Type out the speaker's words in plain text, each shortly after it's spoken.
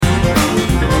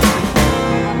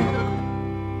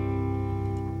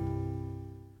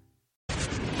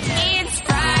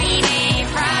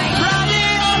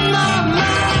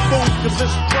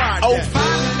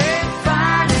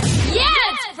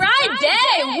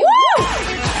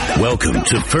Welcome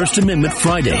to First Amendment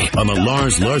Friday on the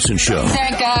Lars Larson Show.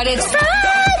 Thank God it's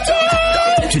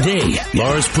Friday! Today,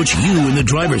 Lars puts you in the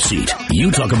driver's seat. You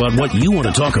talk about what you want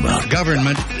to talk about.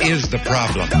 Government is the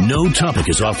problem. No topic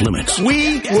is off limits.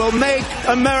 We will make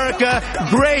America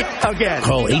great again.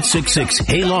 Call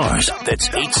 866-HEY-LARS. That's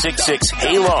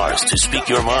 866-HEY-LARS to speak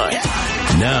your mind.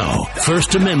 Now,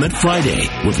 First Amendment Friday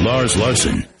with Lars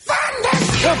Larson.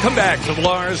 Welcome back to the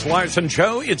Lars Larson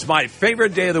Show. It's my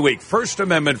favorite day of the week, First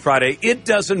Amendment Friday. It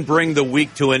doesn't bring the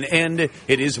week to an end.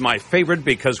 It is my favorite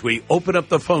because we open up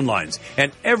the phone lines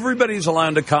and everybody's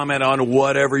allowed to comment on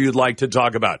whatever you'd like to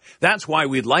talk about. That's why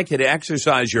we'd like you to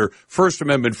exercise your First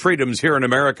Amendment freedoms here in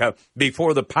America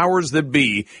before the powers that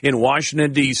be in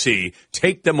Washington, D.C.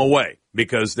 take them away,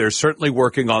 because they're certainly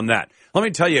working on that. Let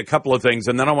me tell you a couple of things,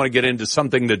 and then I want to get into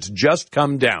something that's just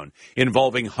come down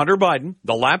involving Hunter Biden,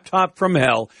 the laptop from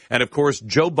hell, and, of course,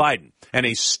 Joe Biden, and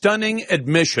a stunning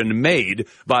admission made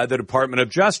by the Department of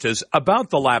Justice about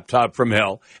the laptop from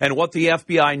hell and what the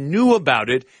FBI knew about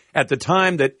it at the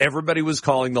time that everybody was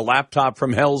calling the laptop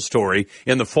from hell story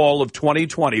in the fall of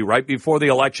 2020, right before the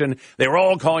election. They were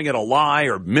all calling it a lie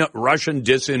or Russian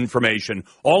disinformation,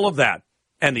 all of that.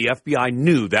 And the FBI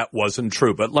knew that wasn't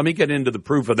true. But let me get into the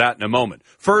proof of that in a moment.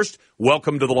 First,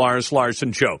 welcome to the Lars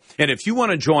Larson Show. And if you want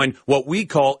to join what we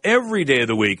call every day of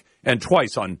the week and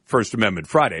twice on First Amendment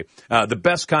Friday, the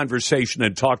best conversation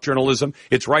in talk journalism,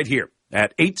 it's right here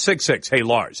at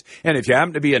 866-HEY-LARS. And if you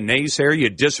happen to be a naysayer, you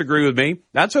disagree with me,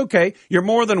 that's okay. You're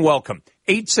more than welcome.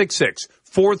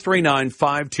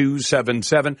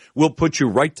 866-439-5277. We'll put you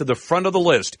right to the front of the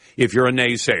list if you're a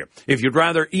naysayer. If you'd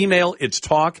rather email, it's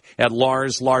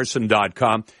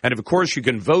talk@larslarson.com. And, of course, you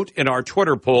can vote in our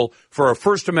Twitter poll for our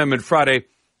First Amendment Friday.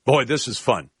 Boy, this is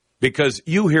fun because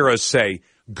you hear us say,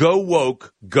 go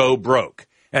woke, go broke.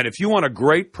 And if you want a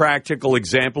great practical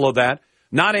example of that,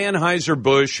 not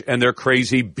Anheuser-Busch and their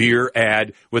crazy beer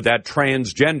ad with that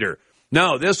transgender.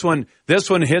 No, this one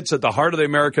hits at the heart of the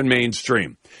American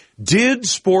mainstream. Did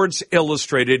Sports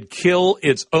Illustrated kill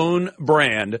its own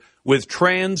brand with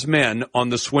trans men on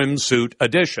the swimsuit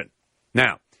edition?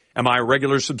 Now, am I a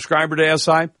regular subscriber to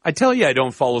SI? I tell you I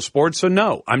don't follow sports, so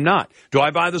no, I'm not. Do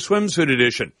I buy the swimsuit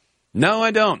edition? No,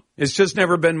 I don't. It's just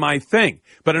never been my thing.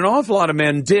 But an awful lot of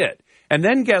men did. And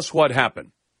then guess what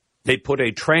happened? They put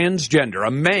a transgender,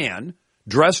 a man,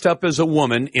 dressed up as a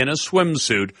woman in a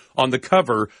swimsuit on the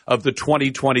cover of the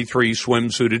 2023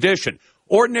 swimsuit edition.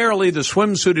 Ordinarily, the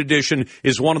swimsuit edition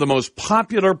is one of the most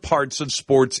popular parts of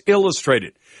Sports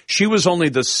Illustrated. She was only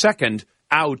the second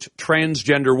out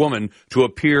transgender woman to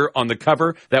appear on the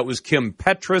cover. That was Kim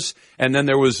Petras. And then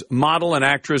there was model and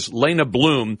actress Lena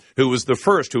Bloom, who was the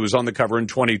first who was on the cover in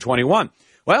 2021.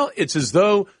 Well, it's as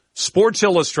though Sports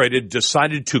Illustrated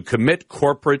decided to commit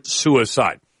corporate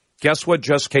suicide. Guess what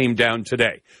just came down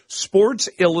today? Sports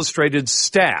Illustrated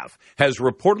staff has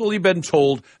reportedly been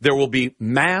told there will be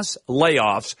mass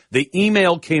layoffs. The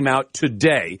email came out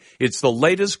today. It's the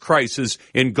latest crisis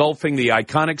engulfing the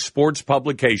iconic sports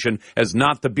publication, as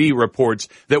Not the Bee reports,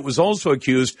 that was also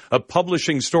accused of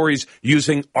publishing stories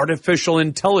using artificial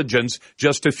intelligence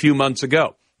just a few months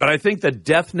ago. But I think the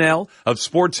death knell of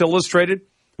Sports Illustrated,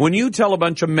 when you tell a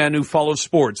bunch of men who follow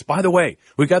sports, by the way,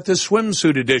 we got this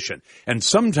swimsuit edition, and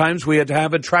sometimes we had to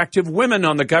have attractive women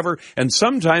on the cover, and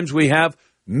sometimes we have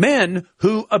men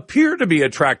who appear to be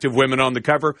attractive women on the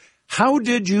cover. How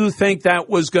did you think that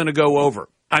was going to go over?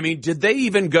 I mean, did they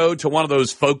even go to one of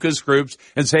those focus groups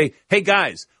and say, hey,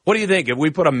 guys, what do you think? If we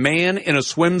put a man in a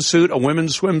swimsuit, a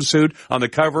women's swimsuit, on the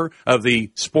cover of the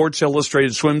Sports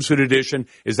Illustrated swimsuit edition,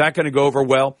 is that going to go over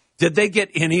well? Did they get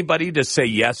anybody to say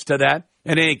yes to that?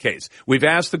 In any case, we've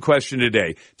asked the question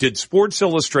today, did Sports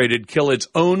Illustrated kill its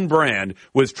own brand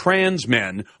with trans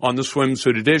men on the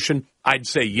swimsuit edition? I'd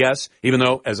say yes, even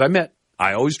though, as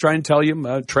I always try and tell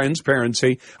you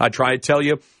transparency. I try to tell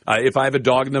you if I have a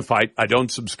dog in the fight, I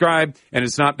don't subscribe, and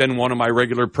it's not been one of my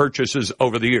regular purchases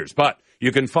over the years. But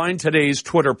you can find today's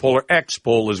Twitter poll, or X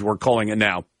poll as we're calling it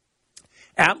now,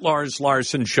 at Lars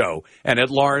Larson Show and at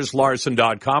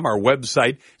larslarson.com, our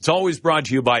website. It's always brought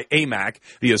to you by AMAC,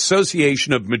 the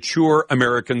Association of Mature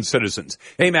American Citizens.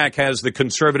 AMAC has the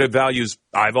conservative values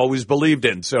I've always believed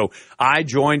in, so I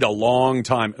joined a long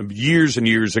time, years and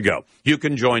years ago. You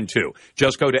can join too.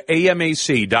 Just go to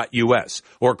amac.us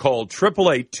or call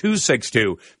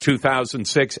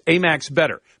 888-262-2006. AMAC's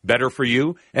better. Better for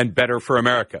you and better for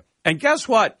America. And guess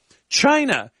what?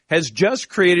 China has just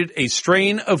created a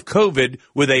strain of COVID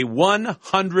with a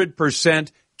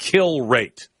 100% kill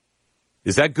rate.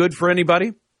 Is that good for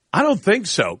anybody? I don't think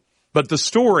so. But the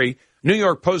story New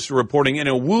York Post reporting in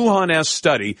a Wuhan-esque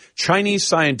study, Chinese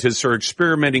scientists are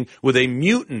experimenting with a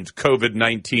mutant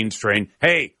COVID-19 strain.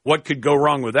 Hey, what could go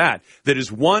wrong with that? That is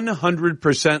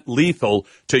 100% lethal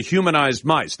to humanized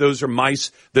mice. Those are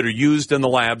mice that are used in the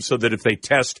lab so that if they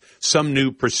test some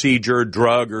new procedure,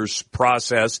 drug, or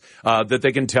process, that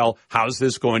they can tell how's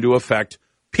this going to affect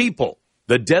people.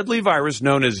 The deadly virus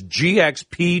known as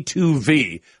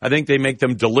GXP2V, I think they make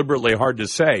them deliberately hard to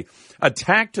say,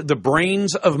 attacked the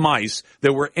brains of mice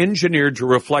that were engineered to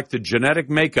reflect the genetic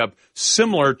makeup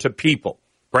similar to people.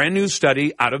 Brand new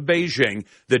study out of Beijing.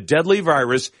 The deadly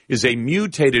virus is a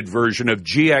mutated version of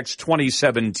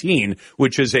GX2017,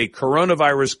 which is a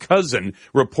coronavirus cousin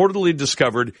reportedly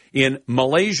discovered in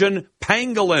Malaysian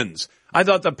pangolins. I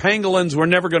thought the pangolins were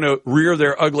never going to rear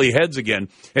their ugly heads again.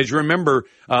 As you remember,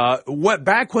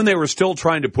 back when they were still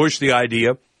trying to push the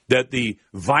idea that the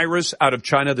virus out of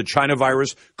China, the China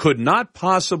virus, could not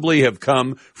possibly have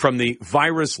come from the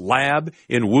virus lab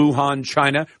in Wuhan,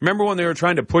 China. Remember when they were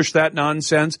trying to push that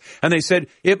nonsense? And they said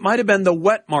it might have been the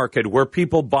wet market where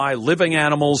people buy living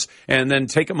animals and then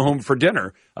take them home for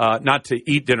dinner, not to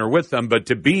eat dinner with them, but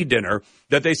to be dinner,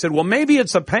 that they said, well, maybe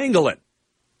it's a pangolin.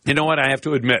 You know what? I have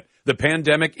to admit, the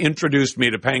pandemic introduced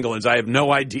me to pangolins. I have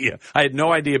no idea. I had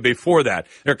no idea before that.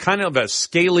 They're kind of a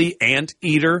scaly ant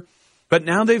eater. But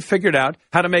now they've figured out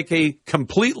how to make a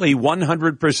completely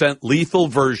 100% lethal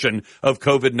version of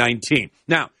COVID-19.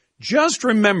 Now, just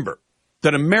remember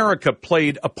that America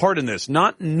played a part in this,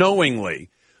 not knowingly,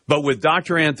 but with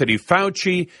Dr. Anthony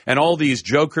Fauci and all these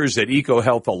jokers at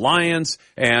EcoHealth Alliance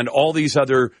and all these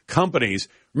other companies.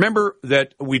 Remember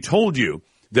that we told you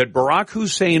that Barack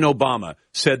Hussein Obama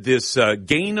said this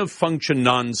gain of function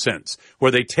nonsense,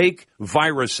 where they take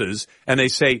viruses and they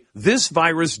say, this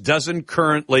virus doesn't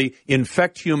currently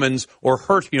infect humans or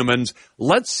hurt humans.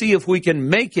 Let's see if we can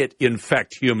make it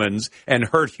infect humans and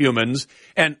hurt humans,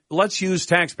 and let's use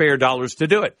taxpayer dollars to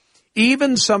do it.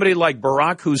 Even somebody like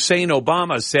Barack Hussein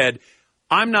Obama said,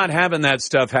 I'm not having that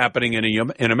stuff happening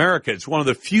in America. It's one of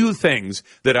the few things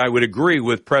that I would agree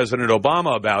with President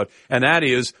Obama about, and that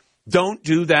is, don't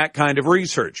do that kind of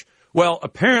research. Well,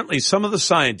 apparently some of the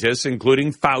scientists,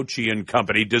 including Fauci and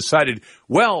company, decided,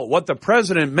 well, what the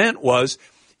president meant was,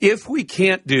 if we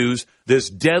can't do this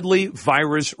deadly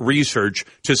virus research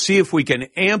to see if we can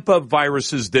amp up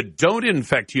viruses that don't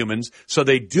infect humans so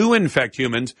they do infect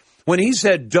humans, when he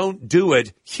said don't do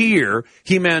it here,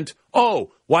 he meant,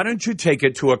 oh, why don't you take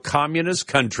it to a communist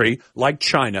country like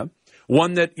China,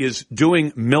 one that is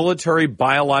doing military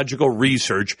biological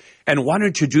research, and why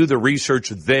don't you do the research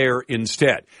there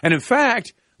instead? And in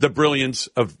fact, the brilliance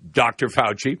of Dr.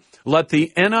 Fauci let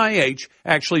the NIH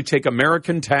actually take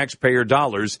American taxpayer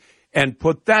dollars and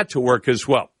put that to work as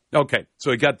well. Okay,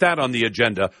 so we got that on the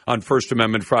agenda on First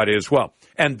Amendment Friday as well.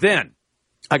 And then,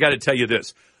 I got to tell you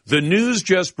this. The news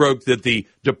just broke that the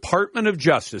Department of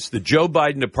Justice, the Joe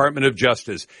Biden Department of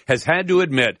Justice, has had to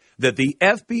admit that the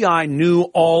FBI knew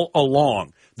all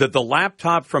along that the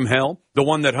laptop from hell, the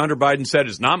one that Hunter Biden said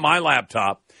is not my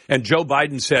laptop, and Joe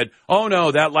Biden said, oh,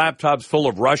 no, that laptop's full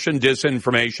of Russian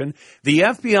disinformation. The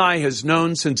FBI has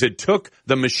known since it took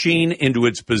the machine into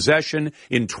its possession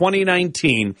in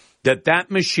 2019 that that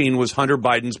machine was Hunter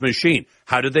Biden's machine.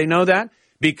 How did they know that?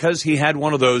 Because he had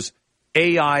one of those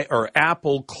AI or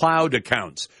Apple cloud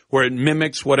accounts where it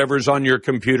mimics whatever's on your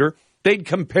computer. They'd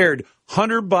compared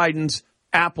Hunter Biden's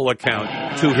Apple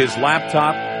account to his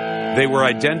laptop. They were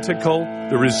identical.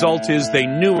 The result is they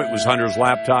knew it was Hunter's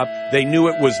laptop. They knew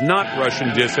it was not Russian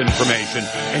disinformation.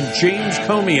 And James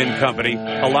Comey and company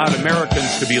allowed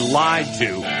Americans to be lied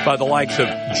to by the likes of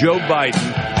Joe Biden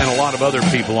and a lot of other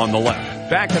people on the left.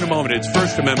 Back in a moment. It's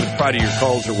First Amendment Friday. Your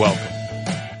calls are welcome.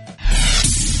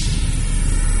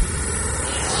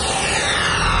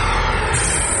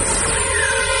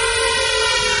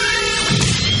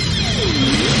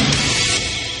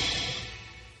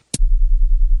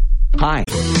 Hi.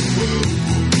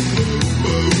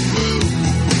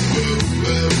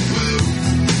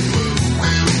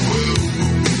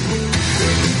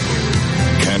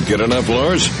 Can't get enough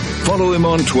Lars? Follow him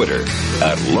on Twitter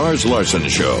 @Lars Larson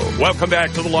Show. Welcome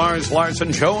back to the Lars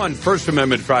Larson Show on First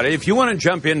Amendment Friday. If you want to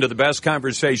jump into the best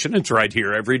conversation, it's right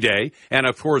here every day. And,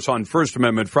 of course, on First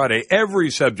Amendment Friday,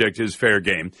 every subject is fair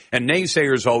game. And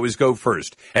naysayers always go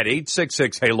first at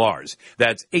 866-HEY-LARS.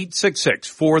 That's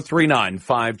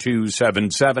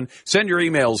 866-439-5277. Send your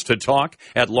emails to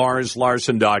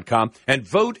talk@LarsLarson.com. And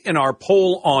vote in our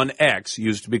poll on X,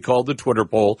 used to be called the Twitter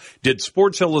poll. Did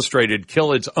Sports Illustrated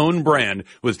kill its own brand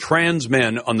with trans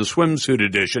men on the swimsuit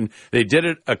edition? They did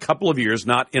it a couple of years,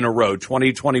 not in a row,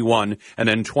 2021 and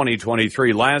then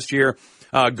 2023. Last year,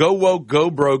 Go woke, go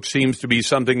broke seems to be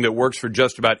something that works for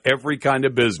just about every kind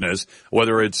of business,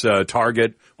 whether it's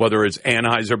Target, whether it's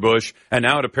Anheuser-Busch, and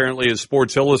now it apparently is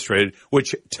Sports Illustrated,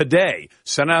 which today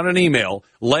sent out an email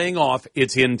laying off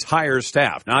its entire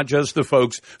staff, not just the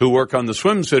folks who work on the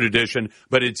swimsuit edition,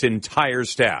 but its entire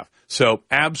staff. So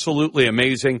absolutely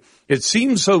amazing. It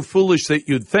seems so foolish that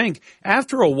you'd think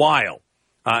after a while,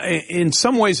 in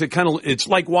some ways it's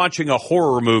like watching a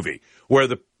horror movie where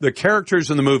the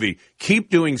characters in the movie keep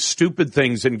doing stupid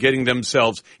things and getting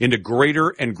themselves into greater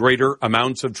and greater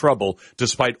amounts of trouble.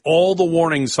 Despite all the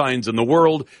warning signs in the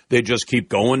world, they just keep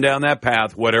going down that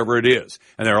path, whatever it is.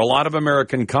 And there are a lot of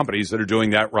American companies that are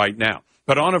doing that right now.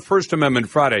 But on a First Amendment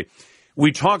Friday,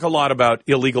 we talk a lot about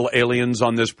illegal aliens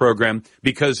on this program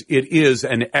because it is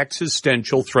an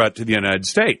existential threat to the United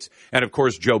States. And, of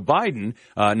course, Joe Biden,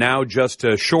 now just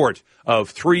short of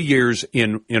 3 years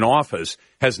in office,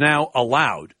 has now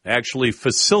actually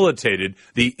facilitated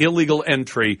the illegal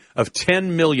entry of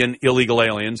 10 million illegal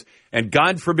aliens. And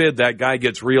God forbid that guy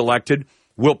gets reelected.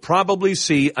 We'll probably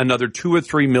see another 2 or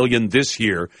 3 million this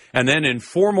year. And then in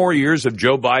 4 more years of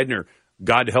Joe Biden, or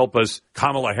God help us,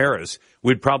 Kamala Harris,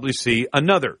 we'd probably see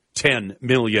another 10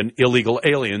 million illegal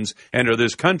aliens enter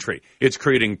this country. It's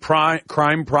creating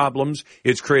crime problems.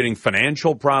 It's creating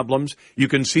financial problems. You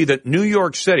can see that New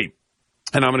York City,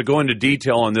 and I'm going to go into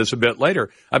detail on this a bit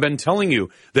later, I've been telling you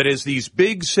that as these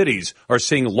big cities are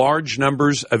seeing large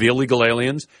numbers of illegal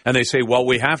aliens, and they say, well,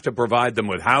 we have to provide them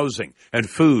with housing and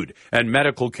food and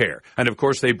medical care. And, of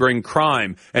course, they bring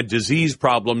crime and disease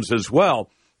problems as well.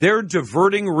 They're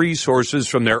diverting resources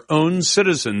from their own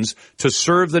citizens to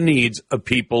serve the needs of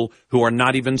people who are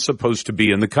not even supposed to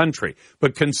be in the country.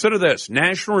 But consider this.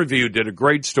 National Review did a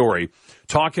great story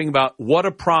talking about what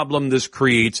a problem this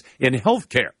creates in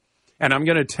healthcare. And I'm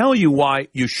going to tell you why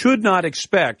you should not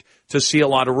expect to see a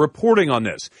lot of reporting on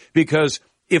this. Because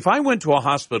if I went to a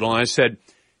hospital and I said,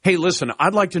 hey, listen,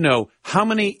 I'd like to know how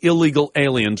many illegal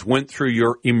aliens went through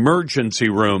your emergency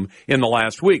room in the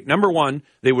last week. Number one,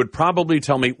 they would probably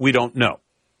tell me, we don't know.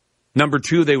 Number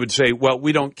two, they would say, well,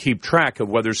 we don't keep track of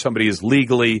whether somebody is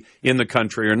legally in the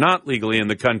country or not legally in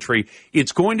the country.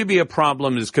 It's going to be a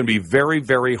problem that's going to be very,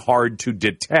 very hard to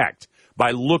detect by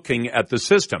looking at the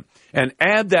system. And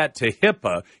add that to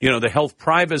HIPAA, the Health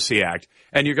Privacy Act,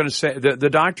 and you're going to say the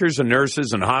doctors and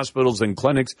nurses and hospitals and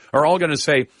clinics are all going to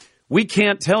say, we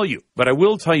can't tell you, but I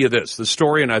will tell you this, the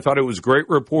story, and I thought it was great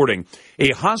reporting. A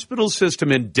hospital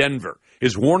system in Denver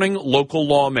is warning local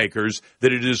lawmakers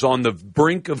that it is on the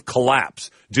brink of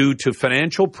collapse due to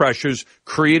financial pressures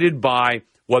created by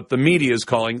what the media is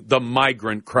calling the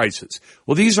migrant crisis.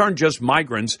 Well, these aren't just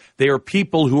migrants. They are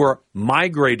people who are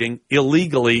migrating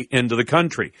illegally into the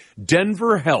country.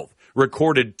 Denver Health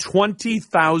recorded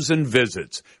 20,000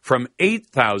 visits from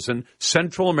 8,000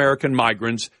 Central American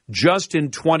migrants just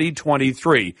in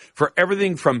 2023 for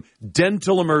everything from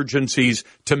dental emergencies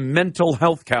to mental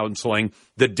health counseling.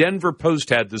 The Denver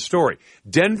Post had the story.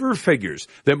 Denver figures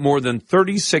that more than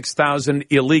 36,000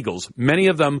 illegals, many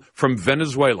of them from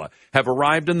Venezuela, have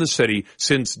arrived in the city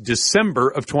since December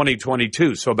of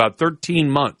 2022, so about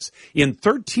 13 months. In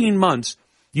 13 months,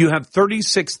 you have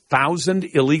 36,000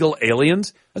 illegal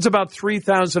aliens. That's about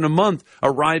 3,000 a month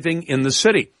arriving in the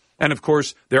city. And, of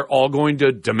course, they're all going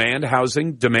to demand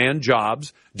housing, demand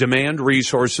jobs, demand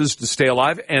resources to stay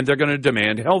alive, and they're going to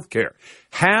demand health care.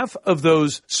 Half of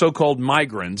those so-called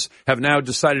migrants have now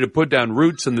decided to put down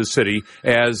roots in the city,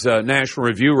 as National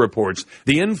Review reports.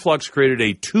 The influx created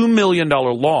a $2 million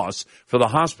loss for the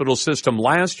hospital system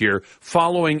last year,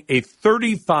 following a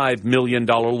 $35 million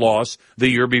loss the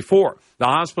year before. The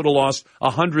hospital lost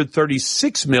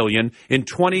 $136 million in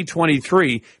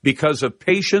 2023 because of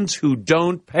patients who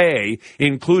don't pay,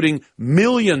 including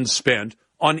millions spent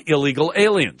on illegal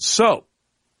aliens. So,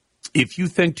 if you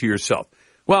think to yourself,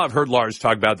 well, I've heard Lars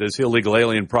talk about this illegal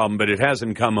alien problem, but it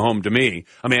hasn't come home to me.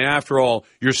 I mean, after all,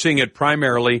 you're seeing it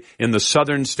primarily in the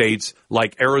southern states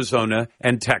like Arizona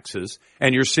and Texas,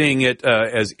 and you're seeing it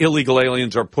as illegal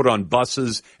aliens are put on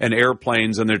buses and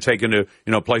airplanes, and they're taken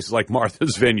to places like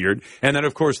Martha's Vineyard. And then,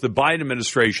 of course, the Biden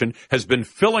administration has been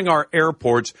filling our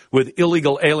airports with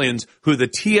illegal aliens who the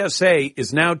TSA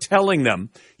is now telling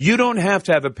them, you don't have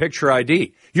to have a picture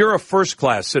ID. You're a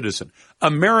first-class citizen.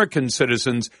 American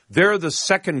citizens, they're the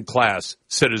second-class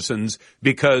citizens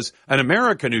because an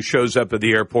American who shows up at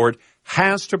the airport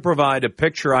has to provide a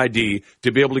picture ID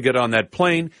to be able to get on that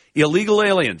plane. Illegal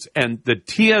aliens, and the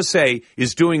TSA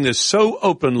is doing this so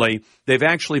openly, they've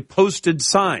actually posted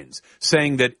signs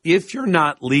saying that if you're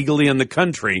not legally in the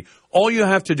country, all you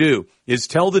have to do is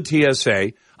tell the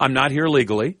TSA, I'm not here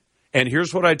legally, and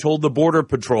here's what I told the Border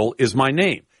Patrol is my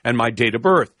name and my date of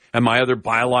birth. and my other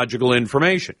biological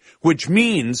information, which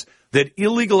means that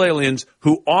illegal aliens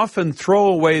who often throw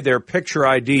away their picture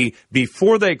ID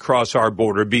before they cross our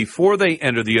border, before they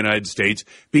enter the United States,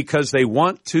 because they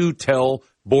want to tell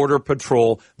Border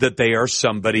Patrol that they are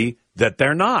somebody that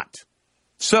they're not.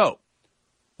 So,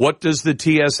 what does the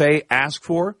TSA ask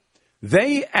for?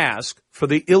 They ask for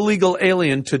the illegal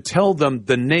alien to tell them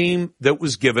the name that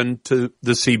was given to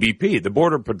the CBP, the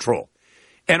Border Patrol.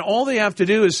 And all they have to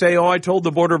do is say, I told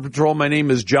the Border Patrol my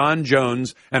name is John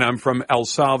Jones, and I'm from El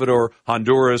Salvador,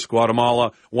 Honduras,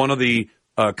 Guatemala, one of the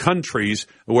countries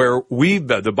where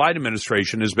the Biden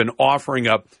administration has been offering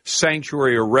up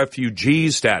sanctuary or refugee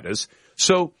status.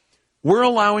 So we're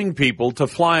allowing people to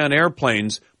fly on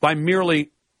airplanes by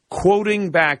merely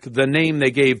quoting back the name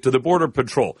they gave to the Border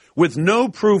Patrol with no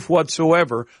proof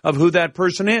whatsoever of who that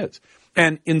person is.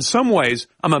 And in some ways,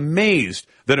 I'm amazed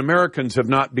that Americans have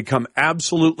not become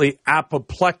absolutely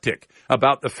apoplectic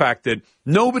about the fact that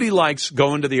nobody likes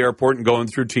going to the airport and going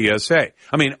through TSA.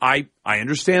 I mean, I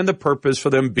understand the purpose for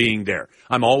them being there.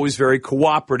 I'm always very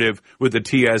cooperative with the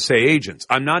TSA agents.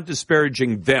 I'm not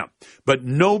disparaging them, but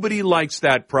nobody likes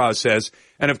that process.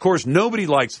 And of course, nobody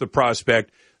likes the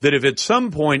prospect that if at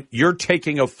some point you're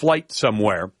taking a flight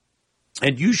somewhere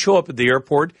and you show up at the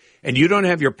airport and you don't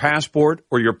have your passport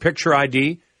or your picture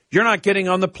ID, you're not getting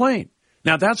on the plane.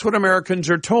 Now, that's what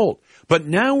Americans are told. But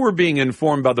now we're being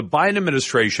informed by the Biden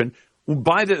administration,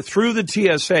 through the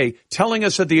TSA, telling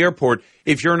us at the airport,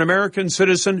 if you're an American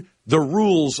citizen, the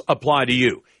rules apply to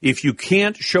you. If you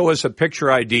can't show us a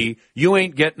picture ID, you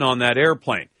ain't getting on that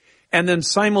airplane. And then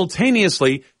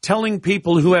simultaneously telling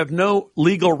people who have no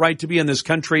legal right to be in this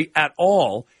country at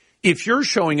all, if you're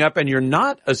showing up and you're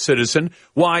not a citizen,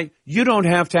 why, you don't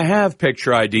have to have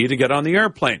picture ID to get on the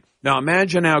airplane. Now,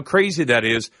 imagine how crazy that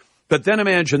is. But then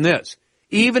imagine this.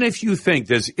 Even if you think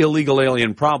this illegal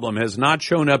alien problem has not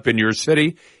shown up in your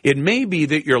city, it may be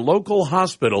that your local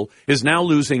hospital is now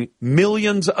losing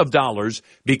millions of dollars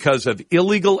because of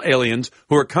illegal aliens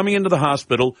who are coming into the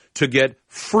hospital to get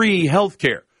free health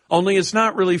care. Only it's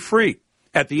not really free.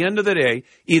 At the end of the day,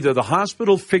 either the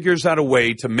hospital figures out a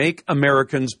way to make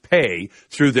Americans pay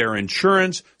through their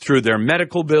insurance, through their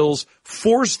medical bills,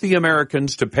 force the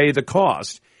Americans to pay the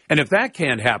cost. And if that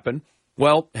can't happen,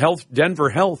 well, Denver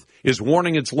Health is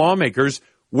warning its lawmakers,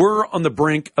 we're on the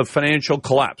brink of financial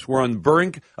collapse. We're on the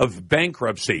brink of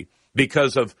bankruptcy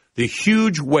because of the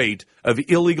huge weight of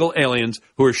illegal aliens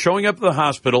who are showing up at the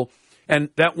hospital. And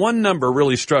that one number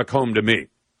really struck home to me,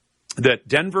 that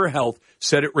Denver Health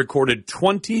said it recorded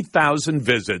 20,000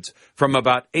 visits from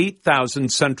about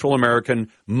 8,000 Central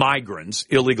American migrants,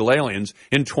 illegal aliens,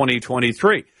 in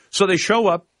 2023. So they show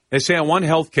up, they say, I want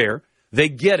health care, they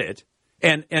get it,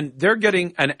 and they're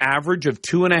getting an average of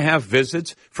 2.5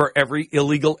 visits for every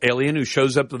illegal alien who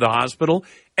shows up to the hospital,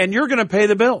 and you're going to pay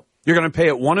the bill. You're going to pay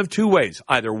it one of two ways.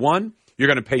 Either one, you're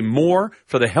going to pay more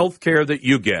for the health care that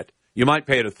you get. You might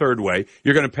pay it a third way.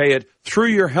 You're going to pay it through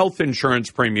your health insurance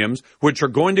premiums, which are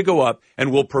going to go up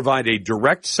and will provide a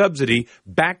direct subsidy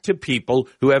back to people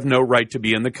who have no right to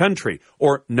be in the country.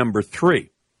 Or number three,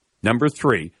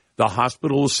 the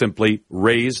hospital will simply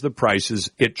raise the prices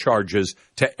it charges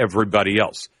to everybody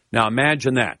else. Now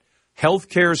imagine that.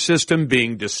 Healthcare system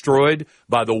being destroyed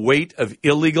by the weight of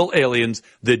illegal aliens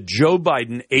that Joe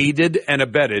Biden aided and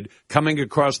abetted coming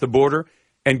across the border.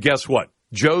 And guess what?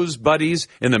 Joe's buddies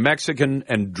in the Mexican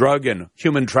and drug and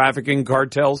human trafficking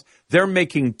cartels, they're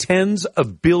making tens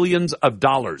of billions of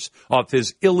dollars off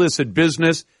this illicit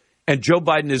business, and Joe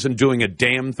Biden isn't doing a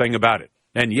damn thing about it.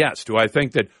 And yes, do I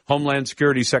think that Homeland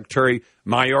Security Secretary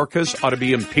Mayorkas ought to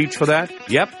be impeached for that?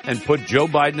 Yep, and put Joe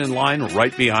Biden in line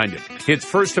right behind him. It's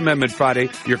First Amendment Friday.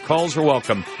 Your calls are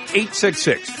welcome.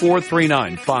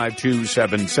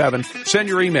 866-439-5277. Send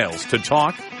your emails to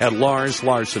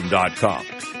talk@LarsLarson.com.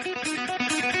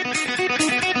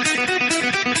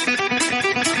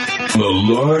 The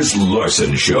Lars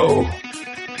Larson Show.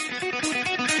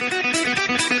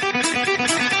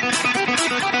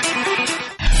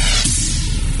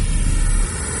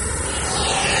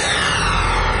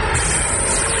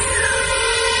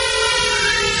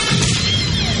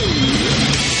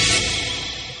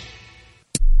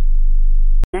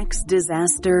 Next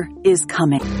disaster is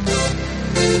coming.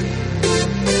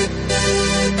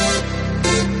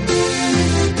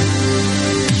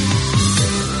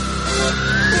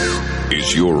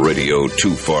 Is your radio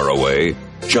too far away?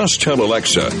 Just tell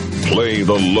Alexa, play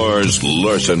the Lars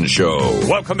Larson Show.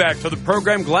 Welcome back to the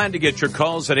program. Glad to get your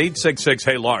calls at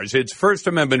 866-HEY-LARS. It's First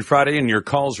Amendment Friday, and your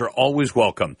calls are always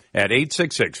welcome at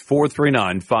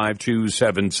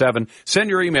 866-439-5277. Send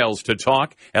your emails to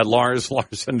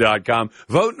talk@LarsLarson.com.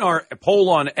 Vote in our poll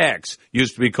on X,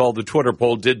 used to be called the Twitter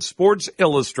poll. Did Sports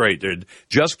Illustrated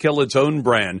just kill its own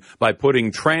brand by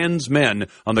putting trans men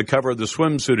on the cover of the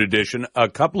swimsuit edition a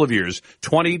couple of years,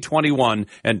 2021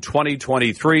 and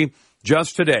 2023?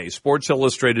 Just today, Sports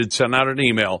Illustrated sent out an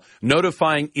email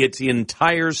notifying its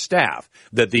entire staff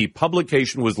that the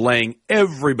publication was laying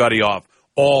everybody off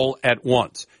all at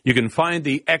once. You can find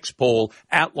the X poll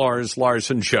at Lars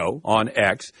Larson Show on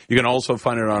X. You can also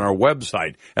find it on our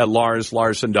website at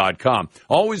LarsLarson.com.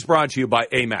 Always brought to you by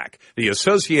AMAC, the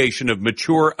Association of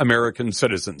Mature American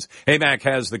Citizens. AMAC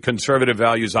has the conservative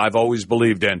values I've always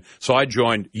believed in, so I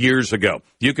joined years ago.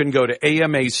 You can go to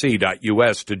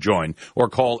amac.us to join or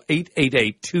call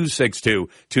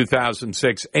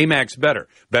 888-262-2006. AMAC's better.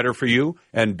 Better for you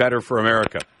and better for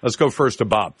America. Let's go first to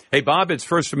Bob. Hey, Bob, it's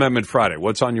First Amendment Friday.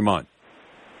 What's on your mind?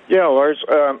 Yeah, Lars,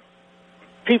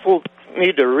 people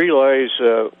need to realize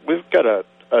we've got a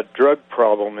drug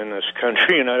problem in this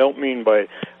country, and I don't mean by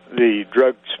the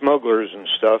drug smugglers and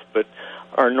stuff, but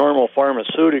our normal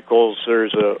pharmaceuticals.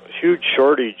 There's a huge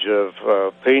shortage of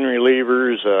pain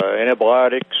relievers,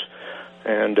 antibiotics,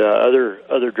 and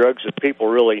other drugs that people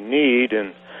really need.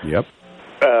 And yep.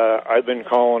 I've been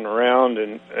calling around,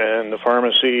 and the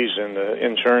pharmacies and the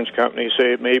insurance companies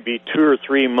say it may be 2 or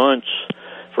 3 months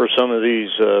for some of these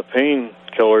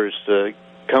painkillers to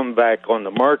come back on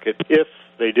the market, if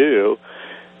they do.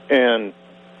 And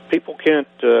people can't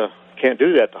do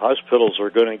that. The hospitals are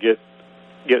going to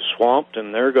get swamped,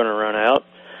 and they're going to run out.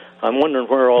 I'm wondering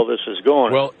where all this is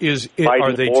going. Well,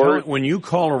 are they when you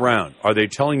call around, are they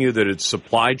telling you that it's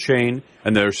supply chain,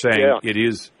 and they're saying it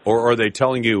is, or are they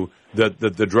telling you that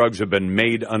the drugs have been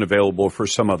made unavailable for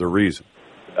some other reason?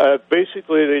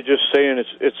 Basically, they're just saying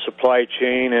it's supply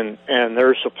chain, and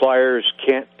their suppliers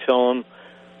can't tell them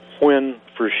when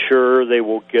for sure they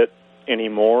will get any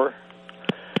more.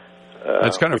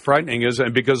 That's kind of frightening, isn't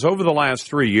it? Because over the last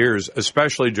 3 years,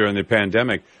 especially during the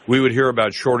pandemic, we would hear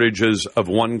about shortages of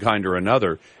one kind or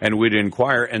another, and we'd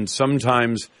inquire, and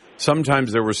sometimes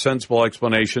there were sensible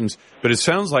explanations, but it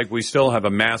sounds like we still have a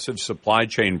massive supply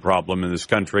chain problem in this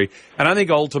country. And I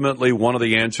think ultimately one of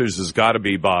the answers has got to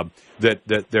be, Bob, that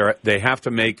they have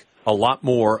to make a lot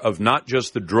more of not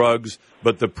just the drugs,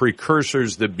 but the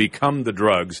precursors that become the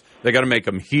drugs. They got to make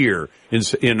them here in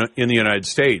the United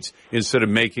States instead of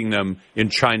making them in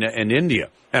China and India.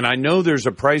 And I know there's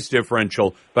a price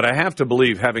differential, but I have to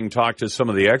believe, having talked to some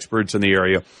of the experts in the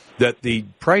area, that the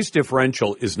price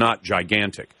differential is not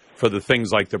gigantic for the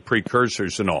things like the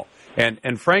precursors and all.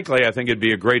 And frankly, I think it'd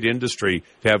be a great industry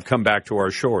to have come back to our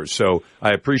shores. So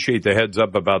I appreciate the heads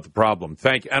up about the problem.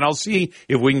 Thank you. And I'll see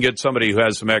if we can get somebody who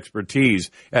has some expertise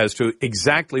as to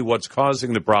exactly what's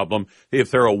causing the problem.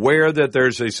 If they're aware that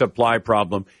there's a supply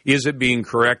problem, is it being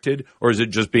corrected or is it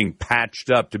just being patched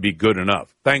up to be good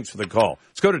enough? Thanks for the call.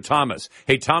 Let's go to Thomas.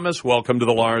 Hey, Thomas, welcome to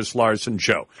the Lars Larson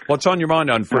Show. What's on your mind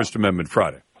on First Amendment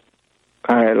Friday?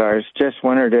 Hi, Lars. Just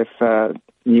wondered if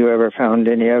you ever found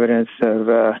any evidence of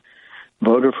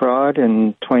voter fraud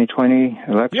in 2020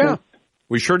 election? Yeah,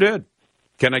 we sure did.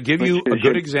 Can I give you a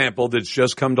good example that's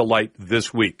just come to light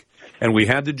this week? And we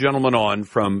had the gentleman on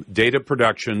from Data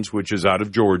Productions, which is out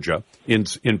of Georgia in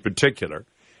particular.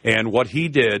 And what he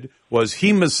did was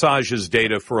he massages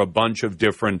data for a bunch of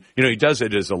different, he does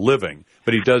it as a living,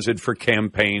 but he does it for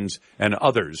campaigns and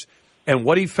others. And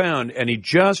what he found, and he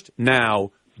just now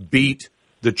beat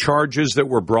the charges that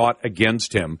were brought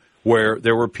against him, where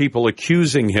there were people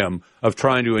accusing him of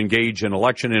trying to engage in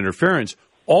election interference.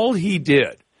 All he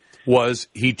did was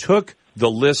he took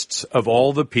the lists of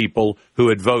all the people who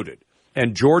had voted.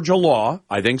 And Georgia law,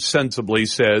 I think sensibly,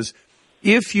 says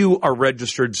if you are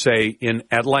registered, say, in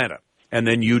Atlanta, and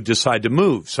then you decide to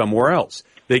move somewhere else,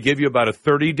 they give you about a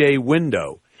 30-day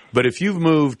window. But if you've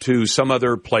moved to some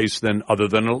other place other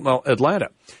than Atlanta,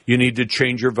 you need to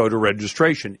change your voter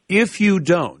registration. If you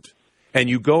don't, and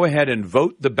you go ahead and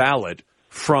vote the ballot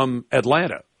from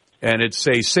Atlanta, and it's,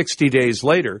 say, 60 days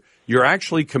later, you're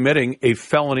actually committing a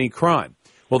felony crime.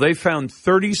 Well, they found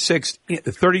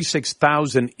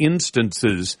 36,000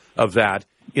 instances of that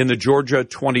in the Georgia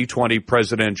 2020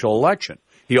 presidential election.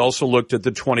 He also looked at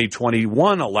the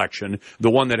 2021 election, the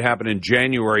one that happened in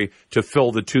January to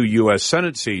fill the 2 U.S.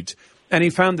 Senate seats, and he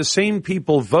found the same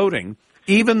people voting,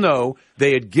 even though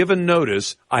they had given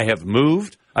notice, I have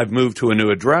moved, I've moved to a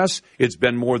new address. It's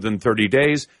been more than 30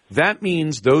 days. That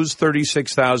means those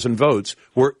 36,000 votes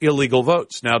were illegal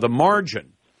votes. Now, the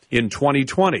margin in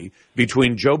 2020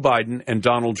 between Joe Biden and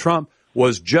Donald Trump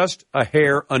was just a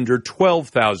hair under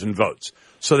 12,000 votes.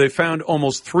 So they found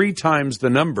almost 3 times the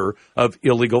number of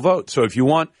illegal votes. So if you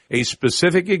want a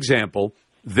specific example,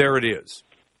 there it is.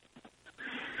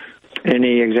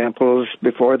 Any examples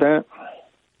before that?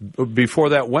 Before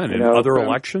that, when? In other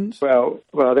elections? Well,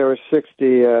 there were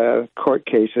 60 court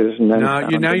cases. And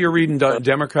then now you're reading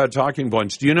Democrat talking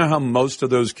points. Do you know how most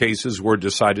of those cases were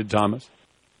decided, Thomas?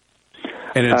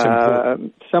 And it's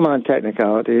important. Some on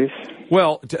technicalities.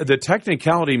 Well, the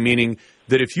technicality meaning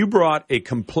that if you brought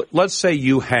let's say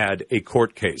you had a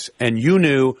court case and you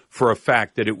knew for a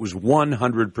fact that it was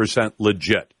 100%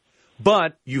 legit,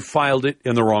 but you filed it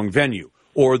in the wrong venue,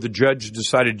 or the judge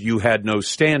decided you had no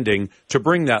standing to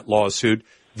bring that lawsuit,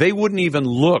 they wouldn't even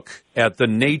look at the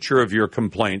nature of your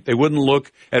complaint. They wouldn't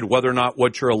look at whether or not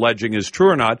what you're alleging is true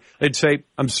or not. They'd say,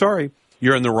 I'm sorry,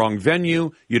 you're in the wrong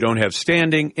venue, you don't have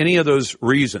standing, any of those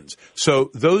reasons. So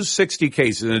those 60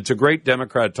 cases, and it's a great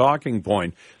Democrat talking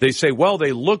point, they say, well,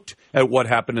 they looked at what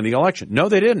happened in the election. No,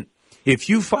 they didn't. If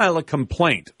you file a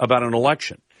complaint about an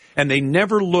election and they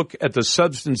never look at the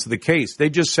substance of the case, they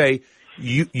just say,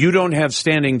 you don't have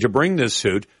standing to bring this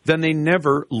suit, then they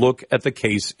never look at the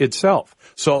case itself.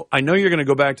 So I know you're going to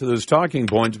go back to those talking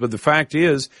points, but the fact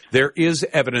is there is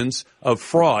evidence of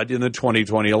fraud in the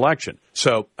 2020 election.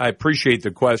 So I appreciate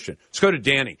the question. Let's go to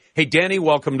Danny. Hey, Danny,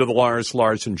 welcome to the Lars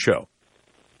Larson Show.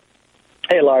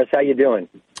 Hey, Lars, how you doing?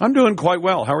 I'm doing quite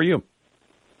well. How are you?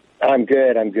 I'm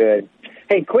good.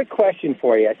 Hey, quick question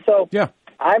for you. So yeah.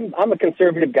 I'm a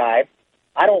conservative guy.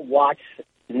 I don't watch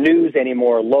news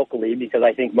anymore locally because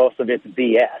I think most of it's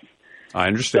BS. I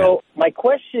understand. So my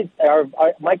question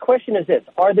is this: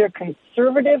 are there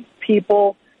conservative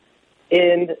people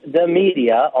in the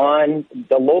media on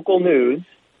the local news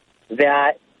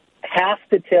that have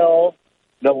to tell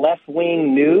the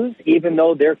left-wing news, even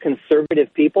though they're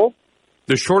conservative people?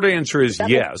 The short answer is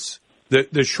yes.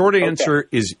 The short answer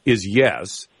is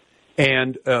yes,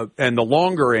 and the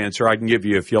longer answer I can give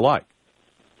you if you like.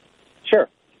 Sure.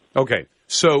 Okay.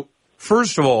 So,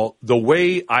 first of all, the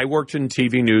way I worked in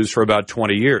TV news for about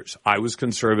 20 years, I was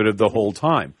conservative the whole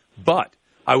time. But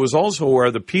I was also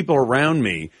aware the people around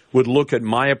me would look at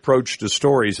my approach to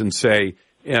stories and say,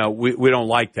 we don't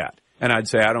like that. And I'd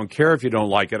say, I don't care if you don't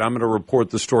like it. I'm going to report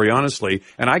the story honestly.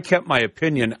 And I kept my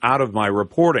opinion out of my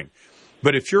reporting.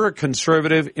 But if you're a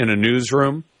conservative in a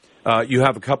newsroom, you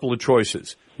have a couple of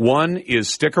choices. One is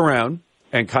stick around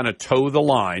and kind of toe the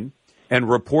line and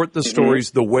report the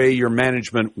stories the way your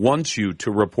management wants you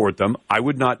to report them. I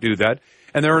would not do that.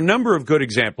 And there are a number of good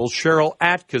examples. Cheryl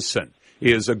Atkinson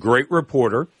is a great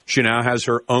reporter. She now has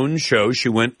her own show. She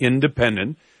went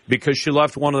independent because she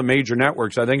left one of the major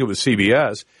networks, I think it was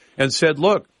CBS, and said,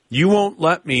 look, you won't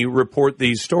let me report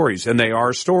these stories, and they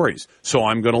are stories, so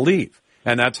I'm going to leave.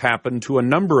 And that's happened to a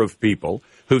number of people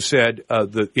who said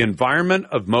the environment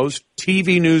of most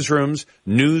TV newsrooms,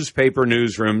 newspaper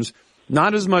newsrooms,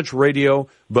 not as much radio,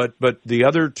 but the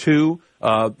other two,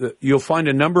 you'll find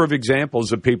a number of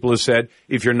examples of people who said,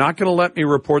 if you're not going to let me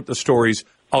report the stories,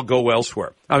 I'll go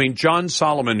elsewhere. I mean, John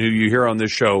Solomon, who you hear on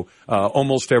this show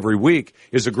almost every week,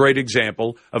 is a great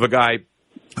example of a guy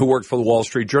who worked for the Wall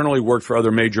Street Journal. He worked for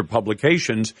other major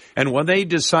publications. And when they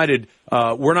decided,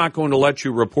 we're not going to let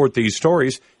you report these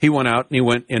stories, he went out and he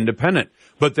went independent.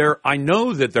 But I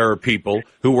know that there are people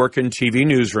who work in TV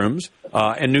newsrooms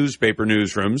and newspaper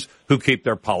newsrooms who keep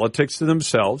their politics to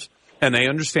themselves, and they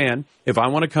understand if I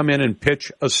want to come in and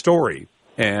pitch a story,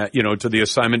 to the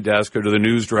assignment desk or to the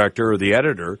news director or the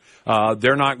editor,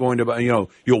 they're not going to,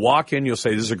 you'll walk in, you'll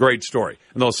say, this is a great story,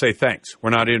 and they'll say, thanks, we're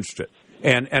not interested.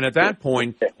 And at that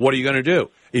point, what are you going to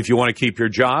do? If you want to keep your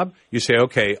job, you say,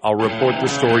 okay, I'll report the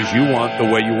stories you want the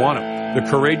way you want them. The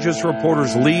courageous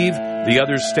reporters leave, the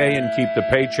others stay and keep the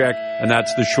paycheck, and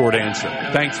that's the short answer.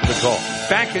 Thanks for the call.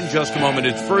 Back in just a moment.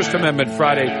 It's First Amendment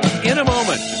Friday. In a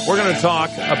moment, we're going to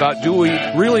talk about, do we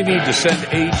really need to send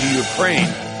aid to Ukraine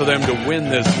for them to win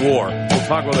this war? We'll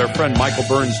talk with our friend Michael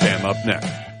Bernstam up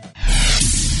next.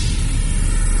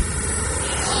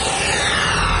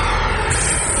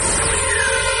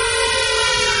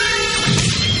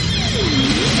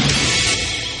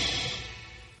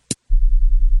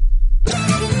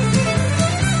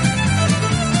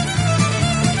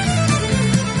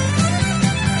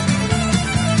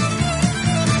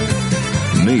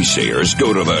 naysayers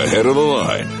go to the head of the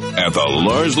line at the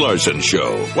Lars Larson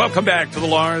Show. Welcome back to the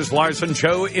Lars Larson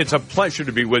Show. It's a pleasure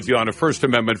to be with you on a First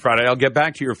Amendment Friday. I'll get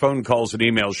back to your phone calls and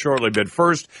emails shortly, but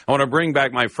first, I want to bring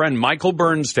back my friend Michael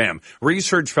Bernstam,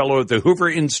 research fellow at the Hoover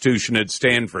Institution at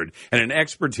Stanford, and an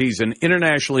expertise in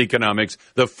international economics,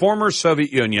 the former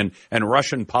Soviet Union, and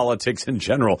Russian politics in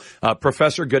general.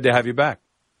 Professor, good to have you back.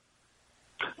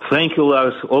 Thank you,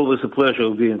 Lars. Always a pleasure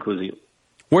being with you.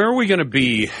 Where are we going to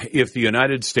be if the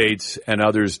United States and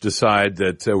others decide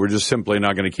that we're just simply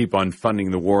not going to keep on funding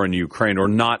the war in Ukraine, or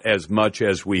not as much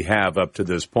as we have up to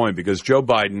this point? Because Joe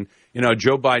Biden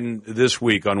this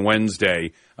week on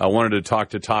Wednesday wanted to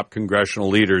talk to top congressional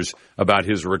leaders about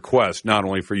his request, not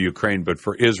only for Ukraine, but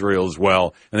for Israel as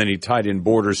well. And then he tied in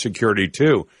border security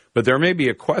too. But there may be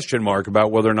a question mark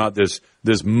about whether or not this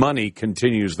money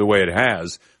continues the way it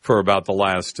has for about the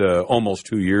last almost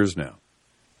 2 years now.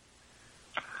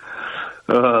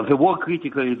 The war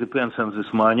critically depends on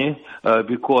this money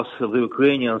because the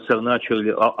Ukrainians are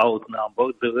naturally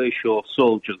outnumbered. The ratio of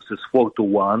soldiers is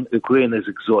 4-1. Ukraine is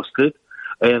exhausted,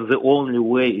 and the only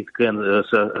way it can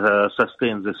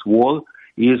sustain this war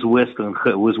is with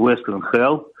Western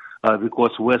help,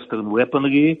 because Western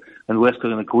weaponry and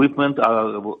Western equipment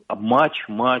are much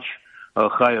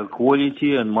higher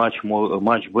quality and much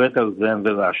better than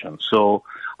the Russians. So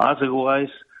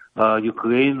otherwise,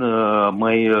 Ukraine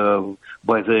may,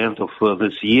 by the end of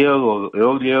this year or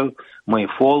earlier, may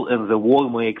fall, and the war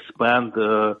may expand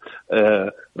further.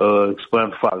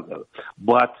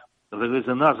 But there is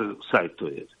another side to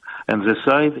it, and the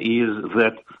side is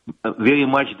that very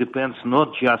much depends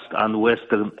not just on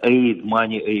Western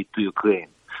money aid to Ukraine,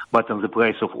 but on the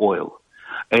price of oil.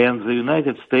 And the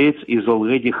United States is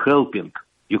already helping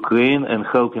Ukraine and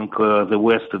helping the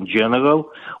West in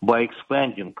general by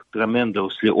expanding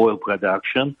tremendously oil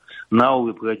production. Now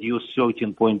we produce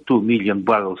 13.2 million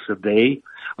barrels a day.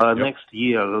 Next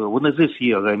year, for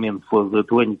the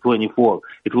 2024,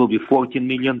 it will be 14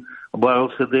 million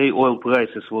barrels a day. Oil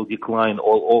prices will decline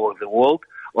all over the world.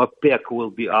 OPEC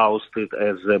will be ousted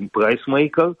as a price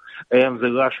maker, and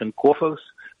the Russian coffers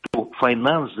to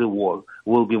finance the war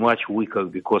will be much weaker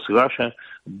because Russia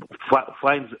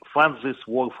funds this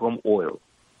war from oil.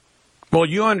 Well,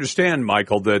 you understand,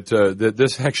 Michael, that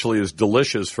this actually is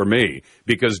delicious for me,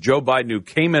 because Joe Biden, who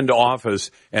came into office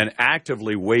and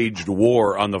actively waged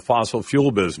war on the fossil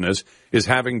fuel business, is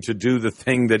having to do the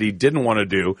thing that he didn't want to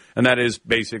do, and that is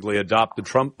basically adopt the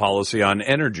Trump policy on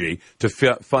energy to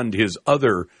fund his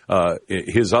other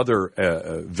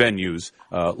venues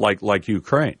like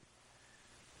Ukraine.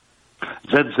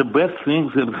 That's the best thing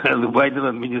that the Biden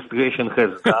administration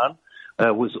has done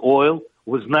with oil,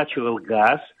 with natural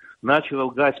gas. Natural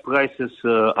gas prices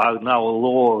are now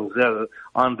lower. They're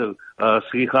under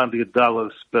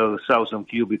 $300 per 1,000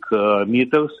 cubic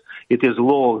meters. It is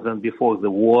lower than before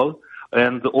the war.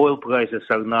 And the oil prices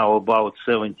are now about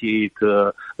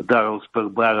 $78 per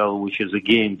barrel, which is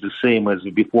again the same as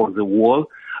before the war.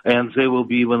 And they will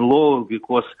be even lower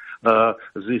because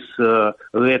this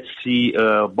Red Sea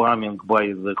bombing by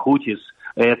the Houthis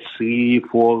adds $3,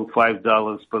 $4,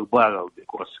 $5 per barrel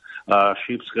because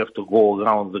ships have to go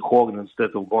around the Horn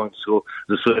instead of going through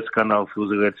the Suez Canal through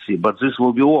the Red Sea. But this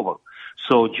will be over.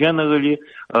 So generally,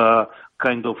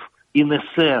 in a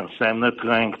sense, I'm not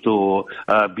trying to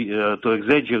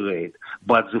exaggerate,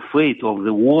 but the fate of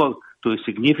the war to a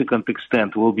significant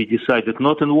extent will be decided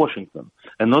not in Washington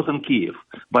and not in Kiev,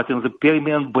 but in the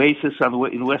permanent basis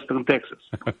in Western Texas.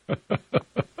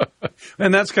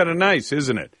 And that's kind of nice,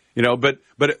 isn't it? But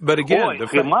again,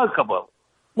 it's remarkable.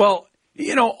 Well,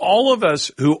 all of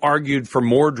us who argued for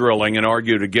more drilling and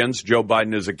argued against Joe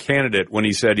Biden as a candidate when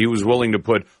he said he was willing to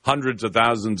put hundreds of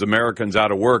thousands of Americans out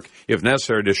of work if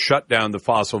necessary to shut down the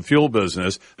fossil fuel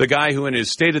business, the guy who in his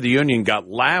State of the Union got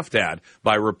laughed at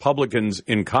by Republicans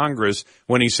in Congress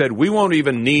when he said we won't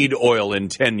even need oil in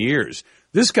 10 years.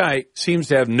 This guy seems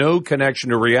to have no connection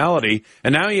to reality,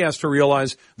 and now he has to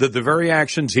realize that the very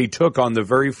actions he took on the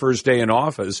very first day in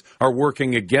office are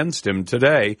working against him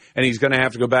today, and he's going to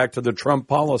have to go back to the Trump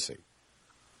policy.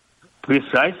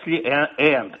 Precisely,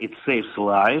 and it saves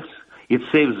lives, it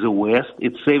saves the West,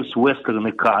 it saves Western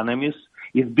economies,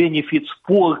 it benefits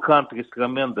poor countries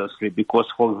tremendously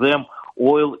because for them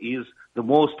oil is the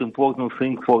most important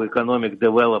thing for economic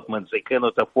development. They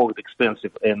cannot afford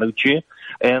expensive energy,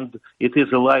 and it is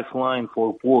a lifeline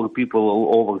for poor people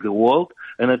all over the world,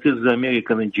 and it is the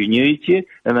American ingenuity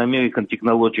and American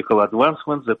technological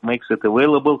advancements that makes it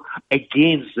available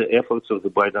against the efforts of the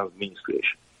Biden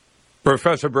administration.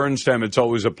 Professor Bernstam, it's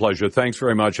always a pleasure. Thanks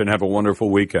very much, and have a wonderful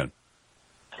weekend.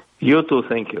 You too.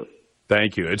 Thank you.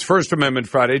 Thank you. It's First Amendment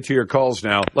Friday. To your calls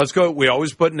now. Let's go. We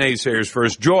always put naysayers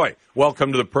first. Joy,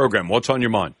 welcome to the program. What's on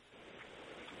your mind?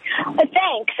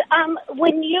 Thanks.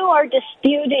 When you are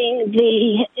disputing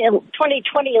the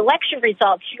 2020 election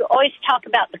results, you always talk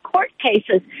about the court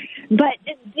cases, but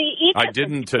I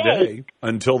didn't today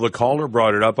until the caller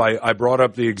brought it up. I brought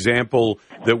up the example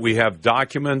that we have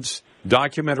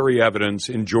documentary evidence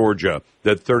in Georgia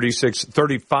that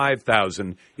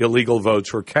 35,000 illegal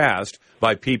votes were cast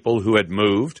by people who had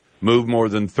moved more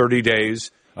than 30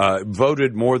 days,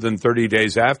 voted more than 30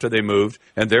 days after they moved,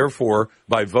 and therefore,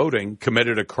 by voting,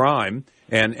 committed a crime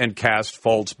and cast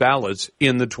false ballots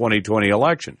in the 2020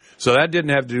 election. So that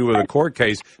didn't have to do with a court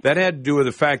case. That had to do with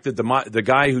the fact that the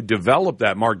guy who developed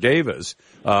that, Mark Davis,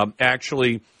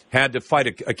 actually had to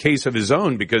fight a case of his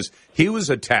own because he was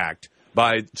attacked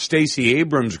by Stacey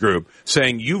Abrams' group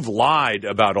saying, you've lied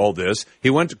about all this. He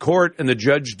went to court and the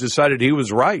judge decided he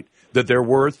was right, that there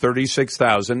were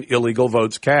 36,000 illegal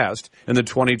votes cast in the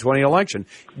 2020 election.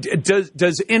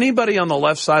 Does anybody on the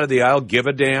left side of the aisle give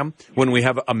a damn when we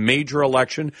have a major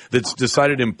election that's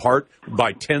decided in part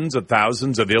by tens of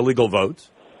thousands of illegal votes?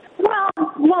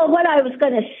 Well, what I was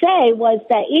going to say was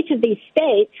that each of these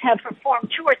states have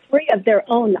performed 2 or 3 of their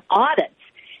own audits,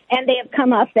 and they have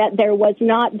come up that there was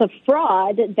not the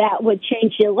fraud that would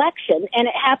change the election, and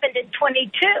it happened in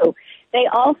 22. They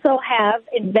also have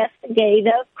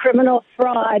investigative criminal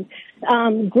fraud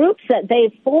groups that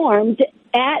they've formed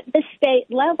at the state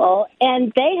level,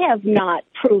 and they have not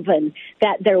proven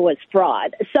that there was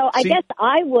fraud. So I guess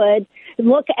I would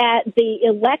look at the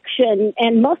election,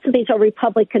 and most of these are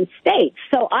Republican states,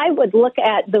 so I would look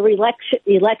at the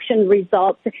election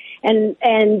results and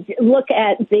look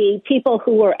at the people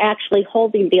who were actually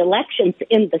holding the elections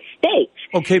in the states.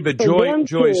 Okay, but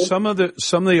Joy, some of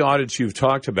the audits you've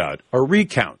talked about are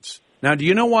recounts. Now, do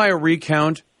you know why a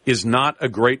recount is not a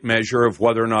great measure of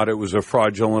whether or not it was a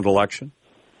fraudulent election?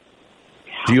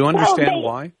 Do you understand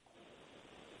why?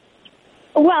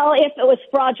 Well, if it was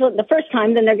fraudulent the first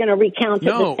time, then they're going to recount it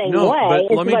the same way.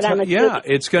 But let me tell you,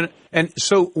 it's going to. And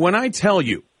so when I tell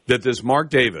you that this Mark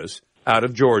Davis out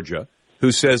of Georgia,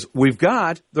 who says we've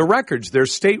got the records,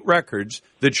 there's state records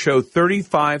that show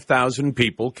 35,000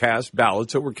 people cast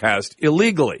ballots that were cast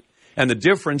illegally, and the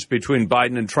difference between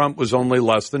Biden and Trump was only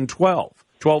less than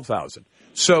 12,000.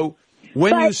 So.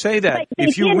 When you say that,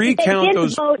 if you recount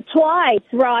those... They didn't vote twice,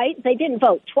 right? They didn't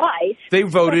vote twice. They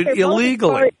voted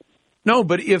illegally. No,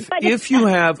 but if you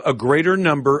have a greater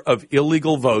number of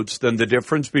illegal votes than the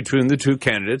difference between the two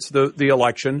candidates, the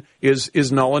election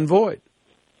is null and void.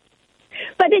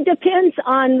 But it depends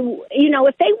on,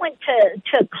 if they went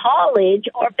to college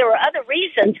or if there were other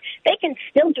reasons, they can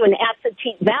still do an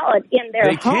absentee ballot in their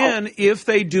home. They can if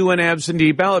they do an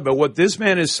absentee ballot. But what this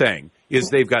man is saying is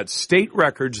they've got state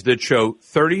records that show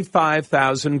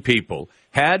 35,000 people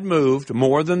had moved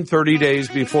more than 30 days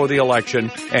before the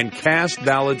election and cast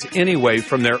ballots anyway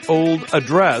from their old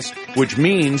address, which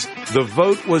means the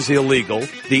vote was illegal,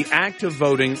 the act of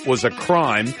voting was a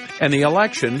crime, and the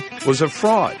election was a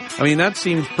fraud. I mean, that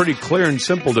seems pretty clear and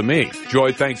simple to me.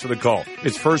 Joy, thanks for the call.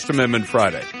 It's First Amendment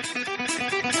Friday.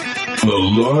 The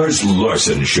Lars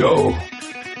Larson Show.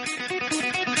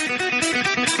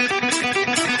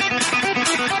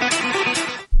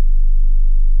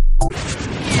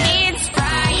 It's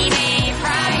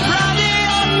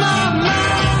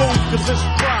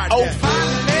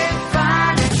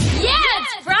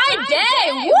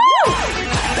Friday! Woo!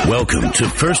 Welcome to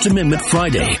First Amendment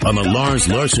Friday on the Lars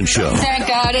Larson Show. Thank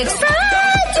God it's Friday!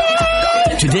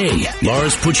 Today,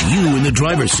 Lars puts you in the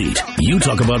driver's seat. You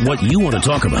talk about what you want to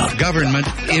talk about. Government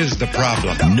is the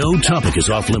problem. No topic is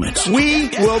off limits. We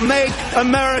will make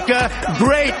America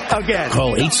great again.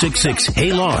 Call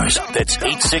 866-HEY-LARS. That's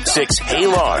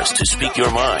 866-HEY-LARS to speak your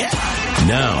mind.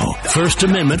 Now, First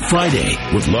Amendment Friday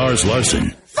with Lars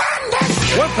Larson.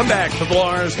 Welcome back to the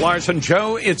Lars Larson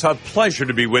Show. It's a pleasure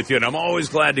to be with you, and I'm always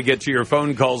glad to get to your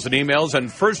phone calls and emails.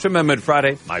 And First Amendment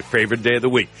Friday, my favorite day of the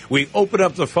week. We open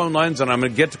up the phone lines, and I'm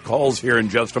going to get to calls here in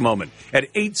just a moment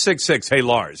at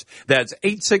 866-HEY-LARS. That's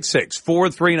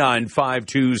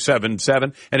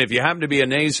 866-439-5277. And if you happen to be a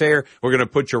naysayer, we're going to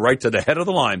put you right to the head of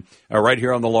the line right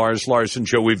here on the Lars Larson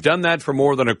Show. We've done that for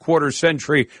more than a quarter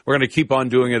century. We're going to keep on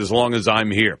doing it as long as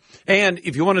I'm here. And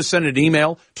if you want to send an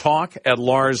email,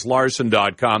 talk@LarsLarson.com.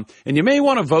 And you may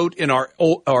want to vote in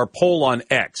our poll on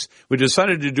X. We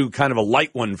decided to do kind of a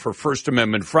light one for First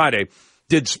Amendment Friday.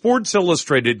 Did Sports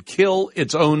Illustrated kill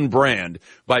its own brand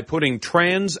by putting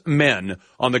trans men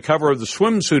on the cover of the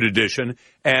swimsuit edition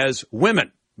as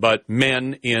women? but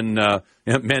men in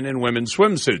women's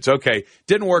swimsuits. Okay,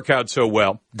 didn't work out so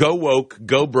well. Go woke,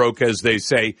 go broke, as they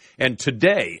say. And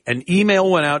today, an email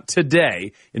went out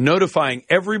today notifying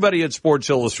everybody at Sports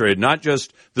Illustrated, not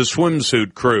just the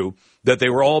swimsuit crew, that they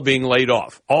were all being laid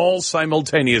off, all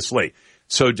simultaneously.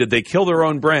 So did they kill their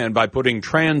own brand by putting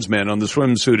trans men on the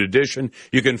swimsuit edition?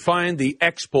 You can find the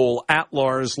X-Poll at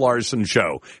Lars Larson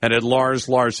Show and at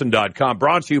LarsLarson.com.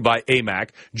 Brought to you by AMAC.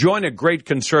 Join a great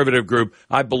conservative group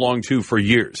I've belonged to for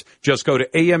years. Just go to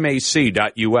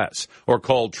amac.us or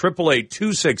call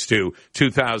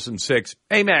 888-262-2006.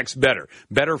 AMAC's better.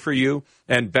 Better for you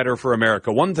and better for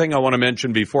America. One thing I want to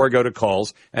mention before I go to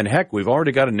calls, and heck, we've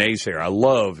already got a naysayer. I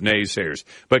love naysayers.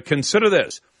 But consider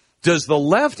this. Does the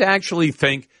left actually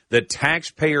think that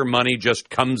taxpayer money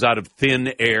just comes out of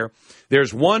thin air?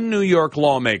 There's one New York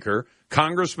lawmaker,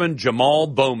 Congressman Jamal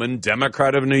Bowman,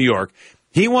 Democrat of New York.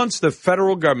 He wants the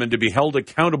federal government to be held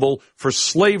accountable for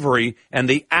slavery and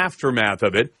the aftermath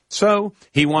of it. So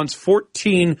he wants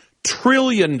 $14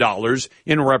 trillion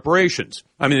in reparations.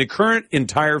 I mean, the current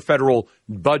entire federal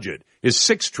budget is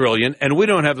 $6 trillion, and we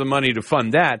don't have the money to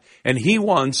fund that. And he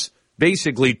wants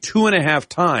basically 2.5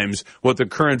 times what the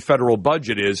current federal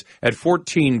budget is at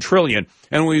 $14 trillion.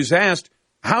 And when he was asked,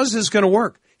 how's this going to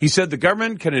work? He said the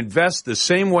government can invest the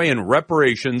same way in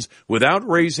reparations without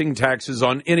raising taxes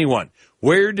on anyone.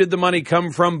 Where did the money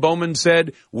come from? Bowman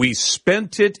said, we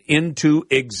spent it into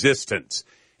existence.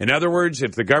 In other words,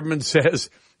 if the government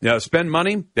says, spend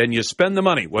money, then you spend the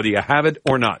money, whether you have it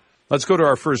or not. Let's go to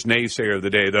our first naysayer of the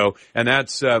day, though, and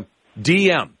that's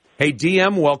DM. Hey,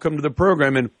 DM, welcome to the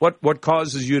program. And what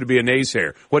causes you to be a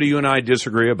naysayer? What do you and I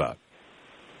disagree about?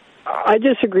 I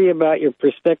disagree about your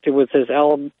perspective with this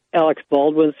Alex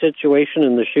Baldwin situation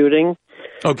and the shooting.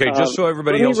 Okay, just so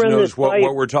everybody else knows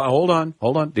what we're talking. Hold on,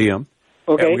 DM.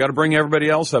 Okay. We got to bring everybody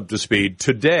else up to speed.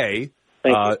 Today,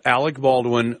 Alec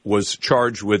Baldwin was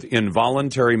charged with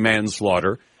involuntary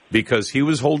manslaughter because he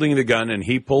was holding the gun and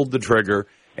he pulled the trigger.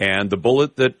 And the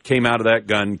bullet that came out of that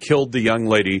gun killed the young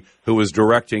lady who was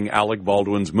directing Alec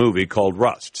Baldwin's movie called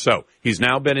Rust. So he's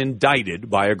now been indicted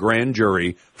by a grand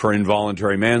jury for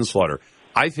involuntary manslaughter.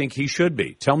 I think he should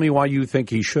be. Tell me why you think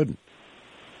he shouldn't.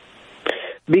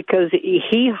 Because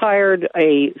he hired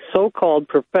a so-called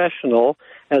professional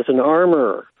as an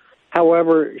armorer.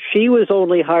 However, she was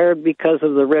only hired because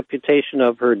of the reputation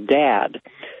of her dad.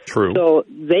 True. So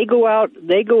they go out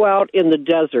in the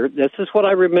desert. This is what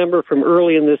I remember from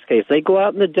early in this case. They go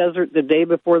out in the desert the day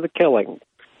before the killing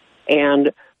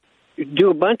and do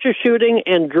a bunch of shooting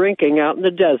and drinking out in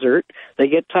the desert. They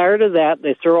get tired of that.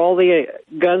 They throw all the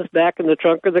guns back in the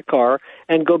trunk of the car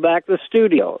and go back to the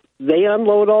studio. They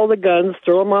unload all the guns,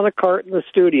 throw them on a cart in the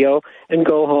studio, and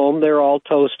go home. They're all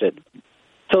toasted.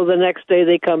 So the next day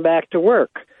they come back to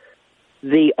work.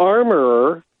 The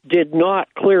armorer did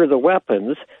not clear the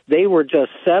weapons. They were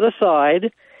just set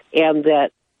aside, and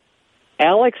that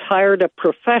Alex hired a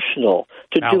professional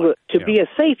to be a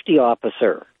safety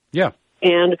officer. Yeah.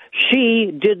 And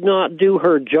she did not do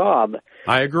her job.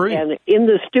 I agree. And in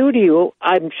the studio,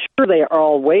 I'm sure they are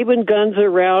all waving guns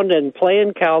around and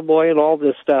playing cowboy and all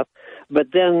this stuff.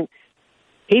 But then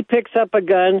he picks up a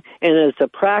gun, and as a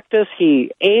practice,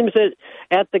 he aims it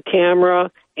at the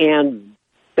camera, and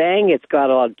bang, it's got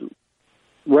a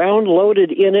round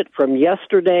loaded in it from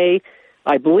yesterday.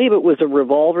 I believe it was a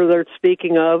revolver they're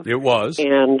speaking of. It was.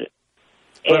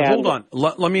 But hold on.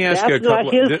 Let me ask you a couple.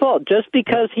 That's not his fault. Just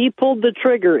because he pulled the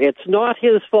trigger, it's not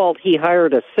his fault. He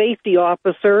hired a safety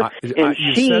officer, and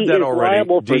she is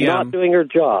liable for not doing her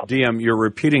job. DM, you're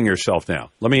repeating yourself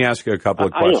now. Let me ask you a couple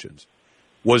of questions.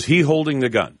 Was he holding the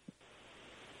gun?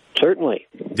 Certainly.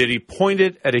 Did he point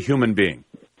it at a human being?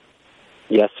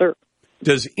 Yes, sir.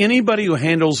 Does anybody who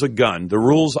handles a gun, the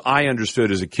rules I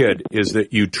understood as a kid is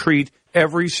that you treat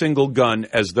every single gun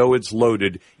as though it's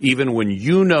loaded, even when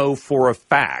you know for a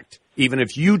fact, even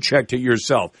if you checked it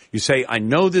yourself, you say, I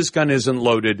know this gun isn't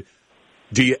loaded.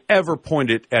 Do you ever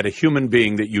point it at a human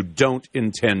being that you don't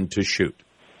intend to shoot?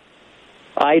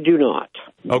 I do not.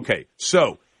 Okay,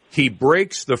 so he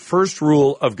breaks the first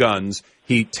rule of guns.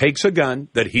 He takes a gun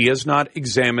that he has not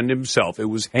examined himself. It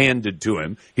was handed to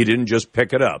him. He didn't just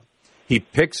pick it up.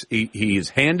 He is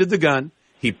handed the gun.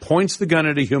 He points the gun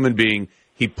at a human being.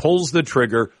 He pulls the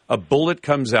trigger. A bullet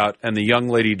comes out, and the young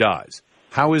lady dies.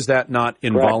 How is that not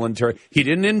involuntary? Correct. He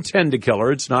didn't intend to kill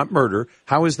her. It's not murder.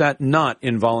 How is that not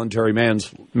involuntary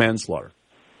manslaughter?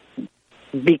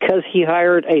 Because he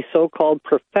hired a so-called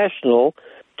professional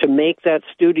to make that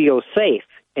studio safe,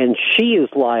 and she is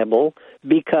liable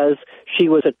because she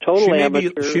was a total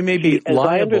amateur. She may be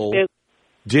liable.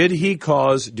 Did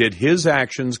his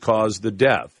actions cause the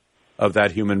death of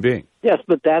that human being? Yes,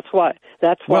 but that's why.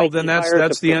 Well, then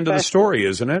that's the end of the story,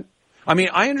 isn't it? I mean,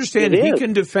 I understand he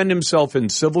can defend himself in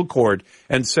civil court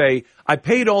and say, I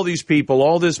paid all these people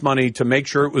all this money to make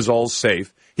sure it was all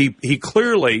safe. He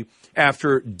clearly,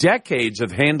 after decades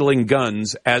of handling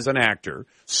guns as an actor,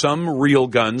 some real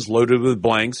guns loaded with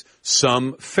blanks,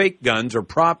 some fake guns or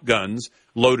prop guns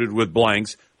loaded with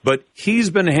blanks, but he's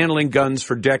been handling guns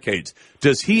for decades.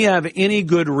 Does he have any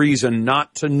good reason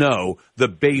not to know the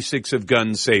basics of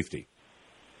gun safety?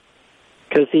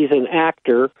 Because he's an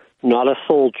actor, not a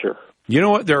soldier. You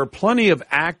know what? There are plenty of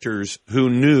actors who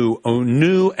knew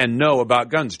and know about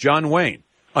guns. John Wayne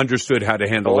understood how to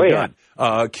handle a gun.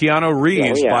 Keanu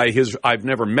Reeves, by his, I've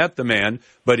never met the man,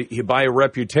 but by a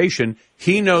reputation,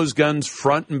 he knows guns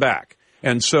front and back.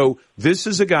 And so this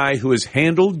is a guy who has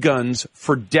handled guns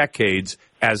for decades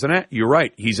as you're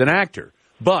right, he's an actor.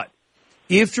 But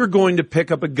if you're going to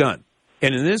pick up a gun,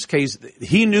 and in this case,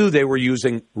 he knew they were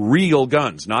using real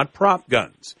guns, not prop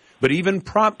guns. But even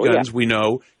prop guns, we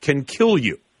know, can kill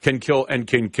you, can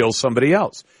kill somebody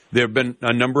else. There have been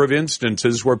a number of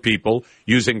instances where people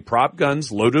using prop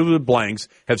guns loaded with blanks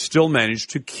have still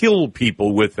managed to kill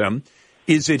people with them.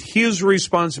 Is it his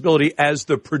responsibility as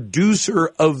the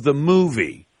producer of the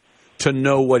movie to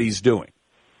know what he's doing?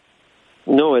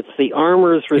 No, it's the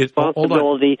armor's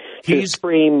responsibility to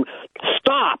scream,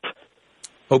 stop!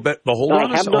 Oh, but hold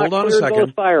on a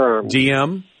second.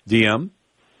 DM.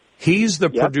 He's the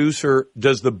producer.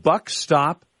 Does the buck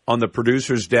stop on the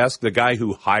producer's desk, the guy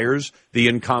who hires the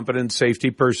incompetent safety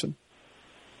person?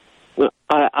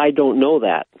 I don't know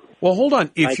that. Well, hold on.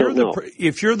 If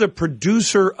you're the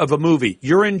producer of a movie,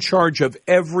 you're in charge of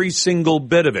every single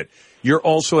bit of it. You're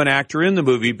also an actor in the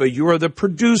movie, but you are the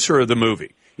producer of the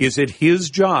movie. Is it his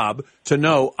job to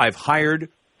know I've hired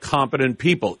competent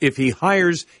people? If he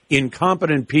hires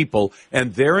incompetent people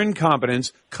and their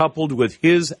incompetence coupled with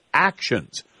his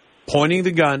actions, pointing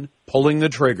the gun, pulling the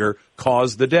trigger,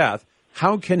 caused the death,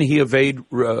 how can he evade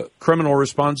criminal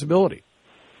responsibility?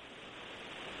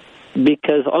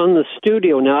 Because on the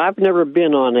studio, now I've never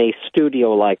been on a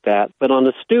studio like that, but on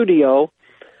the studio,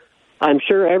 I'm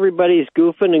sure everybody's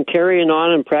goofing and carrying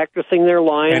on and practicing their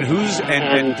lines.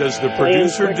 And does the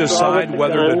producer decide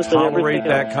whether to tolerate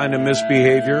that kind of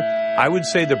misbehavior? I would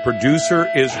say the producer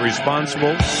is responsible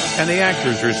and the actor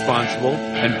is responsible,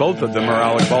 and both of them are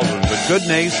Alec Baldwin. But good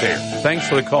naysayer. Thanks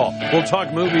for the call. We'll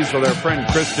talk movies with our friend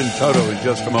Kristen Toto in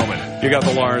just a moment. You got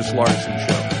the Lars Larson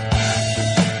Show.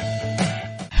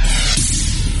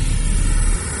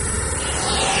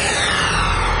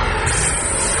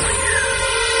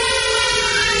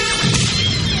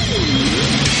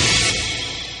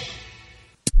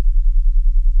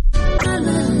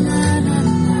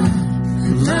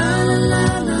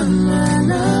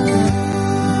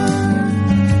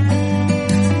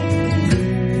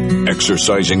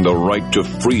 Exercising the right to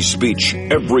free speech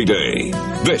every day.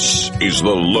 This is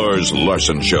the Lars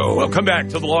Larson Show. Welcome back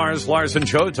to the Lars Larson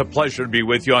Show. It's a pleasure to be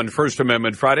with you on First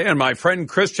Amendment Friday. And my friend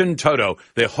Kristen Toto,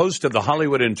 the host of the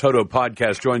Hollywood and Toto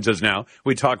podcast, joins us now.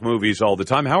 We talk movies all the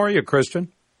time. How are you,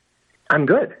 Kristen? I'm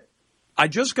good. I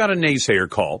just got a naysayer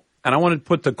call, and I want to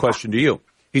put the question to you.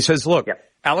 He says, look,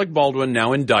 Alec Baldwin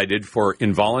now indicted for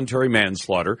involuntary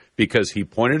manslaughter because he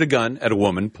pointed a gun at a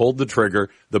woman, pulled the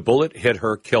trigger, the bullet hit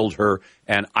her, killed her,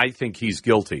 and I think he's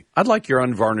guilty. I'd like your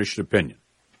unvarnished opinion.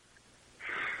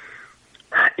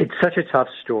 It's such a tough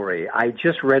story. I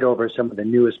just read over some of the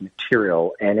newest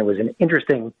material, and it was an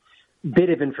interesting bit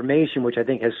of information, which I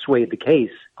think has swayed the case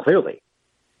clearly,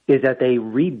 is that they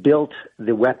rebuilt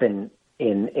the weapon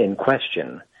in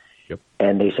question,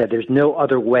 and they said there's no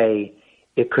other way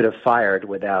it could have fired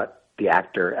without the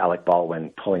actor Alec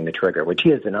Baldwin pulling the trigger, which he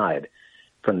has denied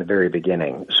from the very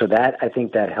beginning. So that, I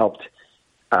think that helped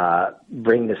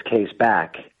bring this case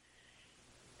back.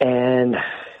 And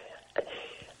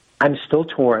I'm still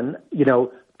torn. You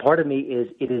know, part of me is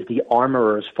it is the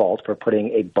armorer's fault for putting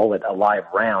a bullet, a live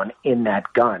round, in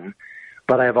that gun.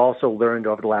 But I've also learned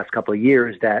over the last couple of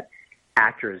years that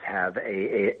actors have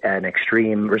an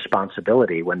extreme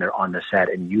responsibility when they're on the set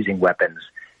and using weapons,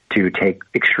 to take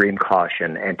extreme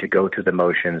caution and to go through the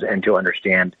motions and to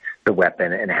understand the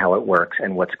weapon and how it works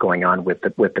and what's going on with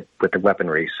the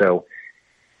weaponry. So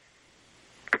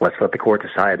let's let the court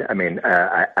decide. I mean,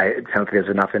 it sounds like there's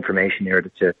enough information here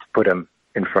to put him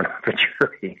in front of a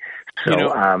jury.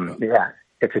 So,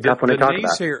 it's a tough one to talk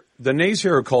about. The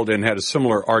naysayer called in had a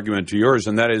similar argument to yours,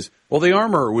 and that is, well, the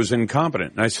armorer was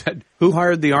incompetent. And I said, who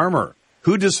hired the armorer?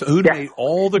 Who made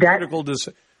all the critical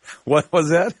decisions? What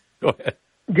was that? Go ahead.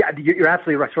 Yeah, you're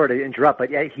absolutely right. Sorry to interrupt, but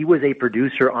he was a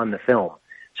producer on the film.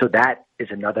 So that is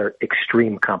another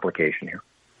extreme complication here.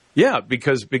 Yeah,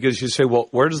 because you say, well,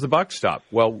 where does the buck stop?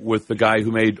 Well, with the guy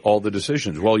who made all the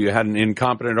decisions. Well, you had an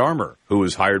incompetent armor who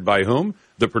was hired by whom?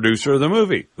 The producer of the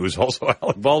movie, who was also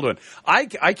Alec Baldwin. I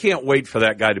can't wait for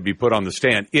that guy to be put on the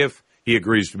stand if he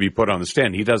agrees to be put on the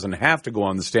stand. He doesn't have to go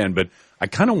on the stand, but I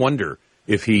kind of wonder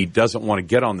if he doesn't want to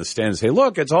get on the stand and say,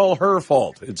 look, it's all her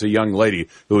fault. It's a young lady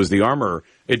who was the armorer.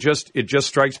 It just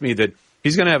strikes me that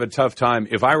he's going to have a tough time.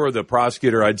 If I were the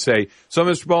prosecutor, I'd say, so,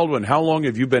 Mr. Baldwin, how long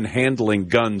have you been handling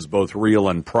guns, both real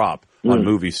and prop, on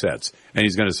movie sets? And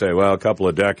he's going to say, well, a couple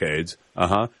of decades.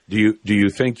 Uh-huh. Do you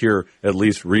think you're at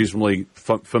least reasonably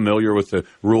familiar with the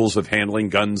rules of handling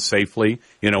guns safely?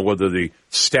 You know, whether the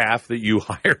staff that you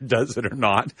hired does it or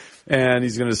not? And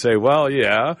he's going to say, well,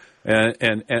 yeah,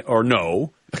 and or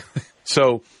no.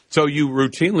 So you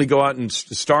routinely go out and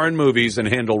star in movies and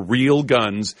handle real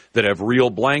guns that have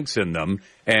real blanks in them,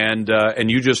 and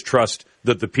you just trust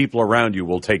that the people around you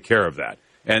will take care of that.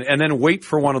 And then wait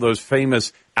for one of those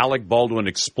famous Alec Baldwin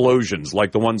explosions,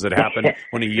 like the ones that happen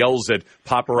when he yells at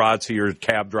paparazzi or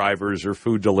cab drivers or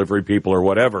food delivery people or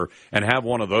whatever, and have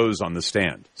one of those on the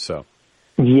stand. So,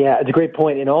 yeah, it's a great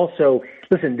point. And also,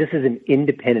 listen, this is an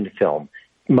independent film.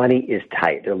 Money is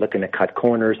tight. They're looking to cut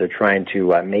corners. They're trying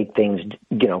to make things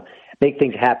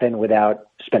happen without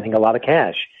spending a lot of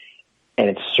cash. And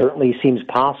it certainly seems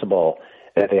possible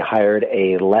that they hired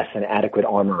a less than adequate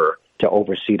armorer to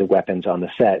oversee the weapons on the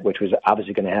set, which was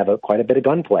obviously going to have quite a bit of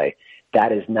gunplay.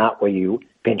 That is not where you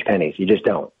pinch pennies. You just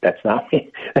don't. That's not where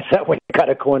you cut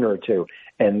a corner or two.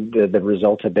 And the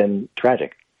results have been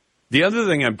tragic. The other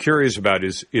thing I'm curious about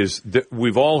is that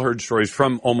we've all heard stories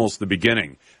from almost the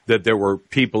beginning that there were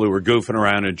people who were goofing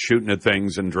around and shooting at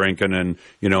things and drinking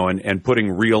and putting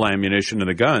real ammunition in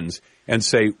the guns, and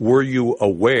say, were you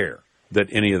aware that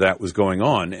any of that was going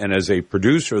on? And as a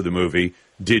producer of the movie,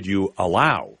 did you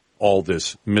allow all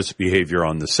this misbehavior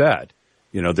on the set,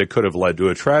 that could have led to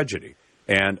a tragedy?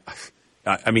 And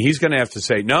I mean, he's going to have to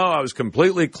say, no, I was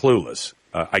completely clueless,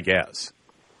 I guess,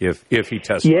 if he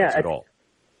testifies at all.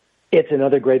 It's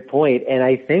another great point. And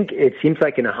I think it seems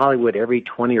like in Hollywood, every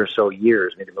 20 or so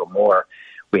years, maybe a little more,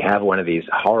 we have one of these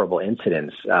horrible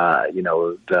incidents.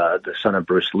 The son of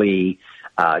Bruce Lee,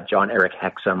 John Eric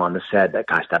Hexum on the set.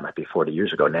 That might be 40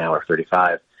 years ago now, or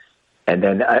 35. And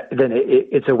then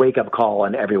it's a wake-up call,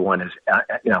 and everyone is,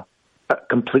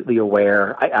 completely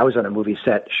aware. I was on a movie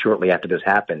set shortly after this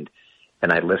happened,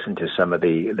 and I listened to some of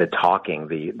the talking,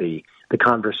 the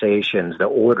conversations, the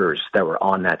orders that were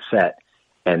on that set,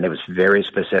 and it was very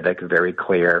specific, very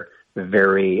clear,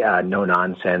 very no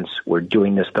nonsense. We're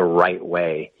doing this the right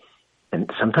way,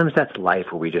 and sometimes that's life,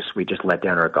 where we just let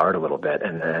down our guard a little bit,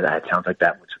 and it sounds like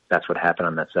that's what happened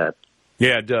on that set.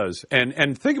 Yeah, it does.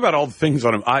 And think about all the things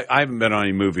on him. I haven't been on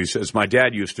any movies. As my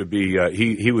dad used to be,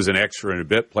 he was an extra and a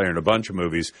bit player in a bunch of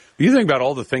movies. But you think about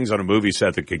all the things on a movie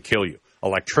set that could kill you.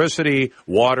 Electricity,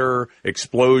 water,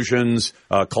 explosions,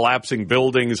 collapsing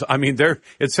buildings. I mean,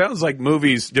 it sounds like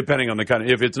movies, depending on the kind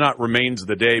of, if it's not Remains of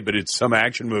the Day, but it's some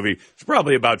action movie, it's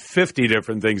probably about 50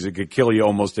 different things that could kill you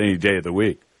almost any day of the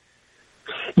week.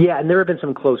 Yeah, and there have been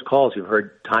some close calls you've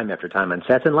heard time after time on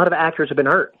sets, and a lot of actors have been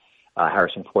hurt.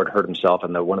 Harrison Ford hurt himself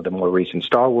in one of the more recent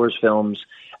Star Wars films.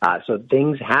 So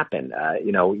things happen. I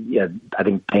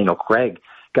think Daniel Craig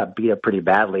got beat up pretty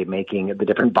badly making the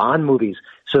different Bond movies.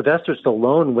 Sylvester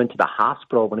Stallone went to the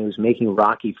hospital when he was making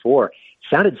Rocky IV. It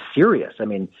sounded serious. I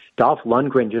mean, Dolph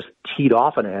Lundgren just teed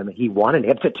off on him. He wanted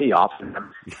him to tee off on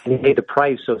him, and he paid the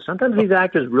price. So sometimes these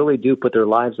actors really do put their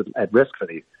lives at risk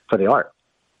for the art.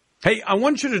 Hey, I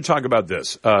want you to talk about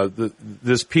this.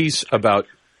 This piece about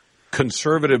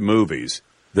conservative movies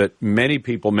that many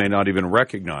people may not even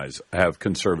recognize have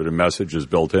conservative messages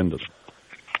built into them.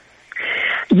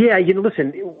 Yeah,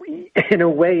 listen, in a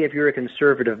way, if you're a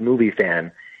conservative movie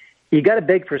fan, you got to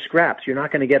beg for scraps. You're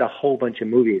not going to get a whole bunch of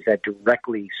movies that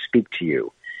directly speak to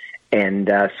you. And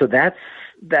so that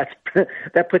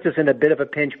puts us in a bit of a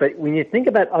pinch. But when you think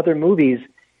about other movies,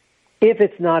 if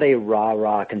it's not a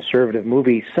rah-rah conservative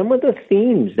movie, some of the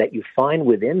themes that you find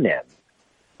within them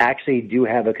actually do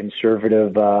have a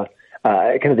conservative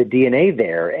kind of the DNA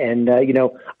there. And,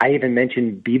 I even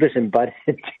mentioned Beavis and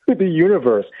Butthead to the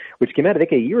Universe, which came out, I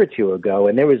think, a year or two ago.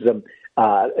 And there was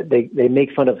they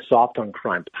make fun of soft on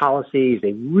crime policies.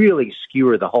 They really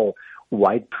skewer the whole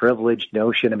white privilege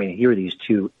notion. I mean, here are these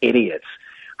two idiots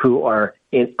who are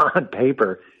on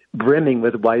paper brimming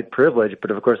with white privilege,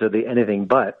 but of course are they anything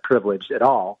but privileged at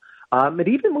all. And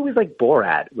even movies like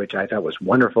Borat, which I thought was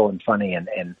wonderful and funny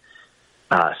and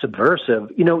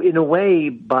subversive, in a way,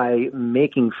 by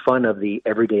making fun of the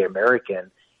everyday American,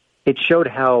 it showed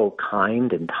how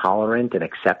kind and tolerant and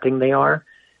accepting they are.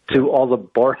 to all the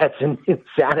Borat's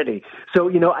insanity. So,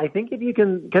 I think if you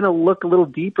can kind of look a little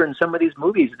deeper in some of these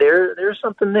movies, there's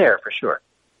something there for sure.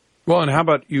 Well, and how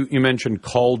about you mentioned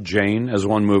Called Jane as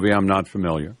one movie I'm not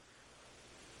familiar.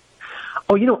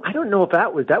 Oh, I don't know if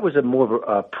that was a more of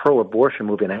a pro-abortion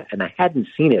movie, and I hadn't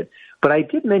seen it. But I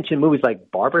did mention movies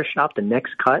like Barbershop, The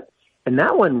Next Cut, and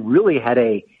that one really had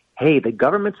hey, the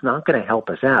government's not going to help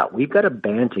us out. We've got to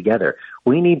band together.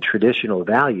 We need traditional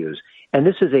values. And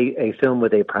this is a film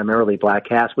with a primarily black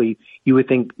cast. You would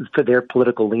think for their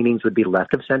political leanings would be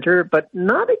left of center, but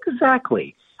not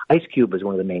exactly. Ice Cube was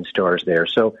one of the main stars there.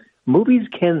 So movies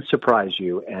can surprise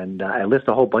you, and I list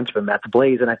a whole bunch of them at the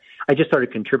Blaze, and I just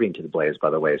started contributing to the Blaze,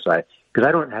 by the way, because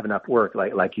I don't have enough work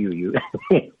like you.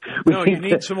 No, you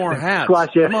need some more hats.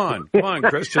 Come on,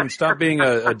 Christian, stop being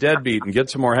a deadbeat and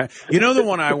get some more hats. You know the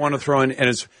one I want to throw in,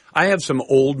 and I have some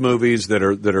old movies that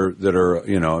are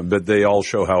but they all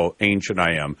show how ancient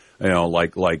I am.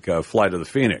 Like Flight of the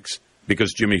Phoenix,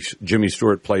 because Jimmy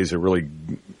Stewart plays a really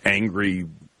angry,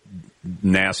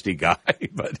 nasty guy,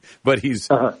 but he's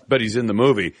in the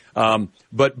movie.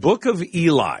 But Book of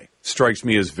Eli strikes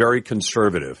me as very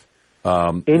conservative.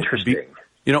 Interesting.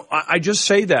 I just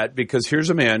say that because here's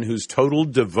a man whose total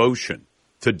devotion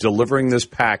to delivering this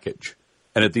package,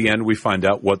 and at the end we find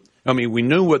out we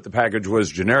knew what the package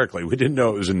was generically. We didn't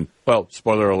know it was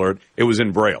spoiler alert, it was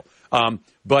in Braille.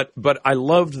 But I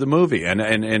loved the movie, and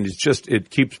it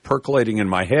keeps percolating in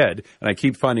my head, and I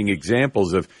keep finding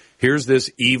examples of here's this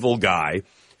evil guy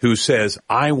who says,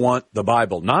 I want the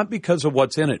Bible, not because of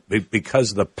what's in it, but because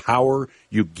of the power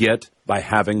you get by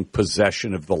having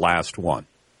possession of the last one.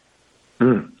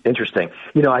 Interesting.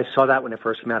 I saw that when it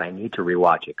first came out. I need to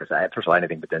rewatch it because first of all,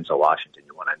 anything but Denzel Washington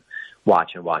you want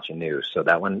to watch and news. So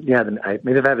that one,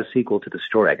 maybe if I have a sequel to the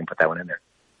story, I can put that one in there.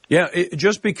 Yeah,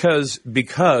 just because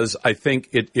I think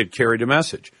it carried a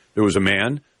message. There was a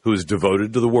man who was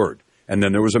devoted to the Word, and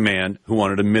then there was a man who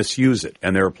wanted to misuse it.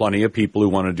 And there are plenty of people who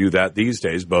want to do that these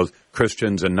days, both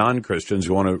Christians and non-Christians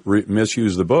who want to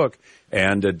misuse the book.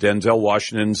 And Denzel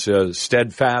Washington's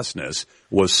steadfastness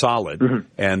was solid. Mm-hmm.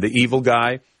 And the evil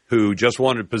guy who just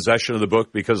wanted possession of the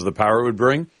book because of the power it would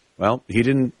bring, well, he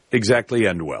didn't exactly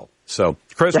end well. So,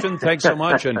 Kristen, thanks so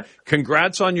much, and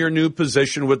congrats on your new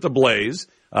position with the Blaze.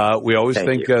 We always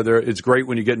think it's great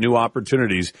when you get new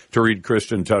opportunities to read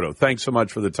Christian Toto. Thanks so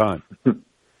much for the time.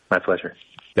 My pleasure.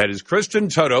 That is Christian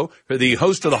Toto, the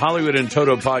host of the Hollywood and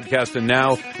Toto podcast, and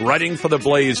now writing for the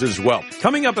Blaze as well.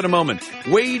 Coming up in a moment,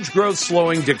 wage growth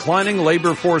slowing, declining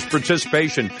labor force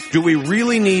participation. Do we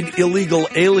really need illegal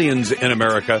aliens in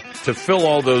America to fill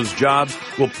all those jobs?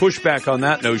 We'll push back on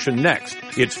that notion next.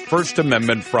 It's First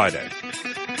Amendment Friday.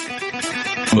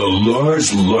 The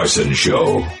Lars Larson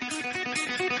Show.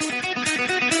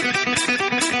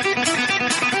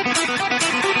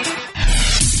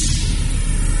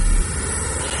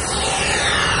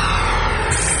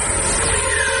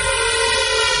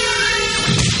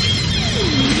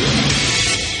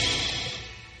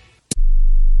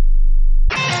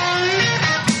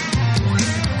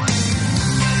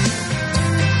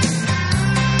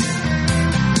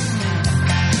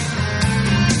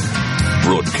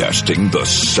 Broadcasting the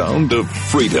sound of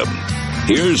freedom.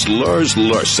 Here's Lars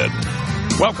Larson.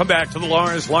 Welcome back to the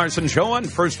Lars Larson Show on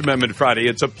First Amendment Friday.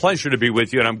 It's a pleasure to be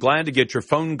with you, and I'm glad to get your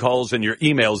phone calls and your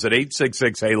emails at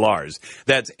 866-HEY-LARS.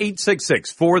 That's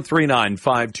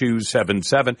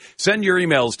 866-439-5277. Send your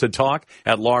emails to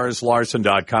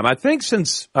talk@LarsLarson.com. I think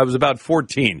since I was about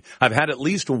 14, I've had at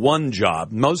least one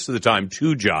job, most of the time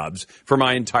 2 jobs, for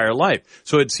my entire life.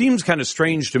 So it seems kind of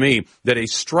strange to me that a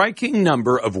striking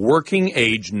number of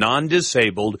working-age,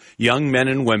 non-disabled young men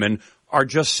and women are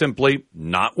just simply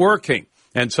not working.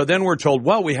 And so then we're told,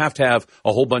 well, we have to have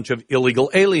a whole bunch of illegal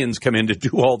aliens come in to do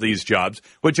all these jobs,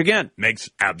 which, again, makes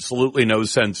absolutely no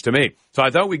sense to me. So I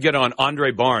thought we'd get on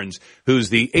Andre Barnes, who's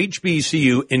the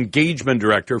HBCU Engagement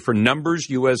Director for Numbers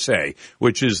USA,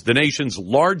 which is the nation's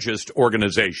largest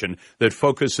organization that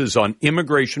focuses on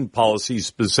immigration policy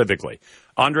specifically.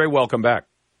 Andre, welcome back.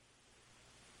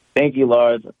 Thank you,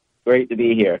 Lars. Great to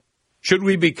be here. Should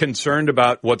we be concerned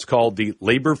about what's called the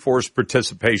labor force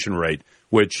participation rate,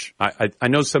 which I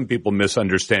know some people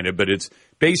misunderstand it, but it's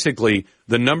basically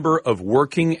the number of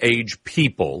working age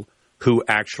people who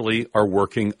actually are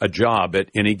working a job at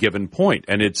any given point.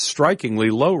 And it's strikingly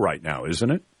low right now,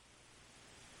 isn't it?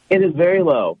 It is very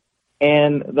low.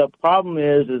 And the problem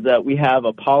is that we have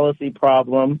a policy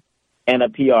problem and a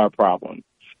PR problem.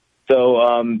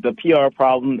 So the PR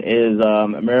problem is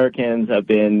Americans have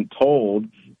been told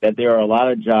that there are a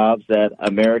lot of jobs that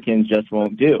Americans just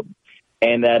won't do.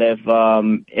 And that if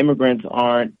immigrants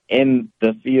aren't in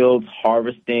the fields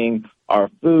harvesting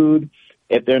our food,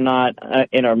 if they're not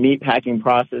in our meat packing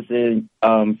processing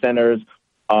centers,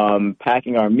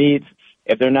 packing our meats,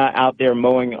 if they're not out there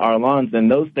mowing our lawns, then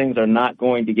those things are not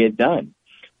going to get done.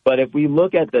 But if we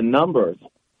look at the numbers,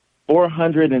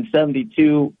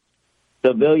 472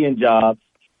 civilian jobs,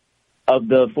 of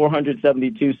the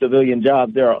 472 civilian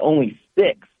jobs, there are only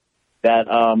 6 that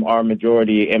are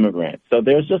majority immigrants. So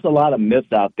there's just a lot of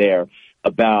myths out there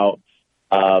about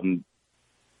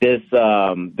this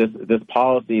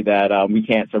policy that we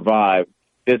can't survive.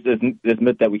 This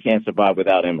myth that we can't survive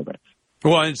without immigrants.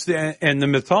 Well, and the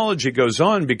mythology goes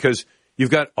on because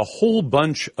you've got a whole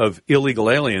bunch of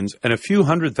illegal aliens and a few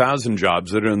 100,000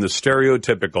 jobs that are in the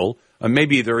stereotypical,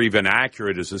 maybe they're even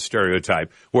accurate as a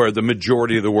stereotype, where the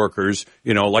majority of the workers,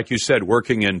 like you said,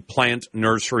 working in plant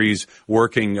nurseries,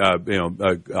 working,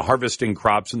 harvesting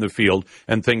crops in the field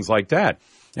and things like that.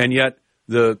 And yet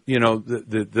the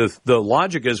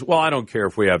logic is, well, I don't care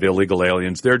if we have illegal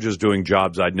aliens. They're just doing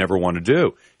jobs I'd never want to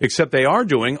do, except they are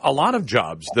doing a lot of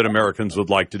jobs that Americans would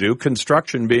like to do,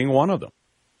 construction being one of them.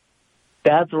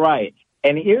 That's right.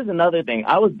 And here's another thing.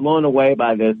 I was blown away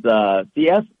by this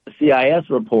CIS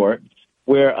report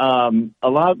where a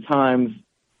lot of times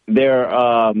they're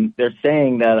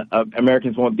saying that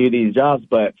Americans won't do these jobs,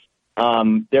 but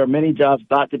there are many jobs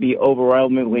thought to be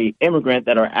overwhelmingly immigrant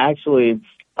that are actually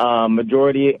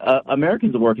majority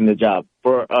Americans working the job.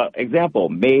 For example,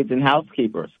 maids and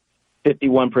housekeepers,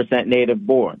 51% native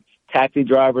born. Taxi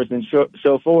drivers and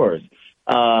chauffeurs,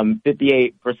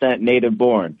 58% native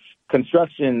born.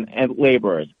 Construction and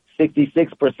laborers,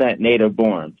 66% native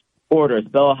born. Porters,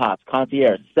 bellhops,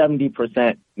 concierge,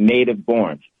 70% native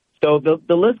born. So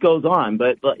the list goes on,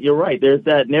 but you're right. There's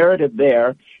that narrative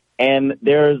there, and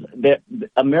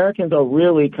Americans are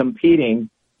really competing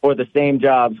for the same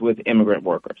jobs with immigrant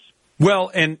workers.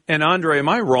 Well, and Andre, am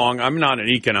I wrong? I'm not an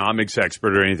economics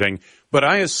expert or anything, but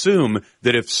I assume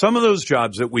that if some of those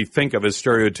jobs that we think of as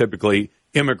stereotypically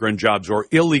immigrant jobs or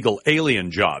illegal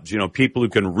alien jobs, people who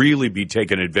can really be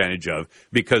taken advantage of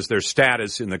because their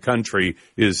status in the country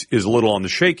is a little on the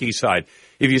shaky side.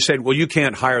 If you said, well, you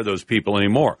can't hire those people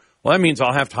anymore, well, that means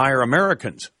I'll have to hire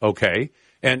Americans, okay?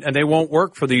 And they won't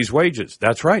work for these wages.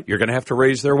 That's right. You're going to have to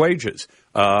raise their wages.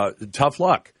 Tough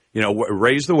luck.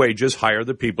 Raise the wages, hire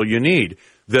the people you need.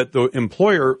 That the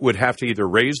employer would have to either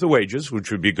raise the wages, which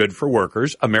would be good for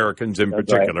workers, Americans in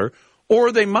particular, right,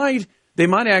 or they might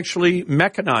actually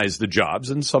mechanize the jobs,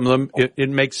 and some of them, it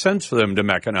makes sense for them to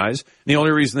mechanize. The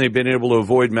only reason they've been able to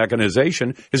avoid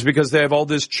mechanization is because they have all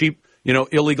this cheap,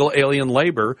 illegal alien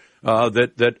labor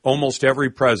that almost every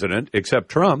president, except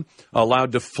Trump,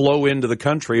 allowed to flow into the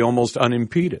country almost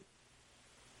unimpeded.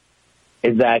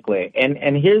 Exactly.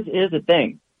 And here's the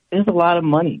thing. There's a lot of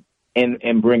money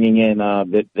in bringing in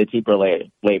the cheaper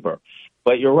labor.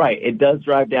 But you're right. It does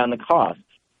drive down the cost.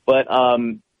 But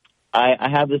I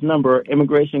have this number.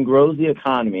 Immigration grows the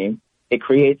economy. It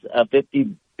creates a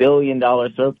 $50 billion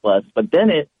surplus, but then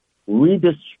it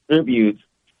redistributes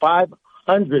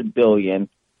 $500 billion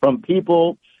from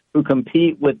people who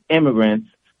compete with immigrants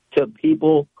to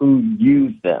people who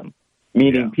use them,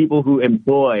 meaning people who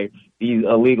employ these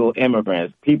illegal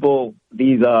immigrants, these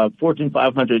Fortune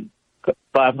 500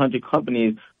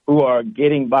 companies who are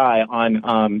getting by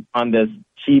on this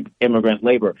cheap immigrant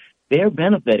labor. They're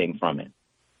benefiting from it.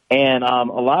 And a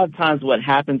lot of times what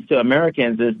happens to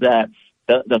Americans is that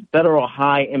the federal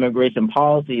high immigration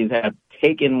policies have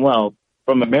taken wealth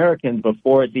from Americans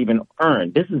before it's even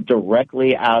earned. This is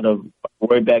directly out of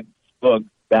Roy Beck's book,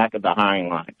 Back of the Hiring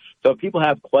Line. So if people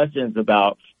have questions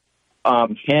about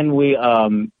can we,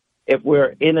 if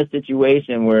we're in a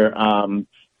situation where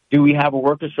do we have a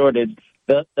worker shortage,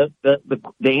 the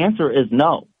answer is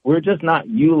no. We're just not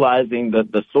utilizing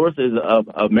the sources of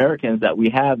Americans that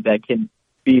we have that can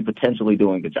be potentially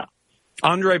doing the job.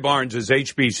 Andre Barnes is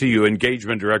HBCU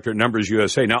Engagement Director at Numbers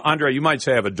USA. Now, Andre, you might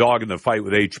say I have a dog in the fight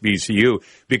with HBCU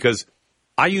because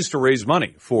I used to raise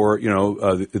money for, the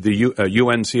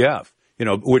UNCF,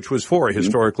 which was for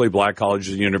historically black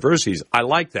colleges and universities. I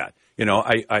like that.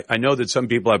 I know that some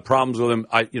people have problems with them.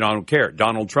 I don't care.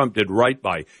 Donald Trump did right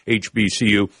by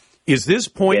HBCU. Is this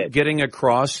point getting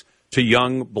across to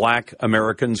young black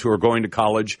Americans who are going to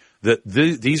college that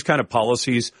these kind of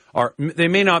policies they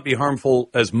may not be harmful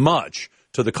as much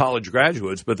to the college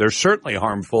graduates, but they're certainly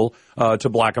harmful to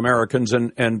black Americans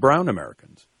and brown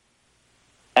Americans?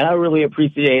 And I really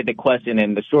appreciate the question,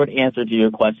 and the short answer to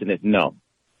your question is no.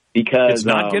 Because it's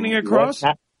not getting across?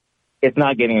 It's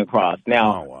not getting across.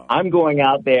 Now, I'm going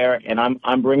out there and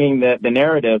I'm bringing the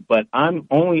narrative, but I'm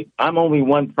only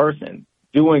one person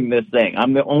doing this thing.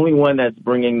 I'm the only one that's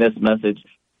bringing this message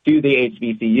to the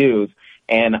HBCUs.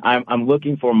 And I'm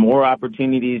looking for more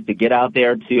opportunities to get out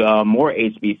there to more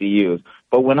HBCUs.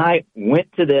 But when I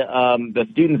went to the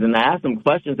students and asked them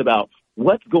questions about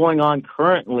what's going on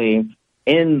currently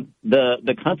in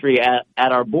the country at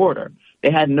our border,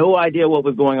 they had no idea what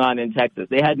was going on in Texas.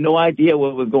 They had no idea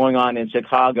what was going on in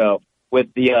Chicago with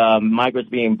the migrants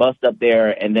being bussed up there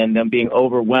and then them being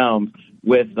overwhelmed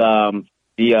with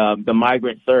the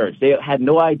migrant surge. They had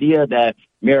no idea that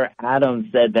Mayor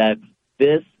Adams said that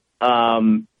this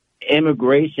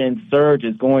immigration surge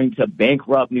is going to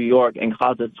bankrupt New York and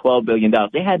cost us $12 billion.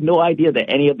 They had no idea that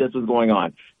any of this was going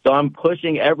on. So I'm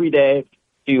pushing every day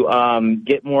to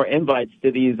get more invites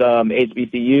to these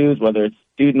HBCUs, whether it's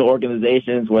student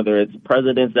organizations, whether it's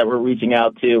presidents that we're reaching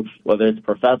out to, whether it's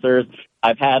professors.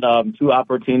 I've had 2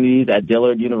 opportunities at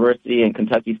Dillard University and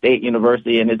Kentucky State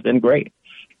University, and it's been great.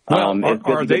 Well,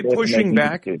 are they pushing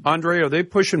back, Andre? Are they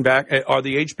pushing back? Are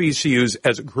the HBCUs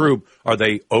as a group, are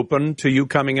they open to you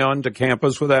coming on to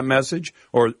campus with that message?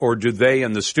 Or do they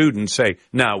and the students say,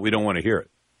 no, we don't want to hear it?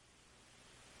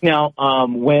 Now,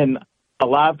 when a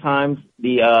lot of times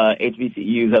the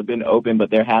HBCUs have been open,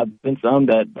 but there have been some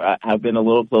that have been a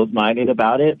little close-minded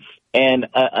about it. And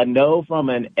a no from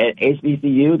an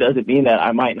HBCU doesn't mean that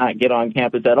I might not get on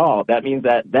campus at all. That means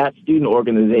that that student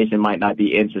organization might not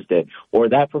be interested, or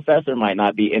that professor might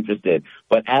not be interested.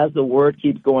 But as the word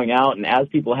keeps going out, and as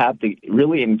people have to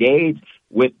really engage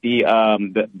with the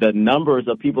numbers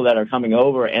of people that are coming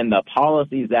over and the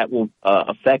policies that will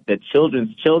affect the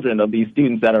children of these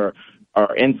students that are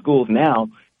in schools now,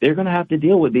 they're going to have to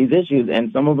deal with these issues,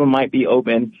 and some of them might be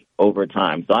open over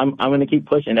time. So I'm going to keep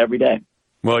pushing every day.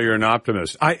 Well, you're an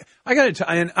optimist. I got to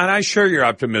tell you, and I share your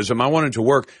optimism. I want it to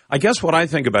work. I guess what I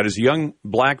think about is a young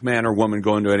black man or woman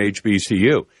going to an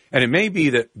HBCU. And it may be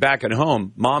that back at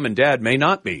home, mom and dad may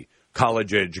not be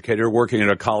college educated or working in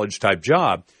a college-type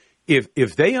job.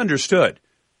 If they understood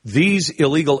these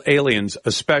illegal aliens,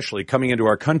 especially coming into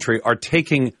our country, are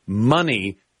taking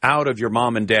money out of your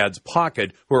mom and dad's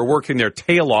pocket, who are working their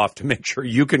tail off to make sure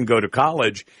you can go to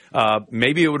college,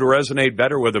 maybe it would resonate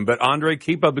better with them. But, Andre,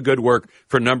 keep up the good work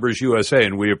for Numbers USA,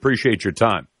 and we appreciate your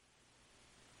time.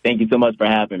 Thank you so much for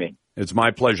having me. It's my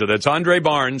pleasure. That's Andre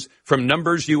Barnes from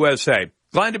Numbers USA.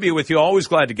 Glad to be with you. Always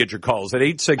glad to get your calls at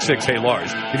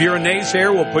 866-HEY-LARS. If you're a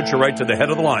naysayer, we'll put you right to the head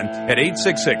of the line at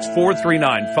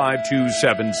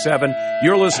 866-439-5277.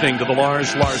 You're listening to The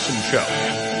Lars Larson Show.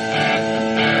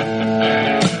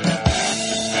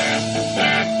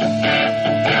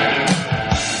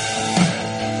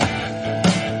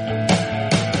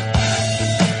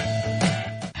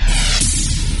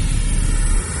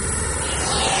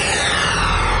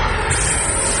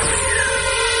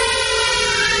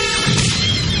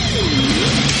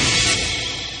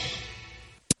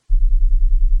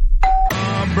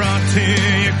 Brought to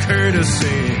you courtesy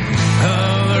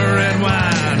of the red,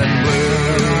 white, and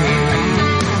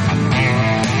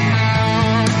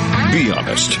blue. Be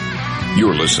honest.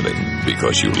 You're listening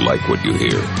because you like what you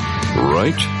hear,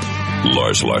 right?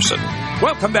 Lars Larson.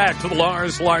 Welcome back to the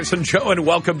Lars Larson Show, and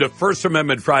welcome to First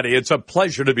Amendment Friday. It's a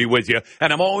pleasure to be with you,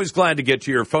 and I'm always glad to get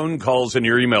to your phone calls and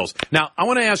your emails. Now, I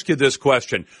want to ask you this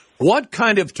question. What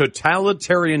kind of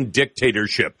totalitarian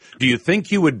dictatorship do you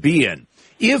think you would be in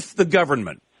if the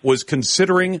government was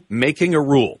considering making a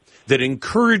rule that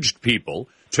encouraged people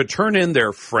to turn in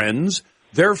their friends,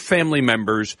 their family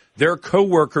members, their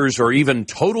coworkers, or even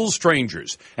total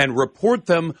strangers and report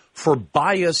them for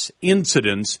bias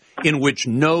incidents in which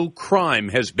no crime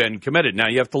has been committed? Now,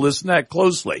 you have to listen to that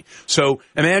closely. So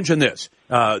imagine this.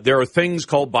 There are things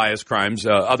called bias crimes,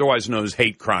 otherwise known as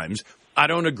hate crimes. I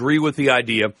don't agree with the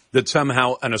idea that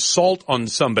somehow an assault on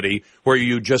somebody where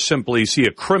you just simply see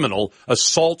a criminal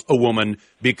assault a woman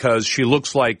because she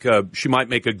looks like she might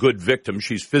make a good victim.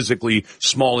 She's physically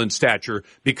small in stature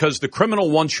because the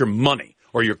criminal wants your money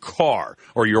or your car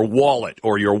or your wallet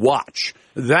or your watch.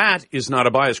 That is not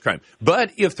a bias crime.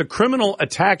 But if the criminal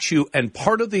attacks you and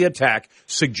part of the attack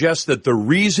suggests that the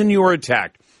reason you are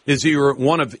attacked is you're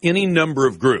one of any number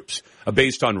of groups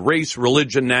based on race,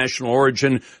 religion, national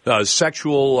origin,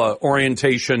 sexual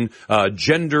orientation,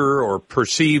 gender or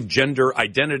perceived gender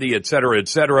identity, et cetera,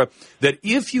 that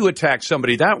if you attack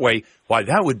somebody that way, why,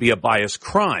 that would be a bias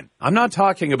crime. I'm not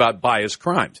talking about bias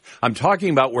crimes. I'm talking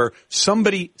about where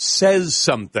somebody says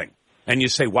something and you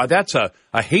say, why, that's a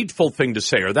hateful thing to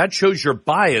say, or that shows your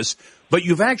bias, but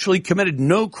you've actually committed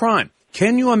no crime.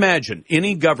 Can you imagine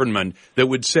any government that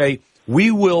would say,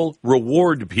 we will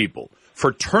reward people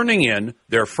for turning in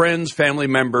their friends, family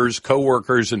members,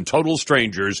 coworkers, and total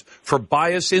strangers for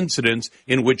bias incidents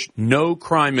in which no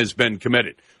crime has been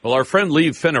committed? Well, our friend Lee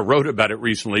Finna wrote about it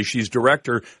recently. She's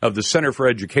director of the Center for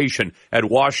Education at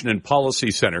Washington Policy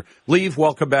Center. Lee,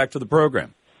 welcome back to the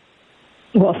program.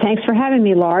 Well, thanks for having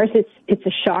me, Lars. It's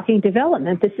a shocking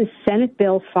development. This is Senate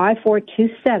Bill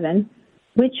 5427,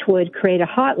 which would create a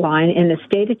hotline in the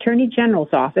state attorney general's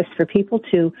office for people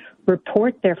to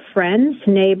report their friends,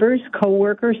 neighbors,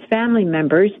 coworkers, family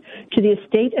members to the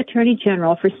state attorney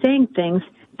general for saying things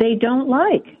they don't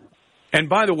like. And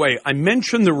by the way, I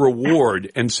mentioned the reward,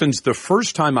 and since the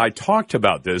first time I talked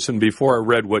about this, and before I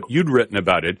read what you'd written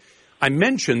about it, I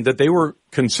mentioned that they were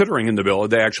considering in the bill, or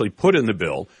they actually put in the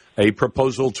bill, a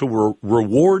proposal to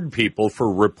reward people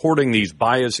for reporting these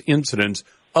bias incidents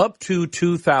up to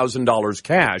 $2,000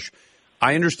 cash.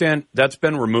 I understand that's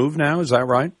been removed now. Is that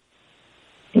right?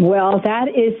 Well,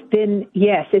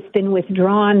 it's been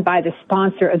withdrawn by the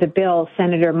sponsor of the bill,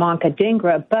 Senator Manka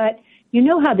Dhingra, but you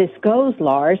know how this goes,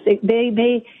 Lars.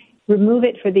 They remove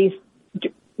it for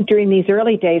during these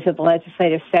early days of the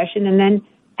legislative session and then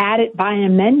add it by an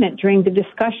amendment during the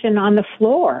discussion on the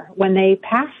floor when they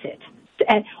pass it.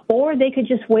 Or they could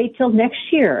just wait till next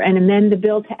year and amend the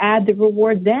bill to add the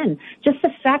reward then. Just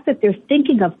the fact that they're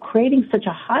thinking of creating such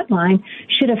a hotline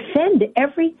should offend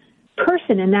every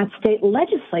person in that state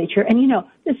legislature. And,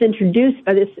 this introduced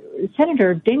by this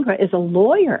Senator Dhingra is a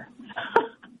lawyer.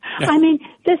 I mean,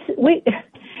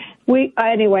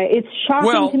 anyway, it's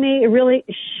shocking to me. It really.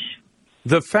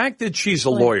 The fact that she's a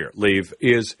lawyer, Liev,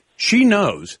 is she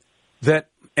knows that,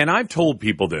 and I've told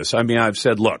people this. I mean, I've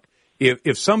said, look,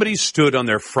 if somebody stood on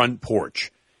their front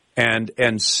porch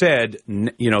and said,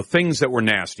 things that were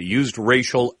nasty, used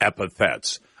racial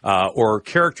epithets, or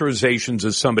characterizations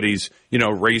of somebody's,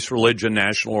 race, religion,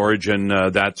 national origin,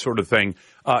 that sort of thing,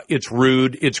 it's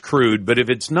rude, it's crude. But if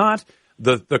it's not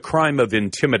the crime of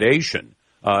intimidation,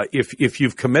 if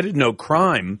you've committed no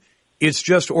crime, it's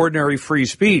just ordinary free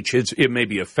speech. It may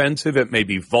be offensive, it may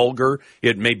be vulgar,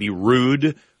 it may be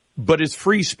rude, but it's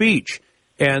free speech.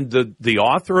 And the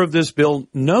author of this bill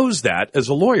knows that as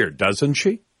a lawyer, doesn't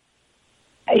she?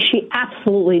 She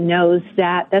absolutely knows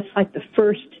that. That's like the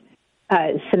first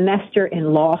semester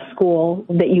in law school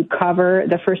that you cover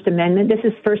the First Amendment. This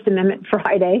is First Amendment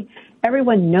Friday.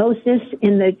 Everyone knows this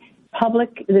in the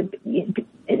public.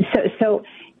 So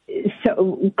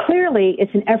clearly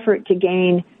it's an effort to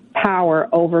gain power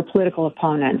over political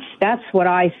opponents. That's what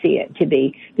I see it to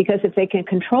be. Because if they can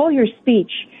control your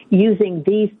speech using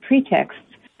these pretexts,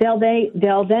 they'll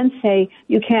then say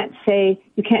you can't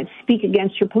speak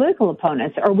against your political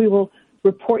opponents, or we will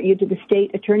report you to the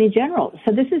state attorney general.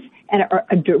 So this is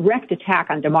a direct attack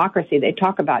on democracy. They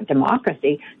talk about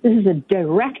democracy. This is a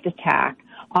direct attack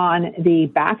on the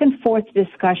back and forth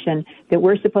discussion that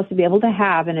we're supposed to be able to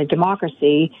have in a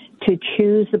democracy to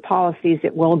choose the policies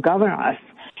that will govern us.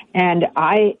 And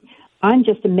I'm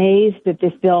just amazed that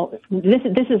this bill,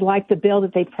 this is like the bill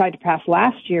that they tried to pass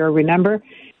last year, remember?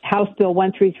 House Bill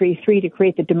 1333 to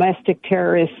create the domestic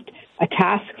terrorist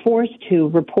task force to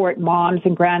report moms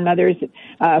and grandmothers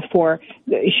for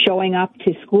showing up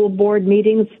to school board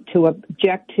meetings to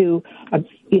object to,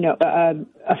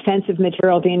 offensive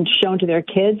material being shown to their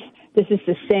kids. This is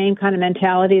the same kind of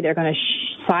mentality. They're going to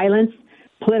silence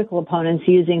political opponents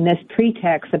using this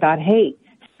pretext about hate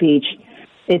speech.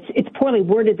 It's poorly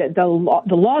worded that the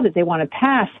law that they want to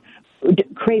pass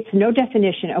creates no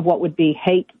definition of what would be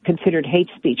considered hate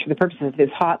speech for the purposes of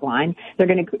this hotline. They're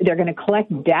going to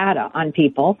collect data on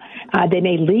people. They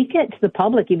may leak it to the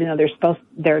public, even though they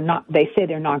say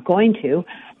they're not going to,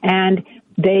 and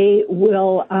they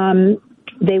will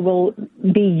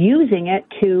be using it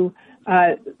to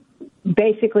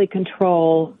basically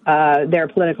control their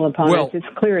political opponents. It's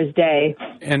clear as day.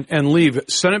 And leave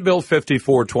Senate Bill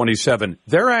 5427.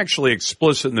 They're actually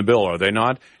explicit in the bill, are they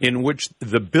not? In which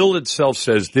the bill itself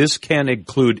says this can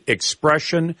include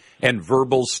expression and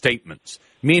verbal statements.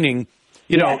 Meaning,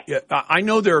 I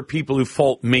know there are people who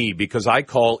fault me because I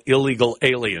call illegal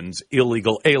aliens.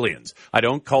 I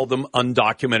don't call them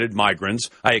undocumented migrants.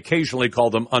 I occasionally call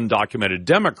them undocumented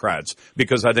Democrats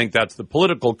because I think that's the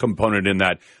political component in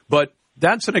that. But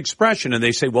that's an expression, and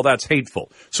they say, well, that's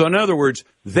hateful. So in other words,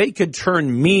 they could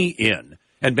turn me in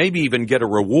and maybe even get a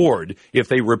reward if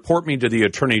they report me to the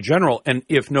Attorney General. And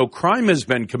if no crime has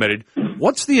been committed,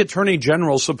 what's the Attorney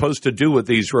General supposed to do with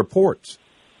these reports?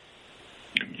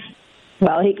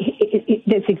 Well,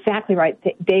 that's exactly right.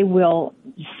 They will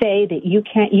say that you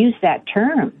can't use that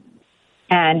term,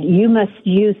 and you must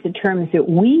use the terms that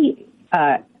we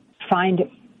find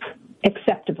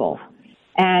acceptable.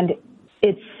 And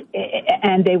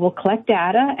they will collect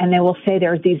data, and they will say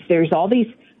there's all these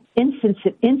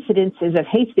incidences of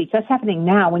hate speech. That's happening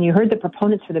now. When you heard the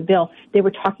proponents for the bill, they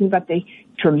were talking about the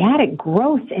dramatic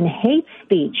growth in hate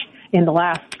speech in the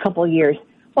last couple of years.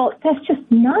 Well, that's just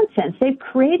nonsense. They've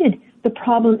created the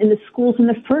problem in the schools in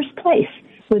the first place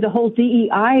with the whole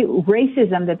DEI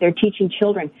racism that they're teaching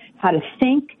children how to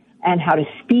think and how to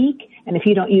speak. And if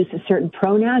you don't use a certain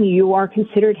pronoun, you are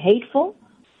considered hateful.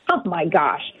 Oh my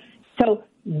gosh. So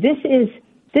this is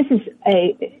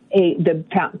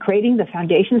creating the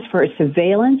foundations for a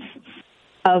surveillance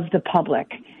of the public.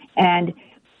 And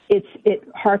it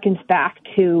harkens back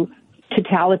to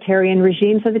totalitarian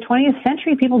regimes of the 20th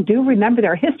century. People do remember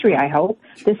their history, I hope.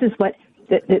 This is what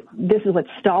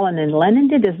Stalin and Lenin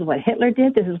did. This is what Hitler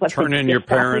did. This is what turn in your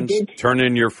parents, turn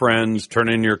in your friends, turn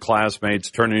in your classmates,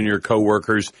 turn in your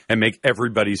coworkers, and make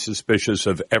everybody suspicious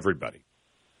of everybody.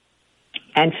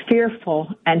 And fearful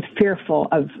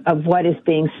of what is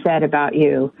being said about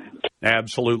you.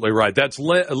 Absolutely right. That's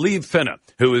Lee Finna,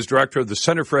 who is director of the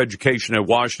Center for Education at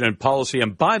Washington Policy.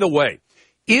 And by the way,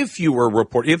 if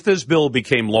this bill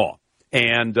became law,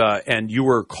 and you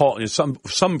were called, some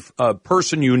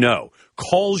person you know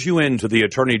calls you into the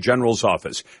Attorney General's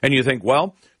office, and you think,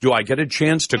 well, do I get a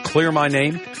chance to clear my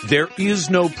name? There is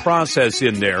no process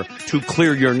in there to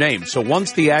clear your name. So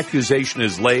once the accusation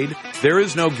is laid, there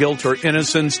is no guilt or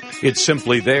innocence. It's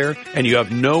simply there, and you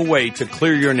have no way to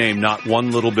clear your name, not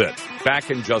one little bit.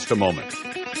 Back in just a moment.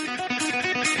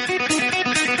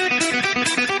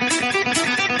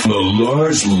 The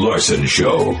Lars Larson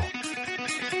Show.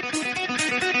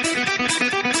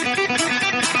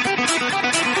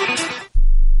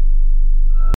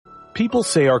 People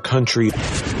say our country...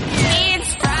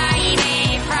 It's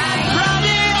Friday.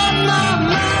 Friday on my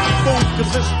mind.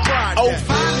 Because it's Friday. Oh,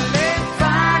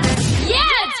 Friday.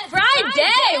 Yeah, it's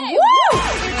Friday.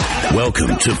 Woo!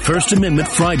 Welcome to First Amendment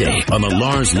Friday on the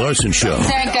Lars Larson Show.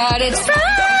 Thank God it's Friday.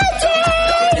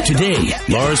 Today,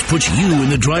 Lars puts you in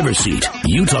the driver's seat.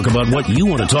 You talk about what you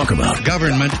want to talk about.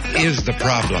 Government is the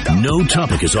problem. No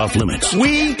topic is off limits.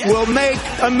 We will make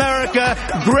America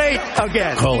great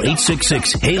again. Call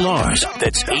 866-HEY-LARS.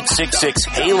 That's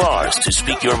 866-HEY-LARS to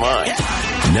speak your mind.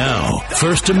 Now,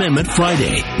 First Amendment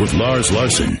Friday with Lars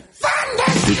Larson.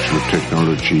 Digital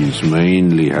technologies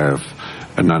mainly have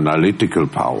an analytical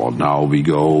power. Now we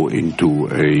go into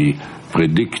a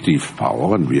predictive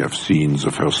power, and we have seen the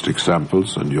first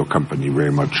examples, and your company very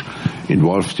much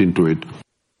involved into it.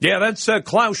 Yeah, that's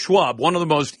Klaus Schwab, one of the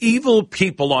most evil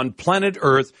people on planet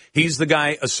Earth. He's the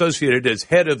guy associated as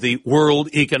head of the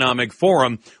World Economic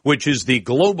Forum, which is the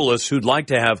globalists who'd like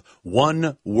to have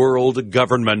one world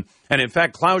government. And in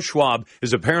fact, Klaus Schwab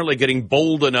is apparently getting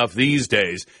bold enough these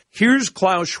days. Here's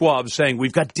Klaus Schwab saying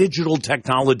we've got digital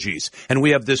technologies and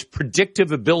we have this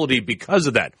predictive ability because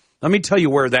of that. Let me tell you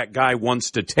where that guy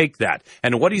wants to take that.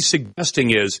 And what he's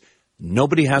suggesting is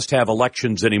nobody has to have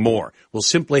elections anymore. We'll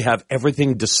simply have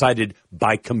everything decided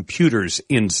by computers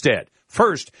instead.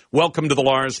 First, welcome to the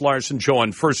Lars Larson Show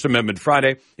on First Amendment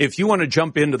Friday. If you want to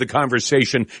jump into the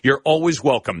conversation, you're always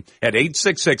welcome at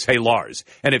 866-HEY-LARS.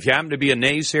 And if you happen to be a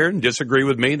naysayer and disagree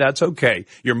with me, that's okay.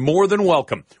 You're more than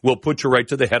welcome. We'll put you right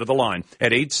to the head of the line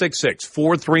at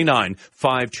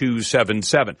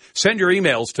 866-439-5277. Send your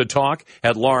emails to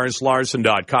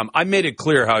talk@LarsLarson.com. I made it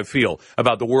clear how I feel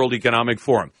about the World Economic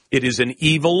Forum. It is an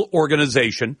evil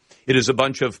organization. It is a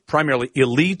bunch of primarily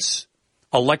elites,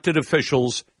 elected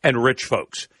officials, and rich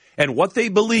folks. And what they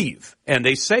believe, and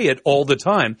they say it all the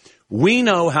time, we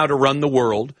know how to run the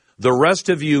world. The rest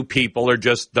of you people are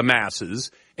just the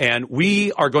masses, and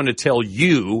we are going to tell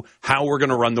you how we're going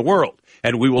to run the world.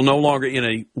 And we will no longer,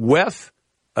 in WEF's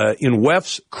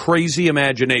crazy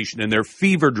imagination, in their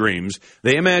fever dreams,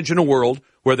 they imagine a world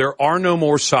where there are no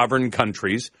more sovereign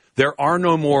countries. There are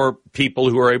no more people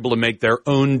who are able to make their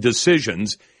own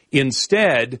decisions.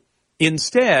 Instead,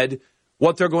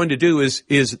 what they're going to do is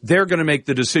they're going to make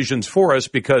the decisions for us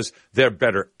because they're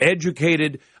better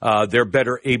educated, they're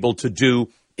better able to do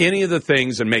any of the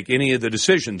things and make any of the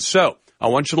decisions. So I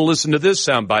want you to listen to this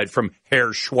soundbite from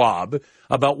Herr Schwab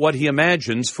about what he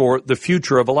imagines for the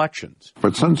future of elections.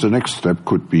 But since the next step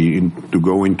could be to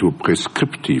go into a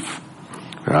prescriptive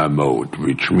mode,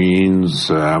 which means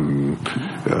you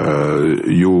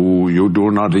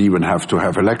do not even have to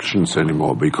have elections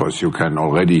anymore because you can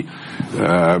already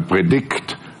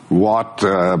predict,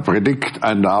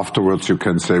 and afterwards you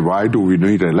can say, why do we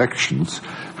need elections?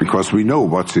 Because we know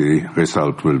what the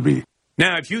result will be.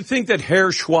 Now, if you think that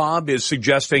Herr Schwab is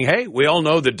suggesting, hey, we all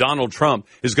know that Donald Trump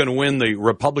is going to win the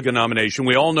Republican nomination.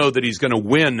 We all know that he's going to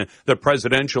win the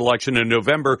presidential election in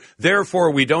November.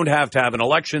 Therefore, we don't have to have an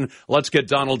election. Let's get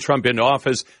Donald Trump into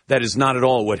office. That is not at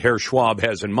all what Herr Schwab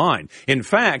has in mind. In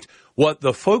fact, what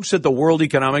the folks at the World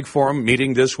Economic Forum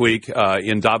meeting this week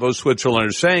in Davos, Switzerland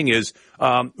are saying is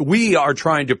we are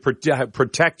trying to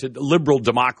protect liberal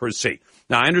democracy.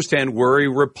 Now, I understand we're a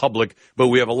republic, but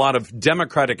we have a lot of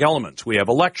democratic elements. We have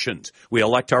elections. We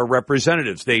elect our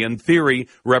representatives. They, in theory,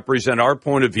 represent our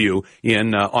point of view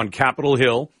on Capitol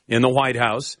Hill, in the White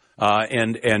House,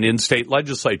 and in state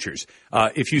legislatures.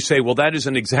 If you say, well, that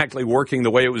isn't exactly working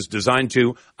the way it was designed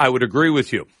to, I would agree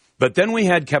with you. But then we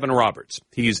had Kevin Roberts.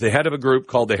 He's the head of a group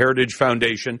called the Heritage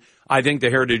Foundation. I think the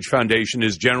Heritage Foundation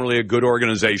is generally a good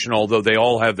organization, although they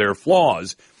all have their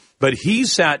flaws. But he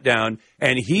sat down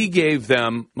and he gave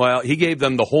them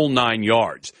the whole 9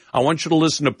 yards. I want you to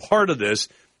listen to part of this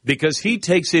because he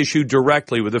takes issue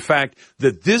directly with the fact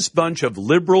that this bunch of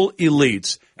liberal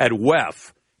elites at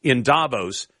WEF in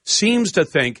Davos seems to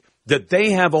think that they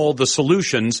have all the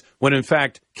solutions when, in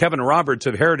fact, Kevin Roberts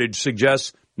of Heritage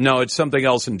suggests, no, it's something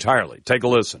else entirely. Take a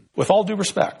listen. With all due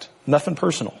respect, nothing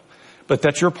personal, but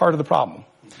that you're part of the problem.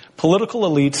 Political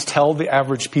elites tell the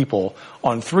average people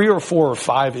on 3 or 4 or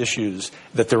 5 issues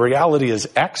that the reality is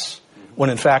X, when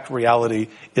in fact reality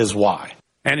is Y.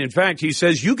 And in fact, he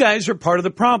says, you guys are part of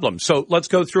the problem. So let's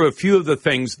go through a few of the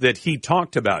things that he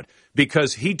talked about,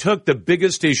 because he took the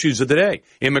biggest issues of the day: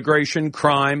 immigration,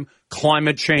 crime,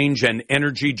 climate change, and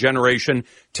energy generation.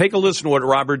 Take a listen to what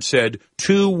Robert said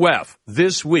to WEF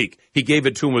this week. He gave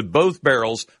it to him with both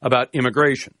barrels about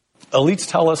immigration. Elites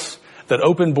tell us that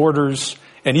open borders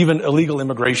and even illegal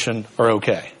immigration are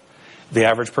okay. The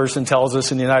average person tells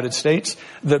us in the United States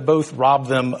that both rob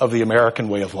them of the American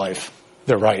way of life.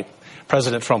 They're right.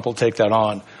 President Trump will take that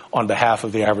on behalf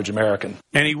of the average American.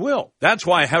 And he will. That's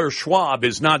why Herr Schwab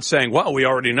is not saying, well, we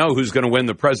already know who's going to win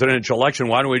the presidential election.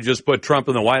 Why don't we just put Trump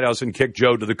in the White House and kick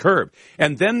Joe to the curb?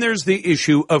 And then there's the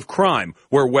issue of crime,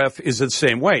 where WEF is the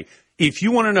same way. If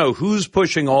you want to know who's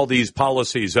pushing all these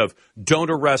policies of don't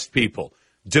arrest people,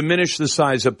 diminish the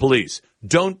size of police,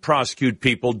 don't prosecute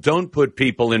people, don't put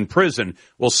people in prison,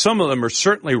 well, some of them are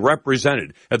certainly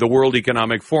represented at the World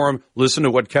Economic Forum. Listen to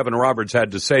what Kevin Roberts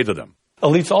had to say to them.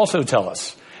 Elites also tell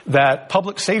us that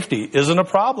public safety isn't a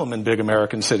problem in big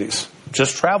American cities.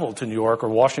 Just travel to New York or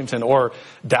Washington or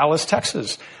Dallas,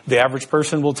 Texas. The average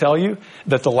person will tell you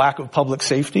that the lack of public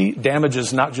safety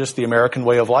damages not just the American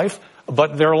way of life,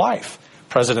 but their life.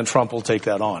 President Trump will take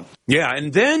that on. Yeah,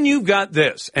 and then you've got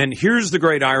this, and here's the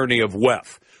great irony of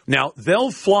WEF. Now,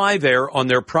 they'll fly there on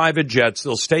their private jets.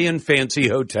 They'll stay in fancy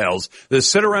hotels. They'll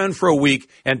sit around for a week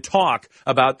and talk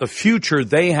about the future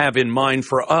they have in mind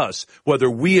for us, whether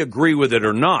we agree with it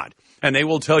or not. And they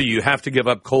will tell you, you have to give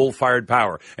up coal-fired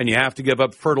power, and you have to give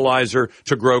up fertilizer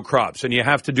to grow crops, and you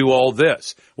have to do all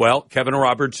this. Well, Kevin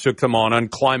Roberts took them on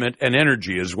climate and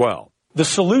energy as well. The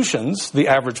solutions, the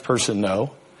average person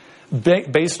know,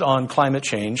 based on climate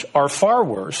change, are far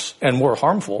worse and more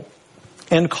harmful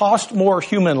and cost more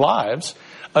human lives,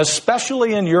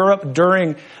 especially in Europe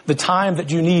during the time that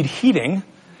you need heating,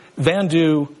 than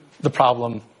do the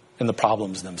problem and the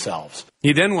problems themselves.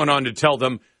 He then went on to tell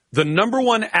them the number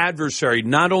one adversary,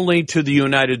 not only to the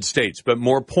United States, but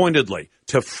more pointedly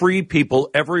to free people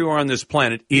everywhere on this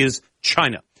planet, is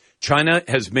China. China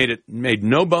has made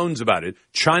no bones about it.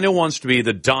 China wants to be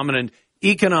the dominant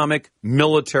economic,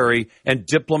 military, and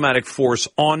diplomatic force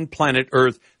on planet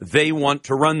Earth. They want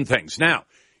to run things. Now,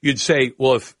 you'd say,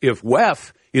 well, if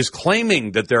WEF is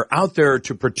claiming that they're out there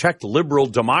to protect liberal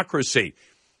democracy,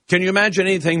 can you imagine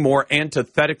anything more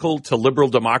antithetical to liberal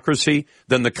democracy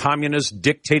than the communist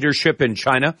dictatorship in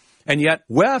China? And yet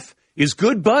WEF is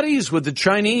good buddies with the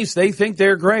Chinese. They think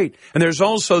they're great. And there's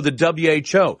also the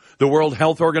WHO, the World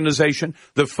Health Organization,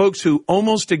 the folks who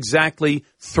almost exactly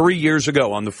 3 years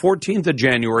ago, on the 14th of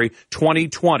January,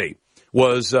 2020,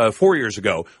 was 4 years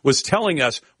ago, was telling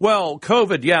us, well,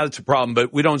 COVID, yeah, it's a problem,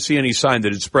 but we don't see any sign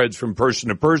that it spreads from person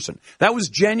to person. That was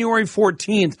January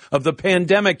 14th of the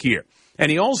pandemic year.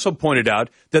 And he also pointed out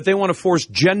that they want to force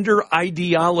gender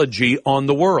ideology on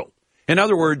the world. In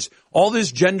other words, all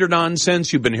this gender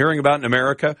nonsense you've been hearing about in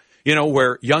America, you know,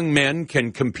 where young men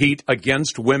can compete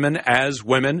against women as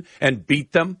women and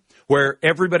beat them, where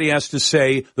everybody has to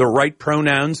say the right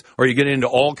pronouns or you get into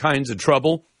all kinds of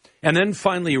trouble. And then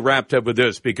finally he wrapped up with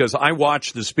this, because I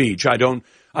watched the speech. I don't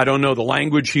know the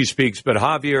language he speaks, but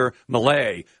Javier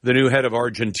Milei, the new head of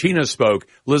Argentina, spoke.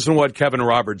 Listen to what Kevin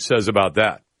Roberts says about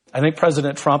that. I think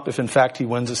President Trump, if in fact he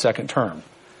wins a second term,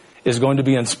 is going to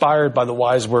be inspired by the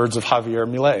wise words of Javier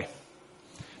Milei.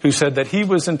 who said that he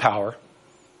was in power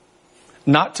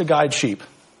not to guide sheep,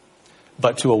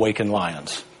 but to awaken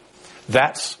lions.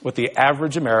 That's what the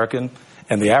average American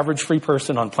and the average free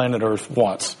person on planet Earth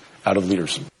wants out of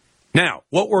leaders. Now,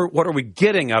 what are we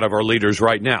getting out of our leaders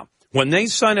right now? When they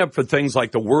sign up for things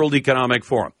like the World Economic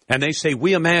Forum and they say,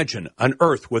 we imagine an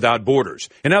Earth without borders.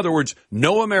 In other words,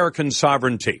 no American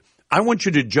sovereignty. I want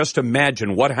you to just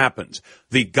imagine what happens.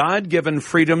 The God-given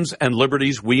freedoms and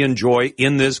liberties we enjoy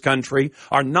in this country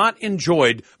are not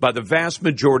enjoyed by the vast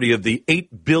majority of the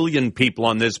 8 billion people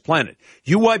on this planet.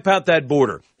 You wipe out that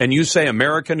border and you say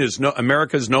America is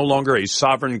no longer a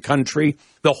sovereign country.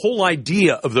 The whole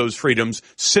idea of those freedoms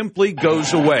simply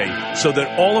goes away so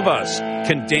that all of us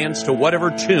can dance to whatever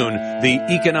tune the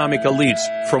economic elites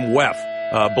from WEF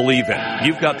believe in.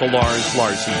 You've got the Lars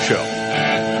Larson Show.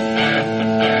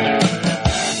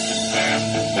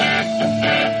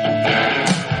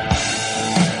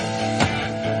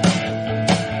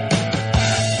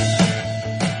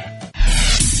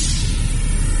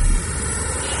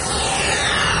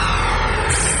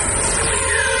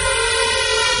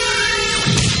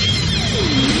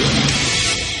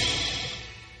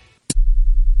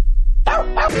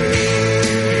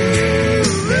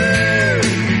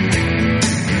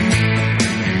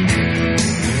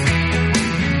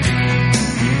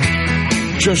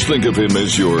 Just think of him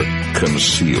as your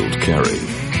concealed carry.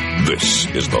 This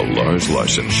is the Lars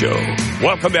Larson Show.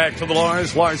 Welcome back to the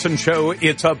Lars Larson Show.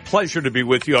 It's a pleasure to be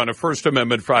with you on a First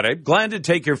Amendment Friday. Glad to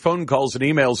take your phone calls and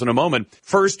emails in a moment.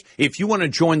 First, if you want to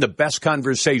join the best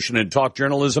conversation in talk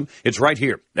journalism, it's right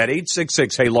here at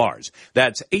 866-HEY-LARS.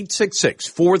 That's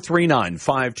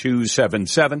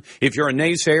 866-439-5277. If you're a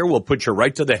naysayer, we'll put you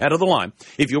right to the head of the line.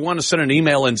 If you want to send an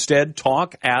email instead,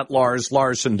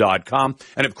 talk@larslarson.com.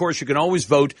 And, of course, you can always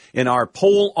vote in our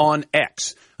poll on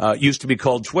X. Used to be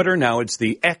called Twitter. Now it's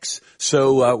the X.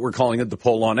 So we're calling it the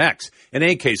poll on X. In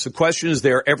any case, the question is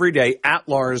there every day at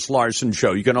Lars Larson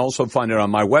Show. You can also find it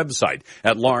on my website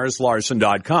at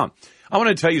larslarson.com. I want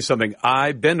to tell you something.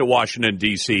 I've been to Washington,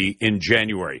 D.C. in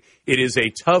January. It is a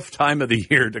tough time of the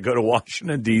year to go to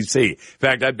Washington, D.C. In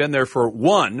fact, I've been there for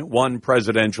one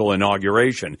presidential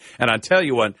inauguration. And I tell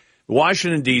you what,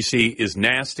 Washington, D.C. is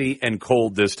nasty and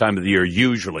cold this time of the year,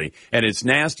 usually. And it's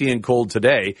nasty and cold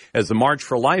today as the March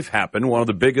for Life happened, one of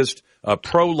the biggest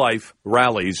pro-life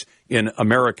rallies in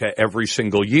America every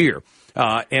single year.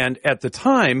 And at the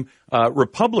time,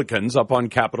 Republicans up on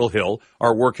Capitol Hill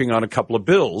are working on a couple of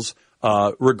bills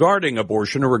regarding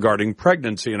abortion or regarding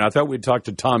pregnancy. And I thought we'd talk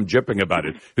to Tom Jipping about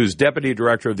it, who's Deputy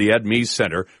Director of the Ed Meese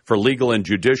Center for Legal and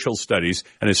Judicial Studies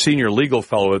and a Senior Legal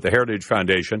Fellow at the Heritage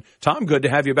Foundation. Tom, good to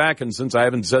have you back. And since I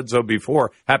haven't said so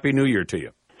before, Happy New Year to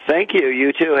you. Thank you.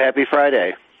 You too. Happy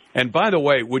Friday. And by the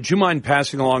way, would you mind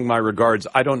passing along my regards?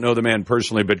 I don't know the man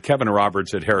personally, but Kevin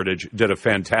Roberts at Heritage did a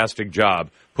fantastic job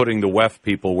putting the WEF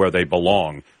people where they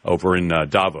belong over in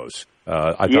Davos.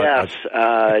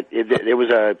 It was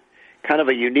a kind of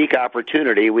a unique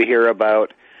opportunity. We hear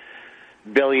about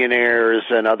billionaires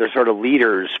and other sort of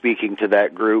leaders speaking to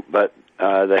that group, but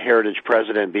the Heritage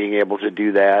president being able to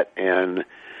do that and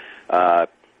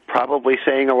probably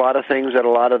saying a lot of things that a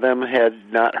lot of them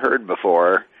had not heard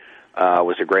before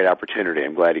was a great opportunity.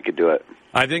 I'm glad he could do it.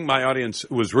 I think my audience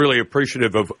was really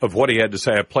appreciative of what he had to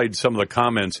say. I played some of the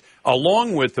comments,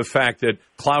 along with the fact that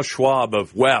Klaus Schwab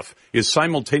of WEF is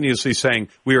simultaneously saying,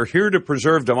 we are here to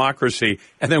preserve democracy,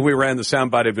 and then we ran the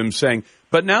soundbite of him saying,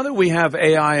 but now that we have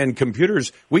AI and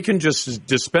computers, we can just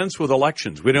dispense with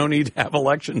elections. We don't need to have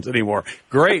elections anymore.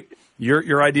 Great.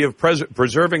 Your idea of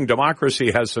preserving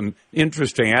democracy has some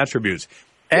interesting attributes.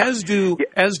 Go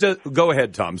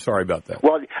ahead, Tom. Sorry about that.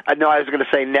 Well, no, I was going to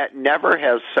say never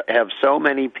have so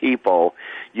many people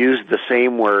used the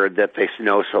same word that they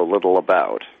know so little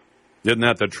about. Isn't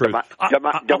that the truth?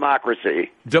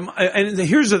 Democracy. And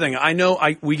here's the thing. I know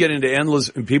we get into endless,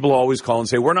 and people always call and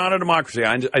say, we're not a democracy.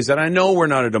 I said, I know we're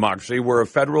not a democracy. We're a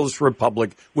federalist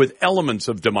republic with elements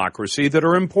of democracy that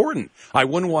are important. I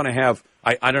wouldn't want to have,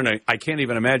 I don't know, I can't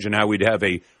even imagine how we'd have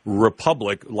a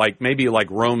republic maybe like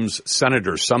Rome's Senate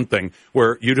or something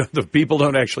where the people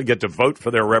don't actually get to vote for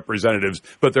their representatives,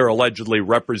 but they're allegedly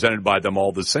represented by them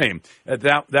all the same.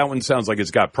 That one sounds like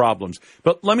it's got problems.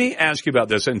 But let me ask you about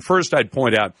this. And first I'd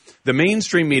point out the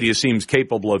mainstream media seems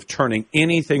capable of turning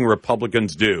anything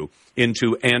Republicans do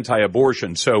into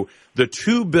anti-abortion. So the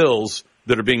two bills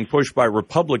that are being pushed by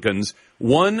Republicans,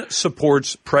 one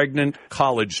supports pregnant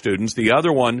college students. The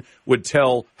other one would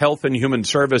tell Health and Human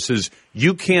Services,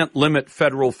 you can't limit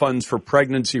federal funds for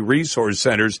pregnancy resource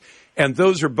centers. And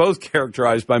those are both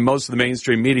characterized by most of the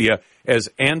mainstream media as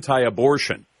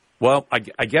anti-abortion. Well, I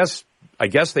guess I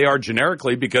guess they are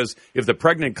generically, because if the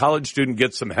pregnant college student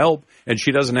gets some help and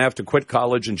she doesn't have to quit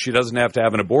college and she doesn't have to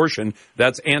have an abortion,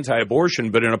 that's anti-abortion,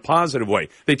 but in a positive way.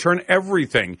 They turn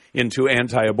everything into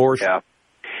anti-abortion. Yeah.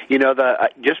 You know,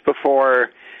 just before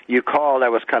you called, I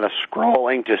was kind of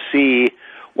scrolling to see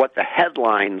what the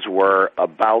headlines were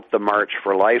about the March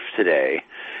for Life today,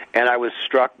 and I was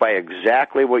struck by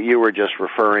exactly what you were just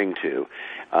referring to.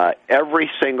 Every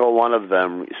single one of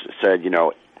them said,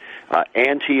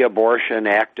 anti-abortion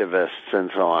activists and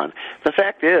so on. The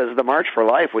fact is, the March for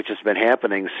Life, which has been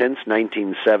happening since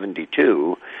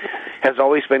 1972, has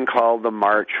always been called the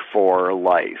March for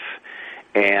Life.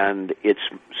 And it's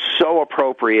so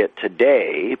appropriate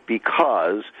today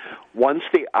because once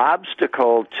the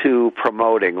obstacle to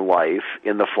promoting life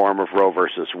in the form of Roe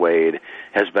versus Wade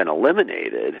has been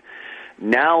eliminated,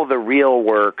 now the real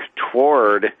work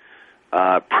toward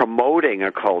promoting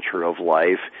a culture of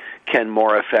life can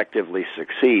more effectively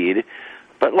succeed.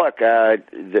 But look,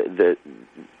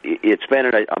 it's been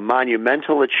a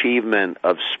monumental achievement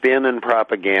of spin and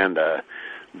propaganda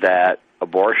that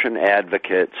abortion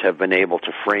advocates have been able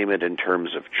to frame it in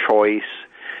terms of choice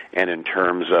and in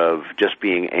terms of just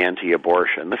being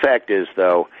anti-abortion. The fact is,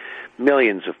 though,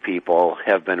 millions of people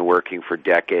have been working for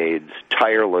decades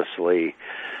tirelessly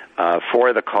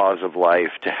for the cause of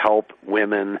life to help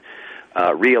women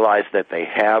realize that they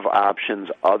have options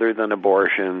other than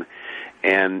abortion.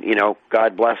 And,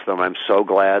 God bless them. I'm so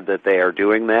glad that they are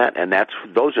doing that, and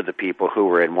those are the people who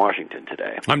were in Washington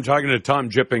today. I'm talking to Tom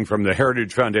Jipping from the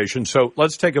Heritage Foundation. So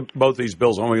let's take up both these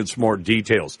bills. I want to get some more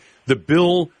details. The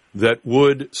bill that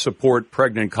would support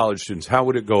pregnant college students, how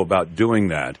would it go about doing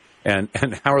that, and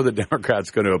how are the Democrats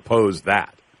going to oppose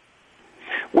that?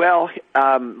 Well,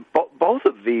 both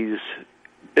of these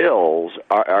bills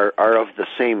are of the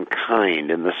same kind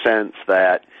in the sense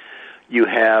that you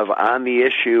have on the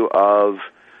issue of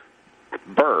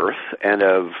birth and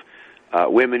of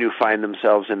women who find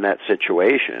themselves in that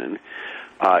situation,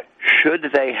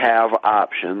 should they have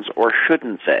options or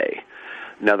shouldn't they?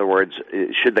 In other words,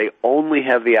 should they only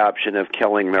have the option of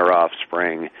killing their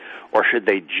offspring, or should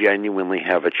they genuinely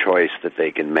have a choice that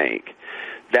they can make?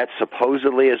 That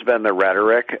supposedly has been the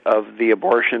rhetoric of the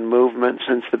abortion movement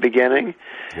since the beginning,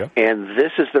 and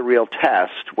this is the real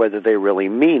test whether they really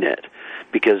mean it.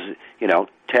 Because,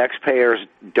 taxpayers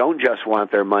don't just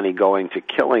want their money going to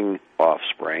killing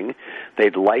offspring.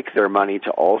 They'd like their money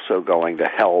to also going to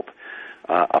help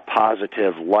a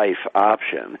positive life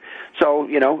option. So,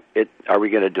 are we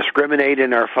going to discriminate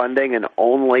in our funding and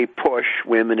only push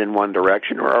women in one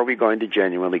direction, or are we going to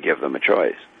genuinely give them a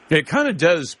choice? It kind of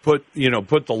does put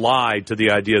the lie to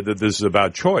the idea that this is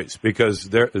about choice, because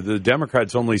the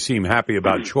Democrats only seem happy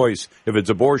about choice if it's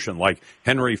abortion. Like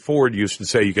Henry Ford used to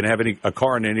say, you can have a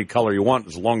car in any color you want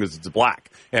as long as it's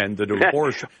black. And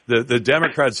the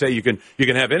Democrats say you can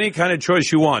have any kind of choice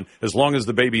you want as long as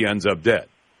the baby ends up dead.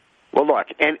 Well, look,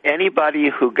 and anybody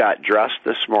who got dressed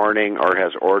this morning or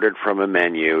has ordered from a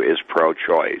menu is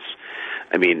pro-choice.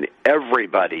 I mean,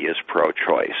 everybody is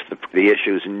pro-choice. The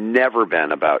issue's never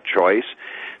been about choice.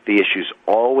 The issue's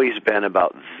always been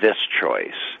about this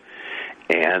choice.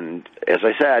 And as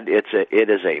I said, it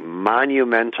is a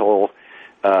monumental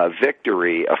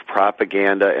victory of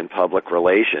propaganda and public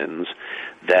relations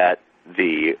that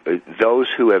those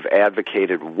who have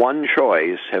advocated one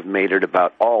choice have made it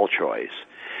about all choice.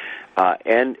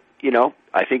 And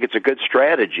I think it's a good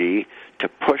strategy to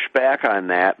push back on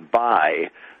that by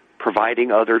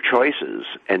providing other choices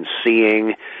and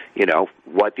seeing,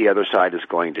 what the other side is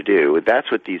going to do.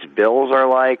 That's what these bills are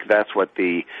like. That's what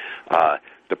the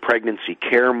pregnancy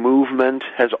care movement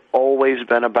has always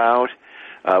been about.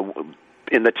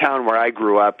 In the town where I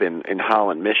grew up in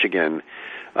Holland, Michigan,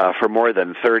 for more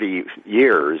than 30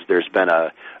 years, there's been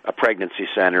a pregnancy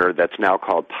center that's now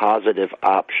called Positive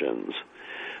Options.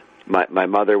 My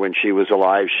mother, when she was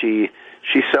alive, she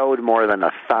sewed more than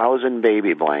 1,000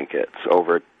 baby blankets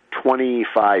over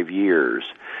 25 years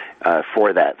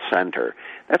for that center.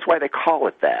 That's why they call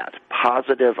it that,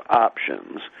 Positive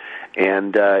Options.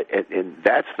 And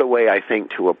that's the way I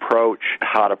think to approach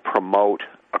how to promote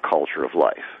a culture of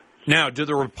life. Now, do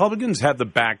the Republicans have the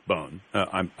backbone?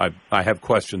 I have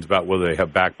questions about whether they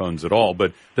have backbones at all,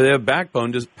 but do they have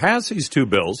backbone to pass these two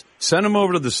bills, send them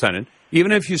over to the Senate?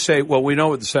 Even if you say, well, we know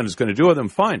what the Senate's going to do with them,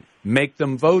 fine, make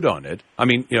them vote on it. I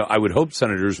mean, I would hope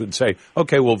senators would say,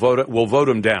 okay, we'll vote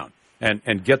them down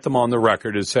and get them on the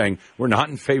record as saying we're not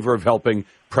in favor of helping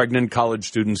pregnant college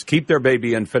students keep their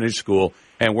baby and finish school,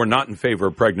 and we're not in favor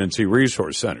of pregnancy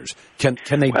resource centers. Can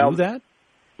they do that?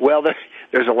 Well,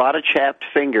 there's a lot of chapped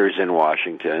fingers in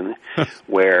Washington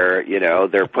where,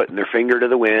 they're putting their finger to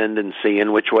the wind and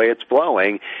seeing which way it's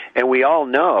blowing. And we all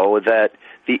know that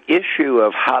the issue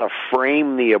of how to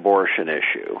frame the abortion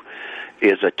issue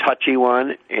is a touchy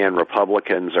one, and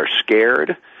Republicans are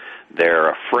scared.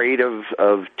 They're afraid of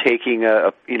taking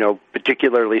a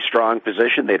particularly strong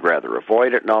position. They'd rather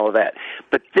avoid it and all of that.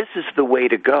 But this is the way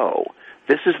to go.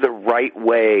 This is the right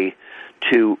way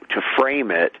to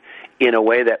frame it in a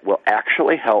way that will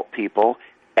actually help people,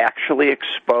 actually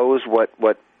expose what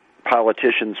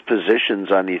politicians'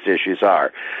 positions on these issues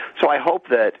are. So I hope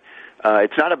that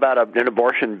it's not about an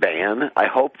abortion ban. I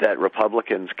hope that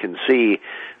Republicans can see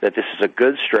that this is a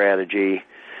good strategy,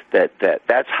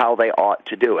 that's how they ought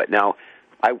to do it. Now,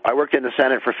 I worked in the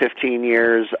Senate for 15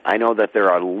 years. I know that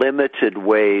there are limited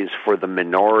ways for the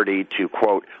minority to,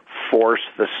 quote, force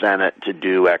the Senate to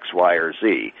do X, Y, or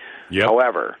Z. Yep.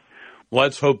 However,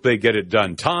 let's hope they get it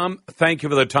done. Tom, thank you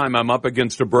for the time. I'm up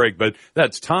against a break, but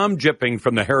that's Tom Jipping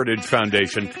from the Heritage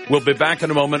Foundation. We'll be back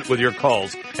in a moment with your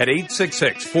calls at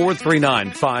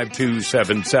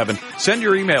 866-439-5277. Send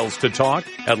your emails to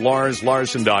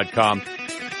talk@LarsLarson.com.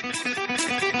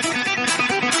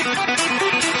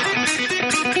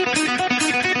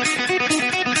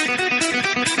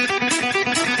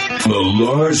 The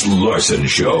Lars Larson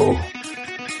Show.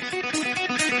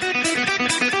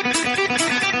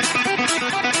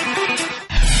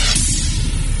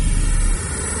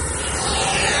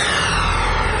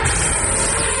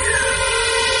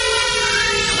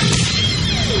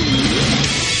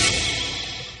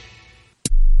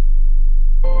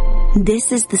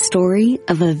 This is the story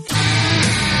of a...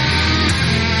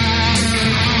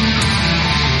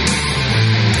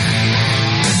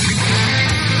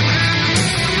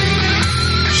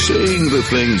 Saying the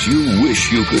things you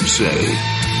wish you could say.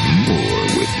 More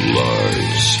with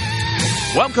Lars.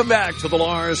 Welcome back to the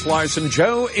Lars Larson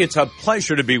Show. It's a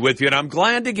pleasure to be with you, and I'm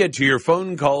glad to get to your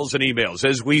phone calls and emails.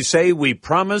 As we say, we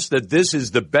promise that this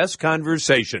is the best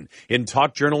conversation in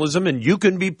talk journalism, and you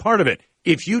can be part of it.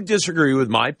 If you disagree with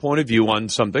my point of view on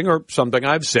something or something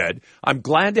I've said, I'm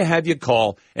glad to have you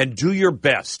call and do your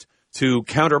best to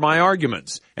counter my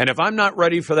arguments. And if I'm not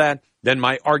ready for that, then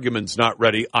my argument's not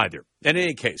ready either. In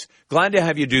any case, glad to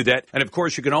have you do that. And, of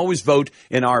course, you can always vote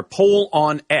in our poll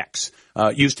on X.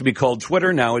 Used to be called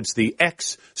Twitter. Now it's the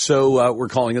X, so we're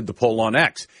calling it the poll on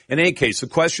X. In any case, the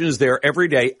question is there every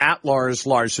day at Lars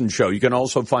Larson Show. You can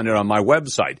also find it on my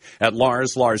website at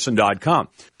LarsLarson.com.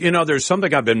 There's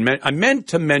something I meant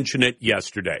to mention it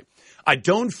yesterday. I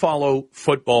don't follow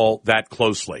football that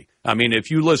closely. I mean, if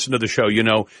you listen to the show,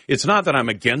 it's not that I'm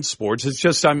against sports. It's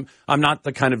just I'm not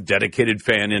the kind of dedicated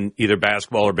fan in either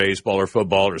basketball or baseball or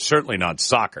football, or certainly not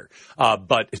soccer.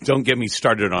 But don't get me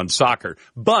started on soccer.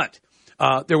 But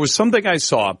there was something I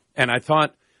saw, and I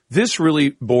thought this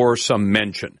really bore some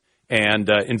mention. And,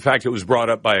 in fact, it was brought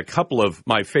up by a couple of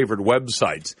my favorite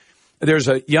websites. There's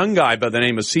a young guy by the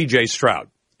name of C.J. Stroud,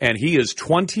 and he is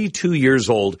 22 years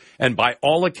old, and by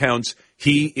all accounts,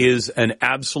 he is an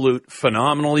absolute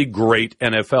phenomenally great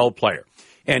NFL player.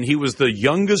 And he was the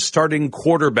youngest starting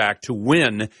quarterback to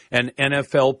win an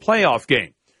NFL playoff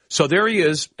game. So there he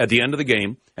is at the end of the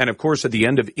game. And, of course, at the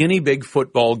end of any big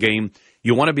football game,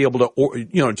 you want to be able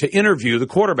to interview the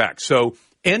quarterback. So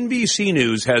NBC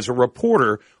News has a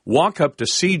reporter walk up to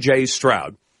C.J.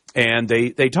 Stroud, and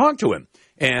they talk to him.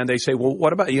 And they say, well,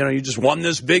 what about, you just won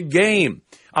this big game.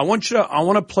 I want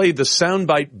to play the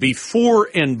soundbite before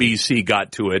NBC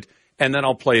got to it, and then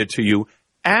I'll play it to you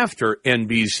after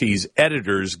NBC's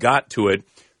editors got to it.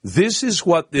 This is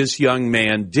what this young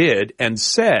man did and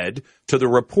said to the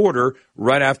reporter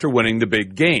right after winning the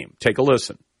big game. Take a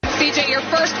listen. CJ, your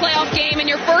first playoff game in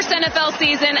your first NFL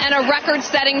season and a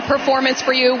record-setting performance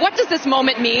for you. What does this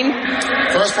moment mean?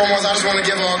 First and foremost, I just want to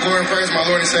give all glory and praise to my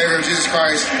Lord and Savior, Jesus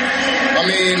Christ. I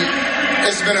mean,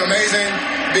 it's been amazing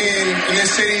being in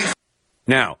this city.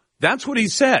 Now, that's what he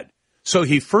said. So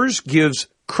he first gives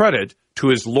credit to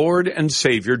his Lord and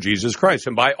Savior, Jesus Christ.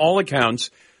 And by all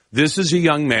accounts, this is a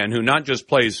young man who not just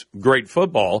plays great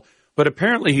football, but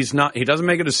apparently he doesn't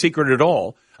make it a secret at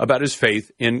all about his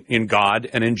faith in God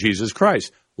and in Jesus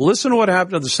Christ. Listen to what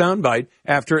happened to the soundbite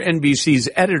after NBC's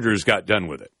editors got done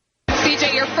with it.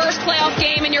 CJ, your first playoff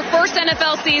game in your first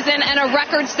NFL season and a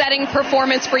record-setting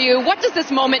performance for you. What does this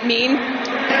moment mean?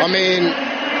 I mean,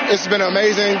 it's been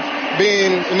amazing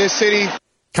being in this city.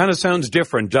 Kind of sounds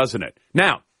different, doesn't it?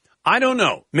 Now, I don't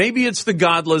know. Maybe it's the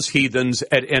godless heathens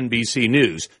at NBC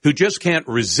News who just can't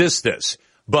resist this.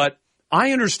 But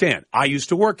I understand. I used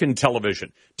to work in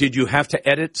television. Did you have to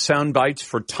edit sound bites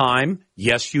for time?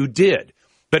 Yes, you did.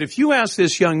 But if you ask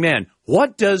this young man,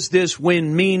 what does this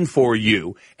win mean for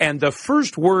you? And the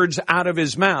first words out of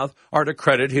his mouth are to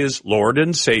credit his Lord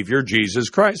and Savior, Jesus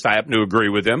Christ. I happen to agree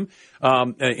with him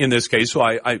in this case. So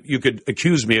you could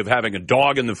accuse me of having a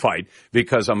dog in the fight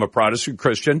because I'm a Protestant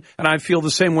Christian, and I feel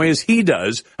the same way as he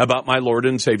does about my Lord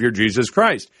and Savior, Jesus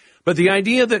Christ. But the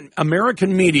idea that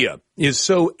American media is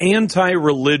so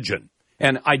anti-religion,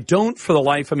 and I don't for the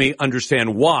life of me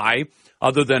understand why,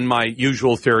 other than my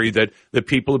usual theory that the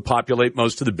people who populate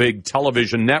most of the big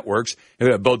television networks,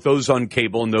 both those on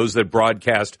cable and those that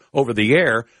broadcast over the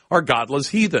air, are godless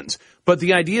heathens. But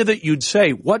the idea that you'd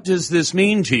say, what does this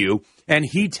mean to you? And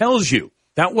he tells you,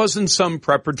 that wasn't some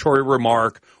preparatory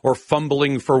remark or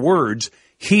fumbling for words.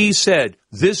 He said,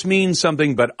 this means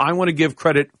something, but I want to give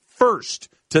credit first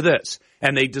to this.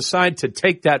 And they decide to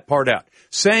take that part out,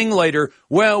 saying later,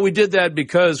 well, we did that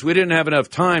because we didn't have enough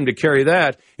time to carry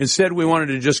that. Instead, we wanted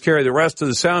to just carry the rest of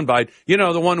the soundbite,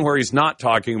 the one where he's not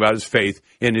talking about his faith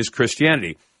in his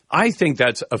Christianity. I think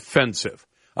that's offensive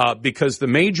because the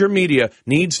major media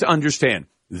needs to understand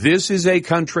this is a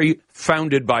country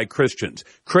founded by Christians.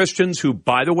 Christians who,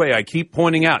 by the way, I keep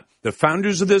pointing out, the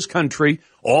founders of this country,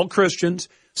 all Christians,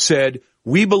 said,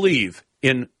 we believe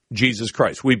in Jesus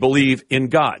Christ. We believe in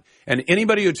God. And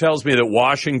anybody who tells me that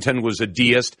Washington was a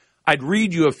deist, I'd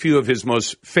read you a few of his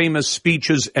most famous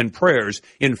speeches and prayers,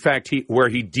 in fact, where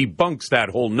he debunks that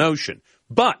whole notion.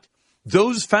 But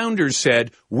those founders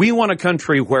said, we want a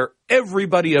country where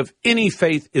everybody of any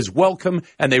faith is welcome,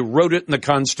 and they wrote it in the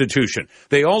Constitution.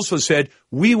 They also said,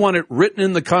 we want it written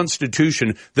in the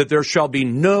Constitution that there shall be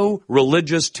no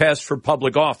religious test for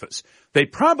public office. They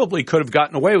probably could have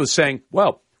gotten away with saying,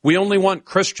 well, we only want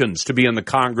Christians to be in the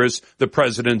Congress, the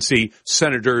presidency,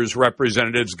 senators,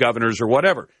 representatives, governors, or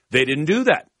whatever. They didn't do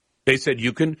that. They said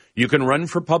you can run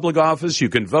for public office, you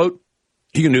can vote,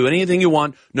 you can do anything you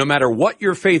want, no matter what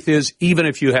your faith is, even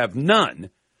if you have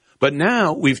none. But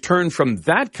now we've turned from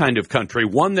that kind of country,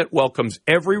 one that welcomes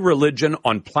every religion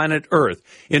on planet Earth,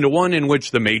 into one in which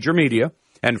the major media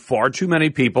and far too many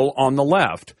people on the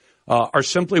left are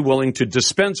simply willing to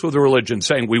dispense with the religion,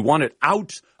 saying we want it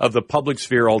out of the public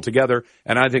sphere altogether,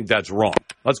 and I think that's wrong.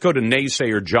 Let's go to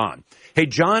naysayer John. Hey,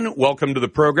 John, welcome to the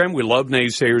program. We love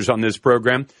naysayers on this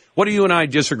program. What do you and I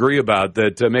disagree about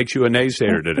that makes you a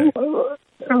naysayer today?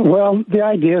 Well, the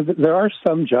idea that there are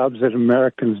some jobs that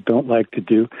Americans don't like to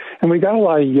do, and we got a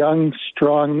lot of young,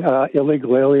 strong,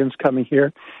 illegal aliens coming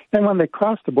here, and when they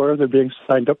cross the border, they're being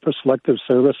signed up for selective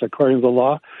service according to the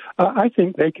law. I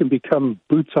think they can become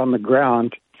boots on the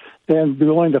ground and be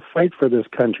willing to fight for this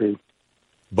country.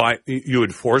 You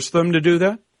would force them to do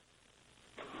that?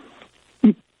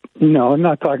 No, I'm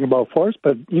not talking about force,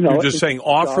 but, You're just saying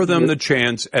offer them the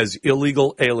chance as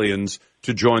illegal aliens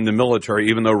to join the military,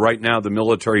 even though right now the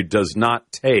military does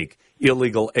not take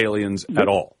illegal aliens at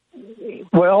all.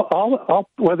 Well,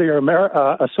 whether you're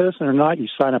a citizen or not, you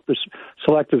sign up for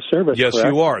selective service. Yes, correct?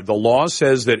 you are. The law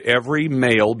says that every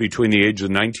male between the ages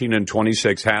of 19 and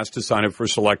 26 has to sign up for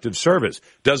selective service.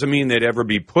 Doesn't mean they'd ever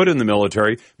be put in the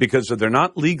military because if they're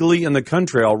not legally in the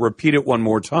country, I'll repeat it one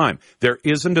more time. There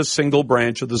isn't a single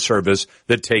branch of the service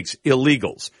that takes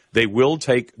illegals. They will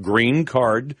take green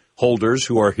card holders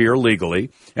who are here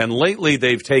legally, and lately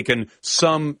they've taken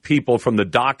some people from the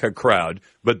DACA crowd,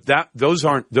 but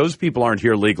those people aren't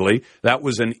here legally. That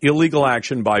was an illegal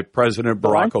action by President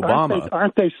Barack Obama.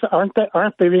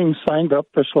 Aren't they being signed up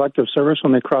for selective service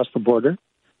when they cross the border?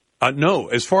 No,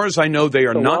 as far as I know, they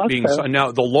are not being signed.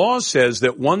 Now, the law says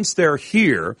that once they're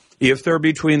here, if they're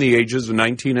between the ages of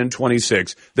 19 and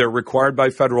 26, they're required by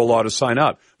federal law to sign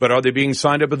up. But are they being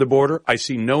signed up at the border? I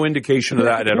see no indication of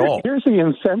that at all. Here's the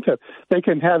incentive. They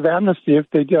can have amnesty if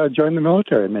they join the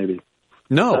military, maybe.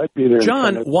 No.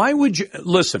 John, why would you...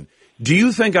 Listen, do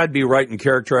you think I'd be right in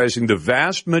characterizing the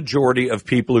vast majority of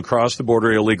people who cross the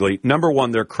border illegally? Number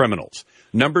one, they're criminals.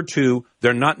 Number two,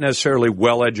 they're not necessarily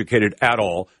well-educated at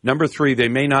all. Number three, they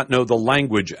may not know the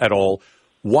language at all.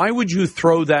 Why would you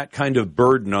throw that kind of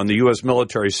burden on the U.S.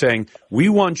 military saying, we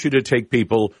want you to take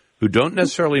people who don't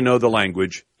necessarily know the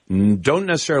language, don't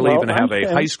necessarily even have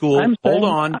a high school, hold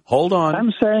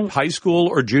on, high school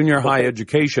or junior high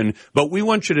education, but we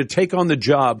want you to take on the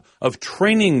job of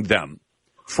training them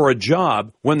for a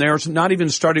job when they're not even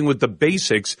starting with the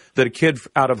basics that a kid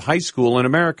out of high school in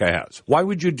America has. Why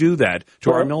would you do that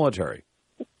to our military?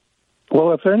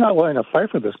 Well, if they're not willing to fight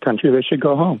for this country, they should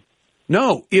go home.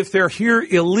 No, if they're here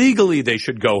illegally, they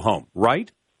should go home,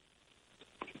 right?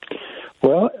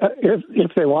 Well,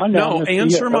 if they want to... No,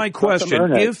 answer my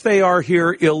question. If they are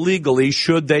here illegally,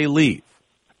 should they leave?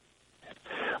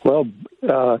 Well,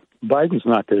 Biden's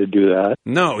not going to do that.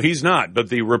 No, he's not. But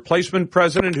the replacement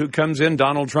president who comes in,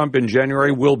 Donald Trump, in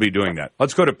January, will be doing that.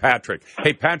 Let's go to Patrick.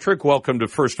 Hey, Patrick, welcome to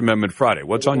First Amendment Friday.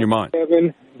 What's on your mind?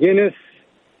 Kevin Guinness.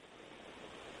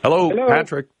 Hello,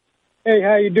 Patrick. Hey,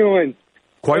 how you doing?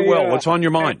 Quite well. What's on your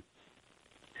mind?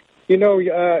 You know,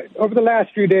 over the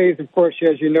last few days, of course,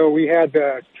 as you know, we had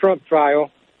the Trump trial,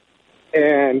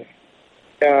 and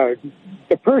the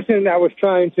person that was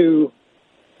trying to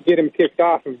get him kicked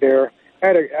off of there,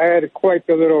 I had quite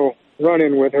a little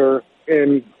run-in with her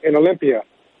in Olympia.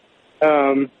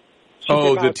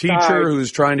 The teacher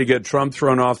who's trying to get Trump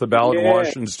thrown off the ballot in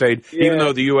Washington State, even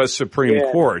though the U.S. Supreme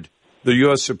Court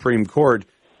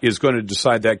is going to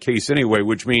decide that case anyway,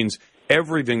 which means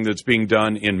everything that's being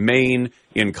done in Maine,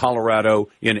 in Colorado,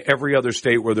 in every other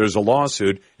state where there's a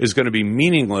lawsuit is going to be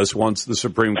meaningless once the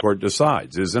Supreme Court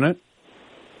decides, isn't it?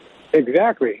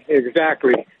 Exactly.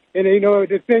 And, you know,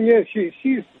 the thing is, she's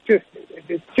just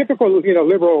typical,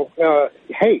 liberal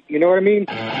hate. You know what I mean?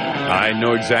 I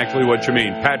know exactly what you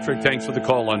mean. Patrick, thanks for the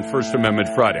call on First Amendment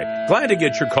Friday. Glad to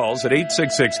get your calls at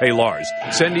 866-HEY-LARS.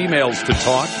 Send emails to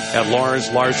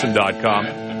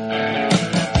talk@LarsLarson.com.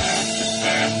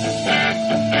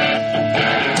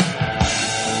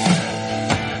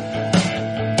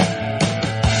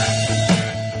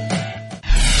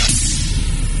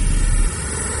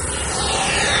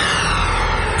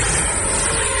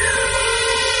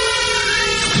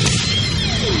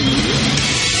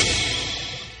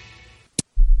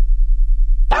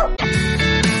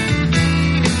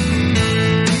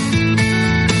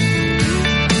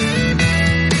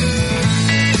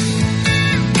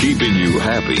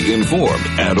 Informed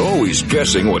and always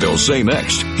guessing what he'll say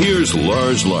next. Here's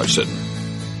Lars Larson.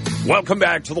 Welcome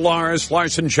back to the Lars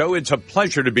Larson Show. It's a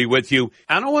pleasure to be with you.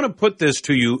 And I want to put this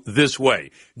to you this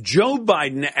way. Joe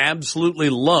Biden absolutely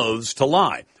loves to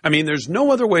lie. I mean, there's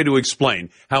no other way to explain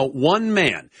how one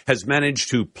man has managed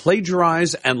to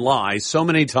plagiarize and lie so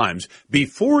many times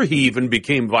before he even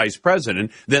became vice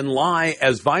president, then lie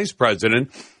as vice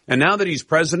president. And now that he's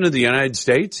president of the United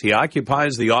States, he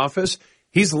occupies the office.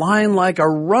 He's lying like a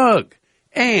rug.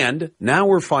 And now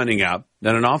we're finding out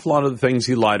that an awful lot of the things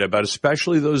he lied about,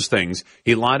 especially those things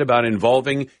he lied about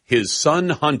involving his son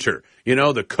Hunter, you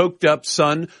know, the coked up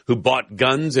son who bought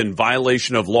guns in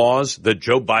violation of laws that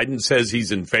Joe Biden says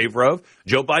he's in favor of.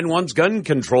 Joe Biden wants gun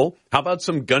control. How about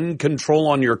some gun control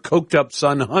on your coked up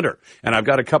son Hunter? And I've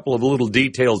got a couple of little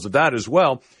details of that as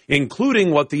well, including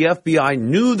what the FBI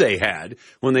knew they had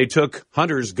when they took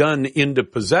Hunter's gun into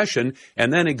possession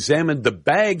and then examined the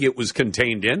bag it was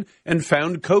contained in and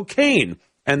found cocaine.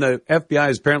 And the FBI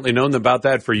has apparently known about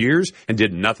that for years and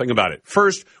did nothing about it.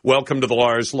 First, welcome to the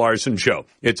Lars Larson Show.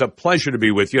 It's a pleasure to be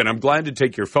with you, and I'm glad to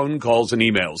take your phone calls and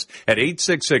emails at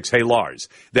 866-HEY-LARS.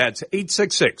 That's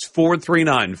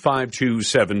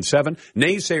 866-439-5277.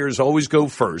 Naysayers always go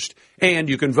first, and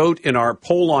you can vote in our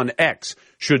poll on X.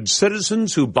 Should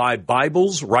citizens who buy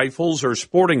Bibles, rifles, or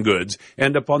sporting goods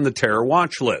end up on the terror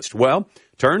watch list? Well,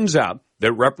 turns out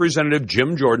that Representative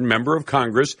Jim Jordan, member of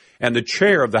Congress and the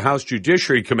chair of the House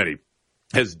Judiciary Committee,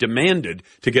 has demanded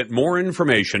to get more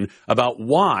information about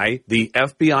why the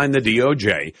FBI and the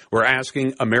DOJ were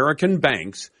asking American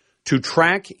banks to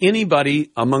track anybody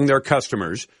among their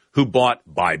customers who bought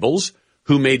Bibles,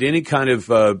 who made any kind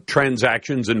of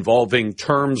transactions involving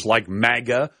terms like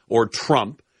MAGA or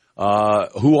Trump,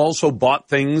 who also bought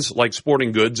things like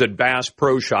sporting goods at Bass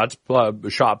Pro Shops,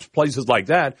 places like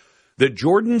that. That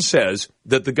Jordan says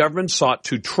that the government sought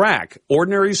to track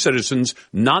ordinary citizens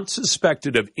not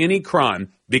suspected of any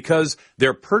crime because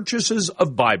their purchases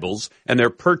of Bibles and their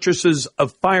purchases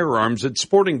of firearms at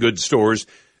sporting goods stores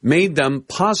made them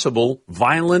possible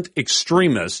violent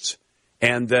extremists,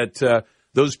 and that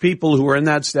those people who were in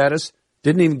that status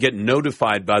didn't even get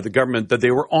notified by the government that they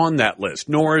were on that list,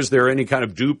 nor is there any kind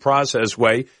of due process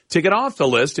way to get off the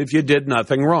list if you did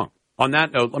nothing wrong. On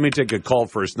that note, let me take a call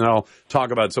first, and then I'll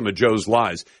talk about some of Joe's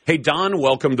lies. Hey, Don,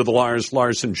 welcome to the Lars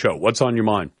Larson Show. What's on your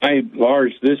mind? Hey,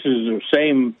 Lars, this is the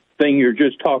same thing you're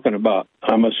just talking about.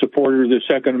 I'm a supporter of the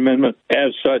Second Amendment.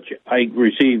 As such, I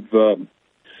receive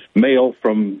mail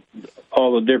from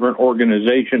all the different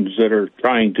organizations that are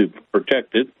trying to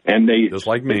protect it, and they just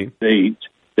like me. They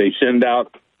send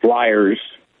out flyers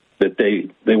that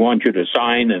they want you to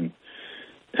sign and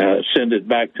send it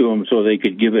back to them so they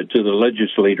could give it to the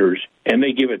legislators. And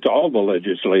they give it to all the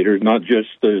legislators, not just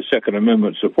the Second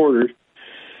Amendment supporters.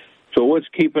 So what's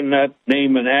keeping that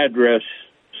name and address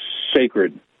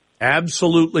sacred?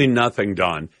 Absolutely nothing,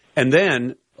 Don. And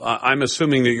then I'm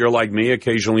assuming that you're like me.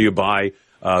 Occasionally you buy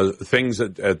things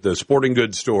at the sporting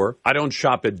goods store. I don't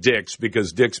shop at Dick's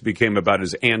because Dick's became about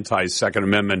as anti-Second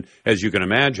Amendment as you can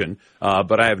imagine.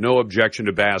 But I have no objection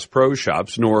to Bass Pro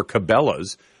Shops nor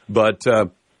Cabela's. But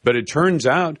it turns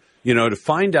out, to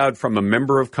find out from a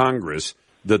member of Congress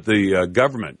that the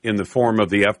government, in the form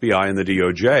of the FBI and the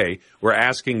DOJ, were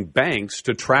asking banks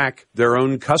to track their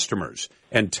own customers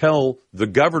and tell the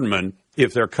government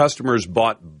if their customers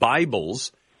bought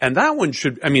Bibles. And that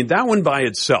one by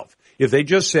itself, if they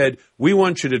just said, we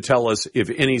want you to tell us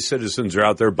if any citizens are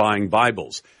out there buying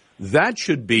Bibles, that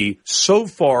should be so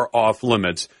far off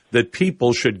limits that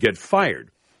people should get fired.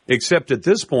 Except at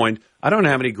this point, I don't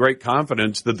have any great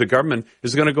confidence that the government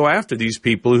is going to go after these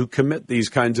people who commit these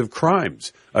kinds of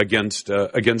crimes against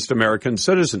American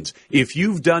citizens. If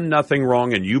you've done nothing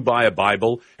wrong and you buy a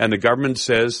Bible and the government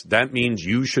says that means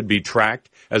you should be tracked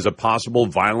as a possible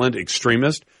violent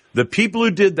extremist, the people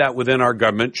who did that within our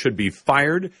government should be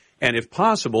fired and, if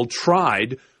possible,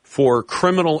 tried for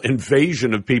criminal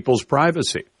invasion of people's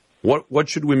privacy. What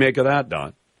should we make of that,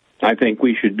 Don? I think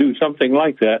we should do something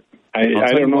like that. I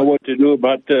don't know what to do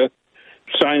about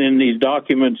signing these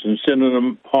documents and sending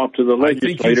them off to the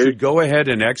legislators. I think you should go ahead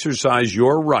and exercise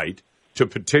your right to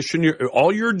petition.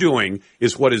 All you're doing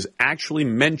is what is actually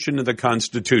mentioned in the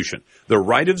Constitution, the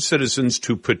right of citizens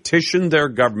to petition their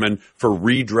government for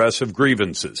redress of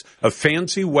grievances, a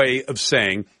fancy way of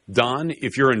saying, Don,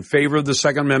 if you're in favor of the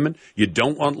Second Amendment, you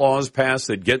don't want laws passed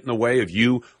that get in the way of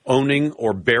you owning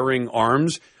or bearing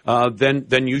arms,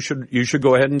 then you should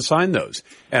go ahead and sign those.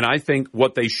 And I think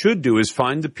what they should do is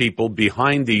find the people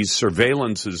behind these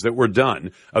surveillances that were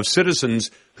done of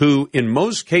citizens who, in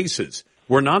most cases,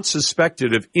 were not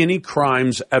suspected of any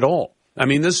crimes at all. I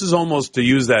mean, this is almost, to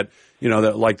use that,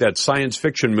 like that science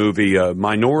fiction movie,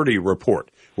 Minority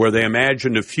Report, where they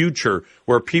imagined a future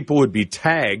where people would be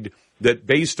tagged that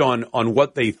based on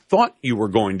what they thought you were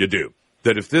going to do.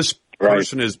 That if this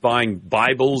person is buying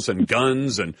Bibles and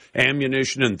guns and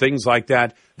ammunition and things like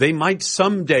that, they might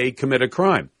someday commit a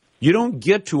crime. You don't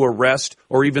get to arrest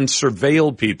or even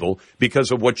surveil people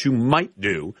because of what you might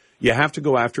do. You have to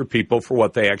go after people for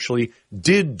what they actually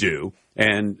did do.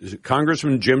 And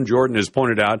Congressman Jim Jordan has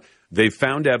pointed out they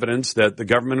found evidence that the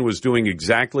government was doing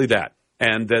exactly that.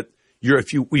 And that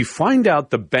we find out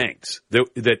the banks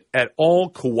that at all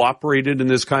cooperated in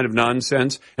this kind of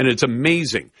nonsense, and it's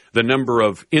amazing the number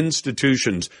of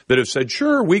institutions that have said,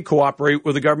 sure, we cooperate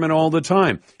with the government all the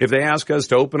time. If they ask us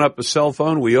to open up a cell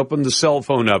phone, we open the cell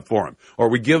phone up for them, or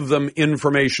we give them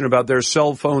information about their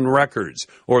cell phone records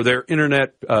or their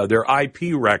internet, their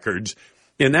IP records.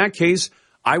 In that case,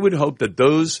 I would hope that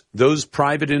those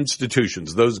private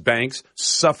institutions, those banks,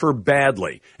 suffer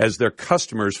badly as their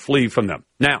customers flee from them.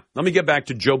 Now, let me get back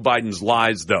to Joe Biden's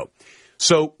lies, though.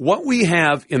 So what we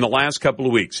have in the last couple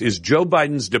of weeks is Joe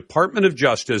Biden's Department of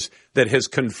Justice that has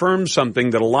confirmed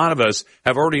something that a lot of us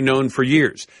have already known for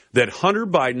years, that Hunter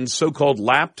Biden's so-called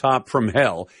laptop from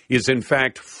hell is in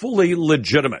fact fully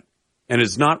legitimate and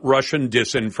is not Russian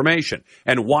disinformation.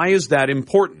 And why is that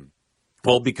important?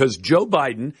 Well, because Joe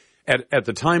Biden, at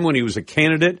the time when he was a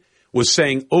candidate, was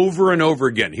saying over and over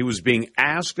again, he was being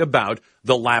asked about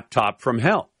the laptop from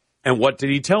hell. And what did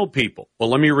he tell people? Well,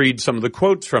 let me read some of the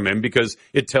quotes from him because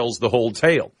it tells the whole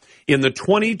tale. In the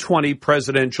 2020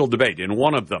 presidential debate, in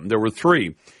one of them, there were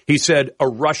three, he said, a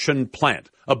Russian plant,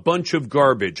 a bunch of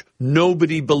garbage,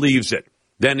 nobody believes it.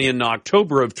 Then in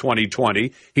October of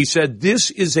 2020, he said, this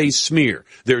is a smear.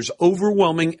 There's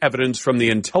overwhelming evidence from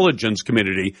the intelligence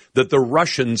community that the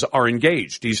Russians are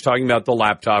engaged. He's talking about the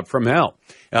laptop from hell.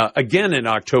 Again, in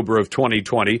October of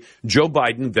 2020, Joe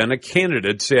Biden, then a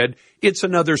candidate, said, it's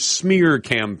another smear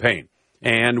campaign.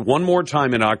 And one more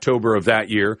time in October of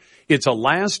that year, it's a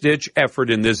last-ditch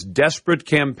effort in this desperate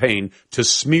campaign to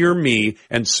smear me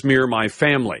and smear my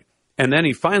family. And then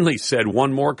he finally said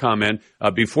one more comment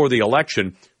before the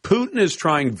election. Putin is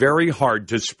trying very hard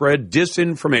to spread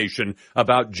disinformation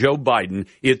about Joe Biden.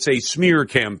 It's a smear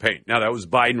campaign. Now, that was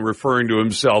Biden referring to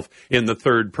himself in the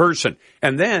third person.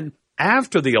 And then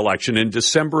after the election in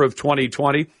December of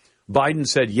 2020, Biden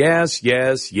said yes,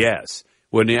 yes, yes,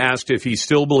 when he asked if he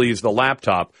still believes the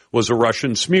laptop was a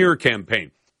Russian smear campaign.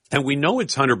 And we know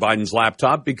it's Hunter Biden's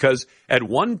laptop because at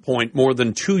one point more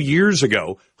than 2 years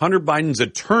ago, Hunter Biden's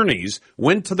attorneys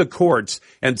went to the courts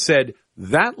and said,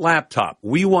 that laptop,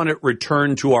 we want it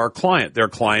returned to our client. Their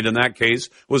client in that case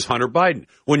was Hunter Biden.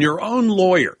 When your own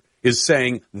lawyer is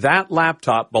saying that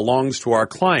laptop belongs to our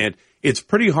client, it's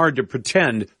pretty hard to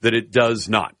pretend that it does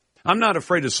not. I'm not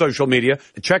afraid of social media.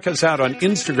 Check us out on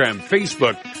Instagram,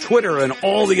 Facebook, Twitter, and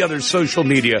all the other social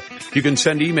media. You can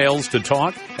send emails to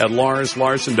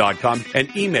talk@LarsLarson.com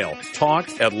and email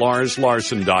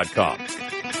talk@LarsLarson.com.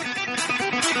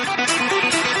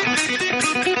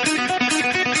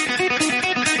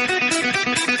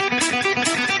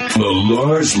 The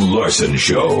Lars Larson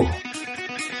Show.